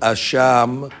called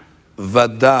Asham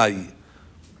Vadai.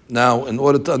 Now, in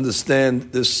order to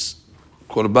understand this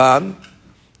Korban,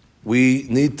 we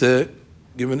need to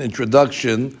give an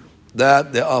introduction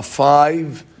that there are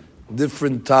 5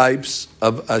 different types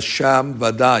of Asham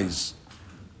Vadais.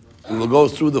 We will go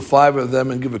through the 5 of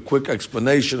them and give a quick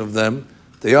explanation of them.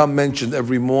 They are mentioned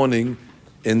every morning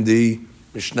in the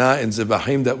Mishnah and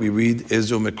Zevahim that we read,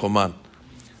 Ezo Mekoman.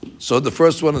 So the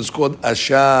first one is called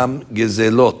Asham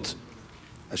Gezelot.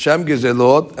 Asham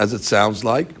Gezelot, as it sounds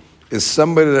like, is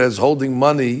somebody that is holding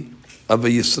money of a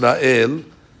Yisrael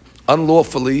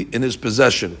unlawfully in his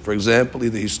possession. For example,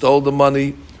 either he stole the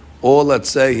money, or let's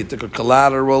say he took a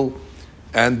collateral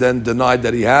and then denied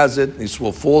that he has it, and he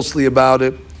swore falsely about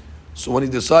it. So when he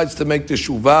decides to make the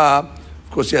shuvah,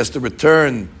 of course he has to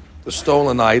return the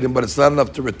stolen item, but it's not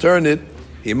enough to return it.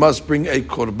 He must bring a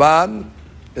korban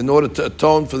in order to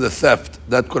atone for the theft.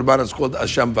 That korban is called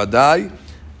Asham Vadai.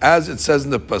 As it says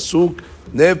in the Pasuk,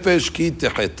 Nefesh ki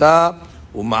techeta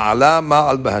u'ma'ala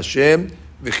ma'al b'Hashem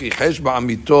v'chichesh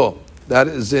ba'amito. That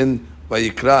is in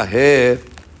Vayikra He,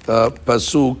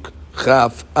 Pasuk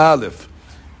Chaf Aleph.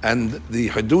 And the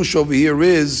Hadush over here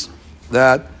is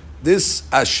that this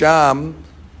asham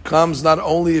comes not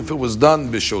only if it was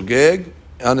done b'shogeg,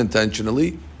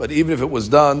 unintentionally, but even if it was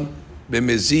done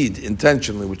b'mezid,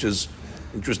 intentionally, which is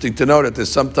interesting to know that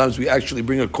there's sometimes we actually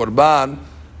bring a korban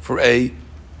for a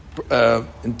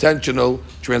intentional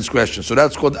transgression. So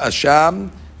that's called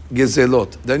asham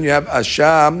gezelot. Then you have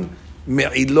asham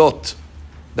me'ilot.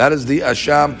 That is the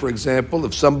asham, for example,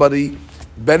 if somebody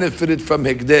benefited from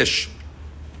hekdesh.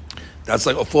 That's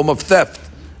like a form of theft.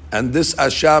 And this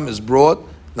asham is brought,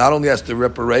 not only has to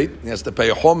reparate, he has to pay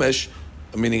a homesh,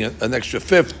 meaning an extra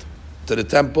fifth to the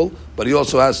temple, but he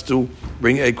also has to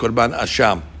bring a korban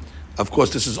asham. Of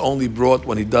course, this is only brought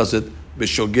when he does it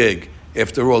b'shogeg.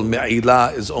 After all,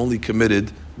 me'ilah is only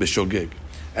committed b'shogeg.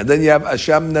 And then you have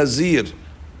asham nazir.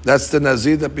 That's the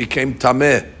nazir that became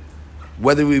tameh.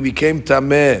 Whether he became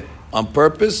tameh on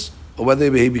purpose, or whether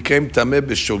he became tameh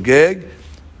b'shogeg,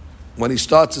 when he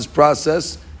starts his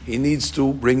process, he needs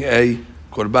to bring a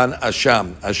korban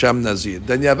asham nazir.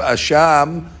 Then you have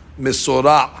asham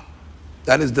misora.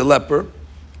 That is the leper.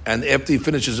 And after he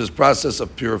finishes his process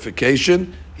of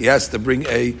purification, he has to bring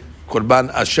a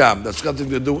korban asham. That's nothing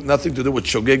to do with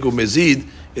shogeg or mezid.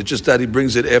 It's just that he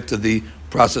brings it after the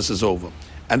process is over.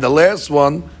 And the last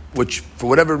one, which for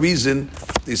whatever reason,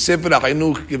 the Sefer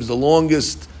HaChinuch gives the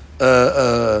longest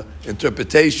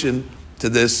interpretation to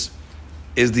this,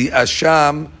 is the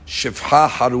asham shifha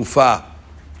harufa.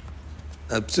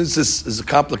 Since this is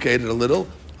complicated a little,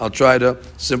 I'll try to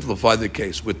simplify the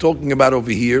case. We're talking about over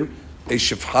here a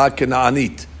shifha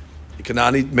Kanaanit, a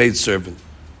Kanaanit maidservant.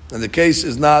 And the case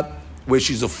is not where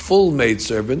she's a full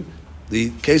maidservant.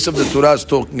 The case of the Torah is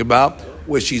talking about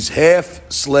where she's half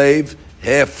slave,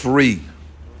 half free.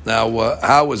 Now,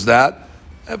 how is that?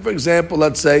 For example,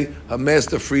 let's say her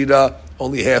master freed her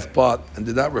only half part and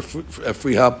did not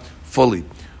free her fully.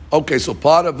 Okay, so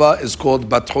part of her is called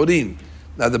Bat Horin.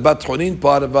 Now the Bat Horin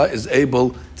part of her is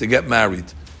able to get married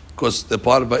because the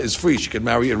part of her is free. She can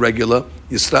marry a regular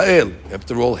Yisrael.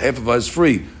 After all, half of her is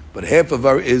free, but half of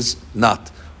her is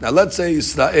not. Now let's say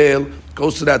Yisrael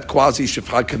goes to that quasi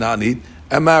Shifcha Kanaanit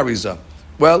and marries her.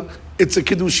 Well, it's a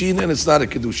Kiddushin and it's not a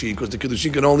Kiddushin because the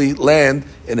Kiddushin can only land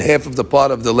in half of the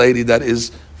part of the lady that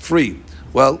is free.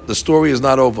 Well, the story is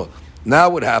not over. Now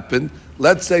what happened?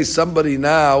 Let's say somebody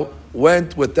now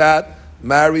went with that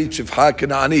married Shifcha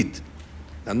Kanaanit.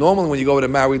 Now normally when you go with a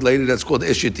married lady, that's called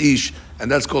Eshet Ish,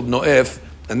 and that's called Noef,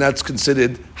 and that's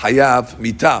considered Hayav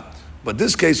Mita. But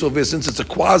this case over here, since it's a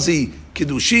quasi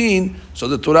Kiddushin, so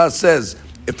the Torah says,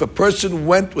 if a person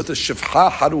went with a Shifcha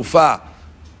Harufa,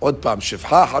 Odpam,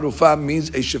 Shifcha Harufa means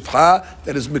a Shifcha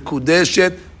that is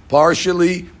Mikudeshet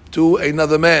partially to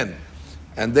another man.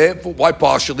 And therefore, why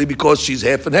partially? Because she's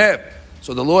half and half.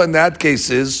 So the law in that case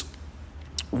is,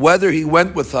 whether he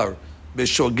went with her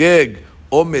b'shogeg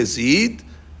or mezid,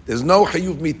 there's no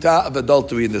chayuv mitah of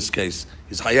adultery in this case.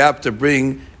 He's hayab to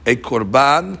bring a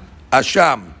korban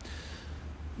asham.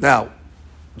 Now,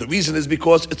 the reason is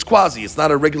because it's quasi. It's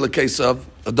not a regular case of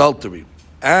adultery.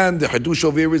 And the hadush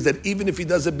over here is that even if he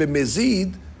does it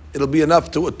b'mezid, it'll be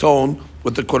enough to atone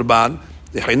with the korban.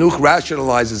 The Chinuch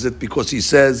rationalizes it because he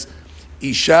says,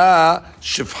 Isha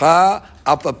shifha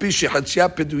apapi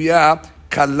shechatzia peduya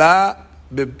kala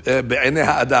be'enei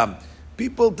ha'adam.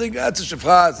 People think that's a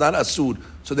shifha, it's not asud.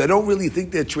 So they don't really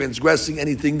think they're transgressing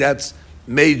anything that's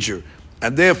major.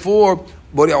 And therefore,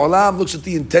 Borei Olam looks at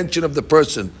the intention of the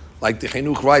person. Like the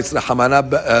Chinuch writes, liba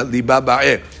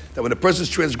ba'eh, that when a person is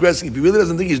transgressing, if he really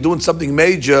doesn't think he's doing something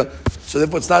major, so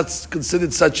therefore it's not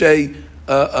considered such a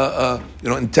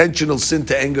intentional sin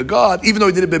to anger God, even though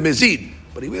he did it b'mezid.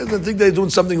 But he really doesn't think that he's doing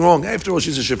something wrong. After all,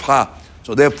 she's a shifcha.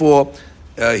 So therefore,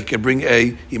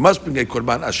 he must bring a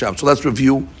korban asham. So let's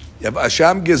review. You have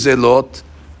asham gezelot,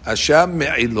 asham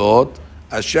me'ilot,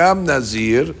 asham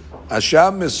nazir,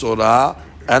 asham mesorah,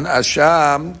 and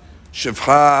asham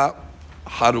shifcha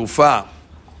harufa.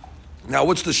 Now,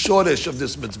 what's the shortish of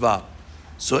this mitzvah?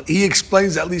 So he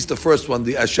explains at least the first one,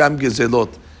 the asham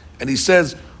gezelot, and he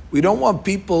says we don't want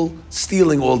people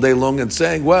stealing all day long and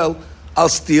saying, "Well, I'll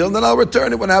steal and then I'll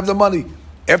return it when I have the money."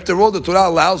 After all, the Torah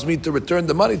allows me to return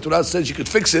the money. Torah says you could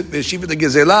fix it. Yeshiva the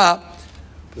gezelah.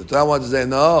 The Torah wants to say,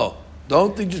 no,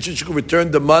 don't think that you can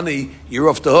return the money. You're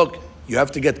off the hook. You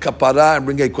have to get kapara and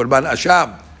bring a korban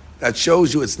asham. That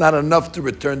shows you it's not enough to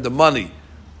return the money.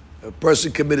 A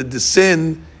person committed the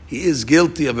sin, he is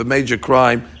guilty of a major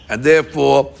crime, and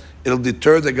therefore it'll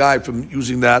deter the guy from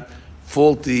using that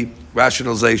faulty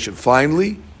rationalization.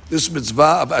 Finally, this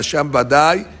mitzvah of asham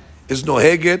badai is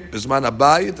noheget bisman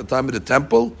abayit at the time of the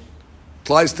temple,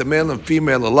 applies to male and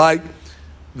female alike.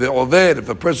 Ve'over, if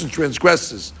a person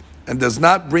transgresses and does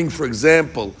not bring, for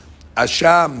example,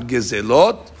 asham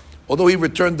gezelot, although he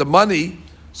returned the money.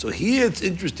 So here it's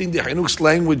interesting, the Chinuch's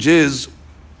language is,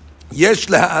 yesh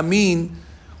la'amin,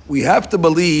 we have to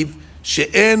believe,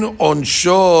 she'en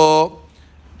onsho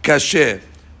kasher,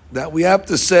 that we have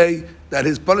to say that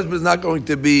his punishment is not going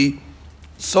to be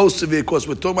so severe because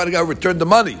we're talking about a guy who returned the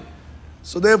money.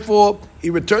 So therefore, he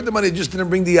returned the money, he just didn't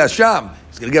bring the asham.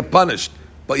 He's going to get punished.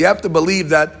 But you have to believe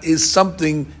that is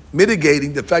something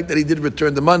mitigating the fact that he did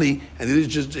return the money and he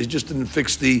just didn't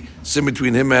fix the sin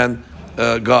between him and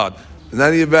God. In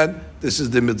any event, this is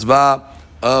the mitzvah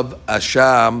of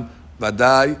asham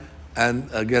vadai. And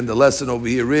again, the lesson over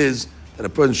here is that a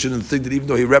person shouldn't think that even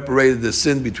though he reparated the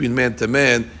sin between man to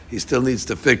man, he still needs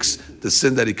to fix the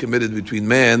sin that he committed between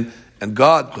man and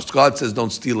God, because God says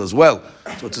don't steal as well.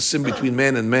 So it's a sin between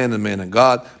man and man and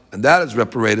God, and that is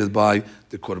reparated by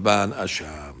the Korban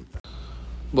Asham.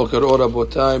 Boker Ora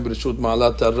Botay, B'Reshut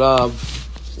Ma'alat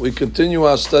Arav. We continue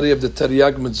our study of the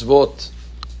Tariag Mitzvot,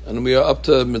 and we are up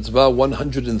to Mitzvah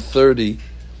 130,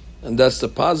 and that's the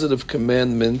positive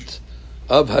commandment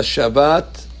of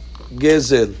Hashavat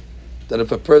Gezel, that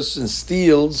if a person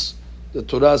steals, the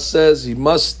Torah says he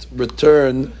must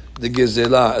return the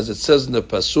gezelah, as it says in the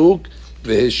pasuk,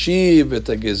 v'heshiv et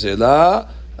gezelah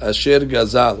asher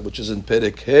gazal, which is in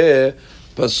Perek He,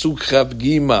 pasuk Chav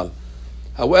Gimal.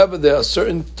 However, there are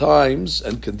certain times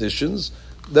and conditions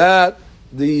that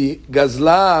the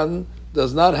gazlan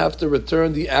does not have to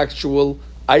return the actual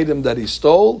item that he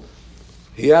stole.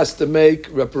 He has to make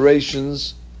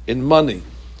reparations in money.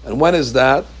 And when is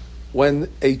that?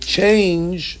 When a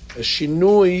change, a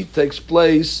shinui, takes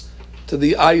place to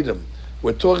the item.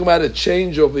 We're talking about a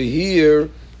change over here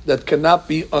that cannot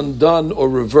be undone or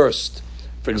reversed.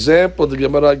 For example, the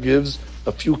Gemara gives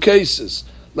a few cases.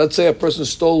 Let's say a person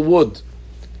stole wood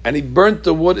and he burnt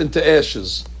the wood into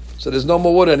ashes. So there's no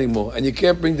more wood anymore. And you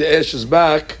can't bring the ashes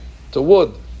back to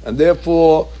wood. And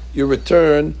therefore, you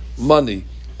return money.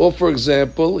 Or for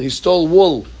example, he stole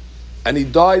wool and he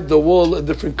dyed the wool a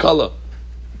different color.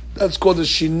 That's called a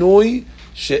shinui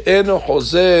she'eno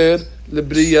hozer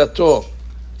lebriyato.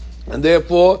 And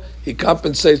therefore, he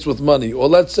compensates with money. Or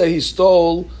let's say he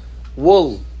stole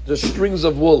wool, the strings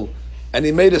of wool, and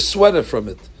he made a sweater from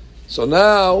it. So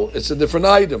now, it's a different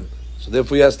item. So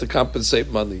therefore, he has to compensate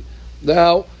money.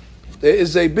 Now, there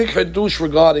is a big hadush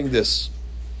regarding this.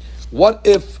 What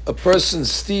if a person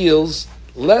steals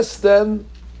less than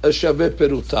a shaveh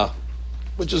peruta,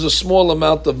 which is a small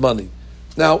amount of money?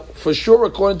 Now, for sure,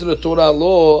 according to the Torah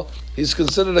law, he's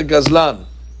considered a gazlan,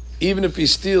 even if he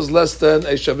steals less than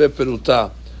a shaveh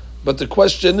peruta. But the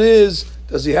question is,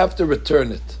 does he have to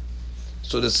return it?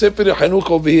 So the Sefer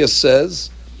Chinuch over here says,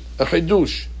 a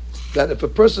chidush, that if a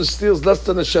person steals less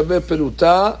than a shaveh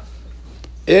peruta,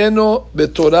 eno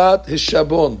betorat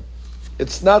hishabon,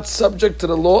 it's not subject to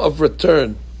the law of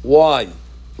return. Why?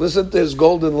 Listen to his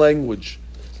golden language.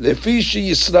 Lefi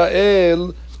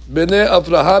Yisrael bnei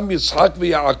Avraham, Yitzchak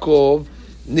v'Yaakov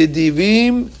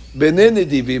nidivim bnei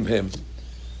nidivim him.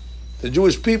 The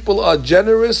Jewish people are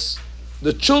generous,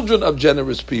 the children of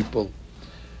generous people.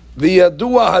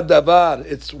 V'yadua hadavar,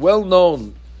 it's well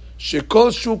known.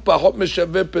 Shekol shu pachot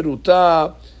meshaveh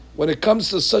peruta, when it comes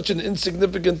to such an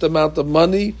insignificant amount of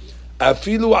money,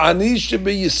 afilu ani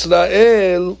shebe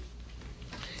Yisrael,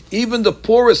 even the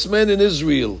poorest man in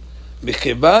Israel,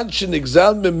 mechevan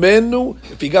shenigzal memenu,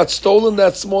 if he got stolen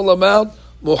that small amount,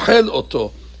 mohel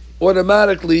oto,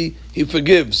 automatically he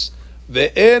forgives.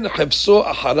 Ve'en chefso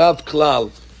acharav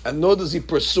klal, and nor does he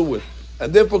pursue it.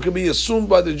 And therefore can be assumed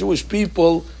by the Jewish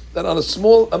people that on a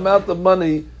small amount of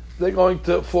money, they're going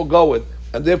to forego it.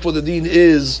 And therefore the deen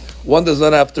is, one does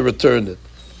not have to return it.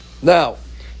 Now,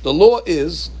 the law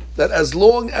is that as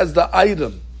long as the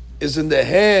item is in the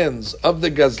hands of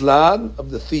the gazlan, of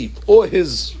the thief, or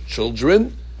his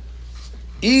children,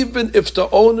 even if the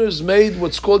owners made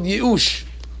what's called yi'ush,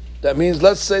 that means,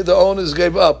 let's say the owners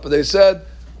gave up. They said,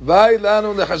 Vai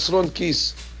lanu lechasron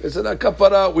kis. They said,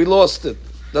 kapara, we lost it.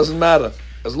 Doesn't matter.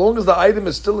 As long as the item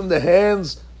is still in the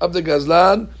hands of the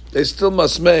gazlan, they still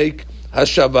must make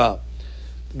hashava.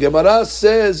 Gemara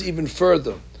says even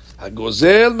further,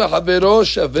 Hagozel mehavero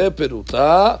shaveh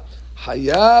peruta,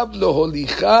 hayav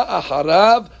loholicha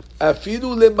acharav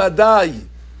afidu lemadai.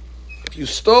 If you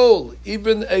stole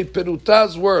even a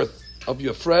peruta's worth of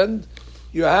your friend,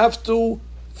 you have to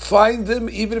find him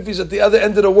even if he's at the other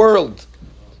end of the world.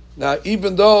 Now,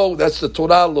 even though that's the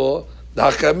Torah law, the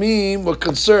Hakamim were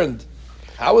concerned.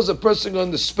 How is a person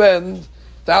going to spend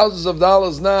thousands of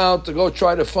dollars now to go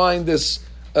try to find this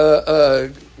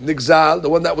nigzal, the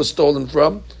one that was stolen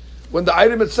from, when the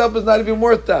item itself is not even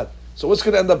worth that? So what's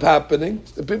going to end up happening?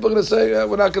 The people are going to say,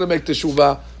 we're not going to make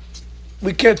teshuvah.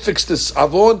 We can't fix this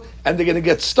avon, and they're going to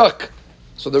get stuck.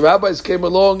 So the rabbis came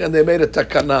along and they made a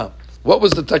takana. What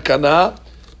was the takana?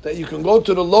 That you can go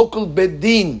to the local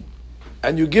bedin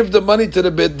and you give the money to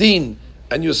the bedin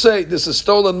and you say, this is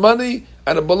stolen money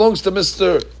and it belongs to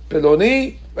Mr.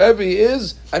 Peloni, wherever he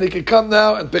is, and he can come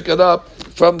now and pick it up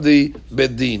from the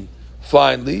bedin.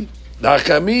 Finally, the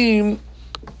Hakamim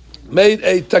made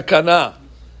a takana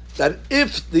that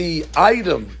if the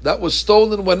item that was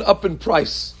stolen went up in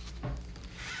price,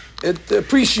 it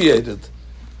appreciated,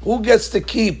 who gets to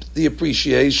keep the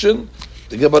appreciation?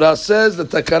 The Gemara says the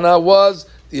takana was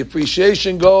the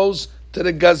appreciation goes to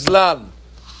the gazlan.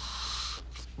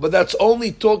 But that's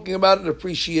only talking about an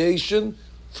appreciation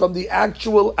from the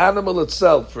actual animal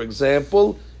itself. For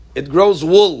example, it grows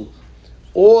wool,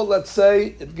 or let's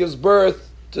say it gives birth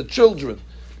to children.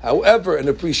 However, an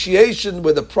appreciation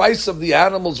where the price of the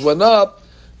animals went up,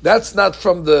 that's not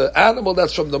from the animal,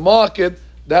 that's from the market,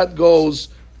 that goes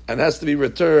and has to be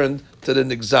returned to the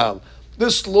nigzal.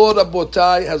 This law,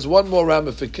 Rabotai, has one more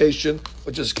ramification,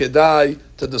 which is kedai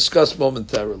to discuss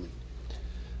momentarily.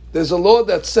 There's a law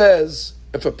that says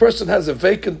if a person has a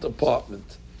vacant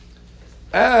apartment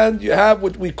and you have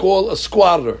what we call a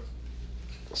squatter.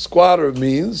 A squatter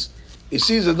means he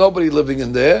sees there's nobody living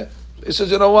in there. He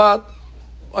says, you know what?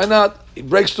 Why not? He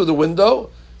breaks through the window,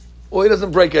 or he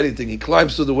doesn't break anything. He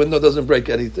climbs through the window, doesn't break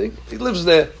anything. He lives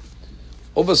there.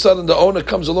 All of a sudden, the owner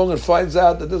comes along and finds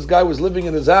out that this guy was living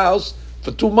in his house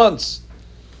for 2 months.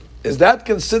 Is that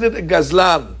considered a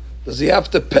gazlan? Does he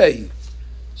have to pay?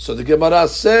 So the Gemara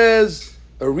says,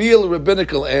 a real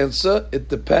rabbinical answer, it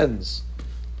depends.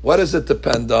 What does it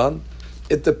depend on?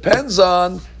 It depends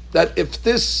on that if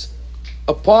this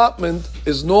apartment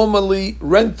is normally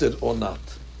rented or not.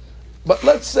 But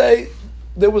let's say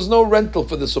there was no rental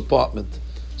for this apartment.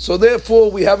 So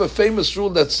therefore we have a famous rule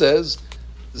that says,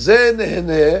 Zeh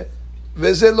neheneh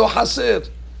veze lo haser,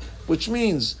 which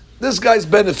means this guy's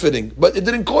benefiting, but it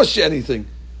didn't cost you anything.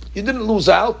 You didn't lose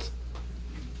out.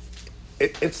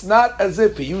 It's not as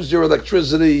if he used your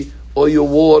electricity or your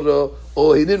water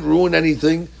or he didn't ruin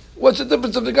anything. What's the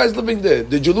difference if the guy's living there?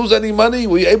 Did you lose any money?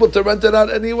 Were you able to rent it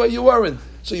out anyway? You weren't.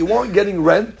 So you weren't getting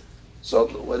rent. So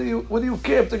what do you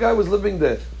care if the guy was living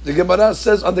there? The Gemara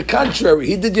says, on the contrary,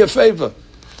 he did you a favor.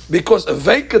 Because a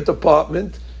vacant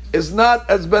apartment is not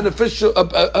as beneficial.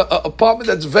 A apartment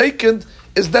that's vacant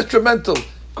is detrimental.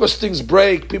 Because things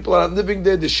break, people are not living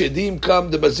there, the shedim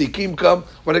come, the mazikim come.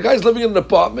 When a guy's living in an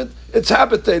apartment, it's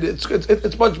habitated,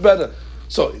 it's much better.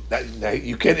 So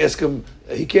you can't ask him,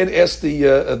 he can't ask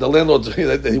the landlord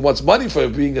that he wants money for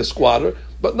being a squatter,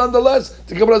 but nonetheless,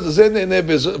 the Gemara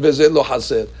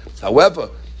says, however,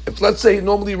 if let's say he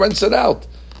normally rents it out,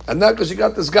 and now because you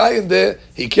got this guy in there,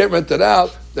 he can't rent it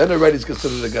out, then already it's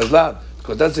considered a gazlan.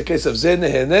 Because that's the case of zeh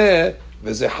neheneh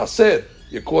v'zeh haser.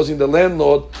 You're causing the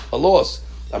landlord a loss.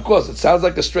 Of course, it sounds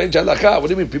like a strange halakha. What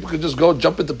do you mean? People can just go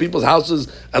jump into people's houses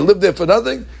and live there for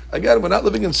nothing? Again, we're not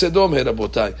living in Sodom here,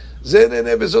 Rabotai.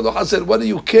 What do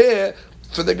you care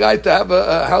for the guy to have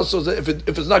a house if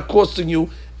it's not costing you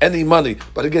any money?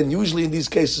 But again, usually in these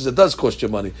cases, it does cost you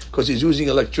money because he's using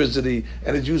electricity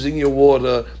and he's using your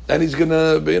water and he's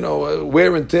gonna,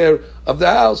 wear and tear of the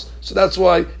house. So that's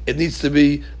why it needs to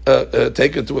be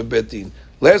taken to a betin.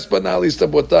 Last but not least,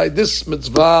 Rabotai, this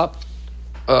mitzvah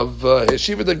of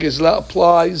Yeshiva de Gezela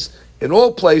applies in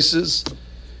all places,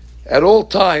 at all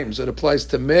times. It applies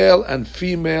to male and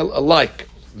female alike.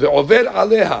 Ve'over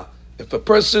aleha, if a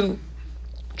person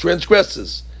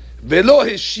transgresses, ve'lo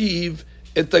heshiv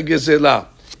et Gezela,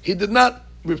 he did not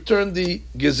return the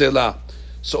Gezela.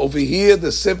 So over here,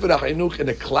 the Sefer HaChinuch in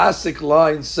a classic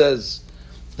line says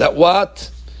that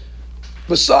what?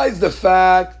 Besides the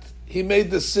fact he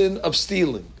made the sin of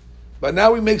stealing, but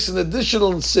now he makes an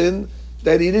additional sin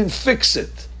that he didn't fix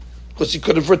it, because he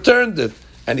could have returned it.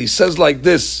 And he says like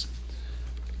this,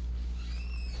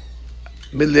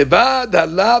 besides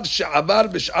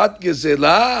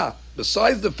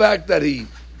the fact that he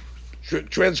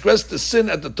transgressed the sin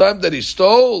at the time that he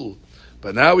stole,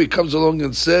 but now he comes along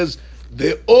and says,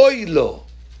 Ve'oilo,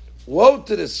 woe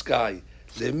to this guy,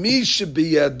 Lemi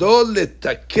shebiyado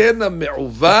letakena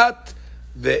me'uvat,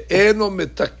 ve'eno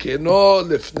metakeno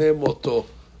lefnei moto.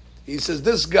 He says,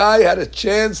 this guy had a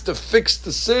chance to fix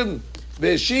the sin,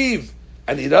 ve'eshiv,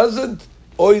 and he doesn't,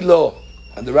 oilo.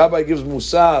 And the rabbi gives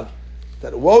musar,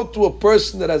 that woe to a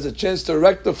person that has a chance to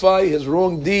rectify his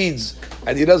wrong deeds,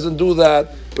 and he doesn't do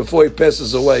that before he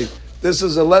passes away. This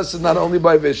is a lesson not only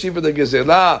by Yeshiva de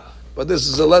Gezela, but this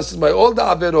is a lesson by all the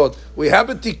Averot. We have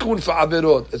a tikkun for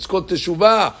Averot. It's called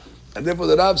Teshuvah. And therefore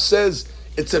the Rav says,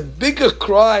 it's a bigger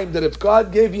crime that if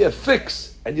God gave you a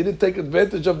fix, and you didn't take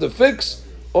advantage of the fix,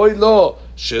 oy lo,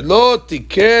 shelo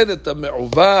tiken et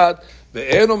ha-me'uvat,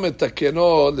 ve'eno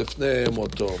metakeno lefnei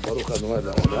moto. Baruch Adonai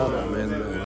Le'olam. Amen.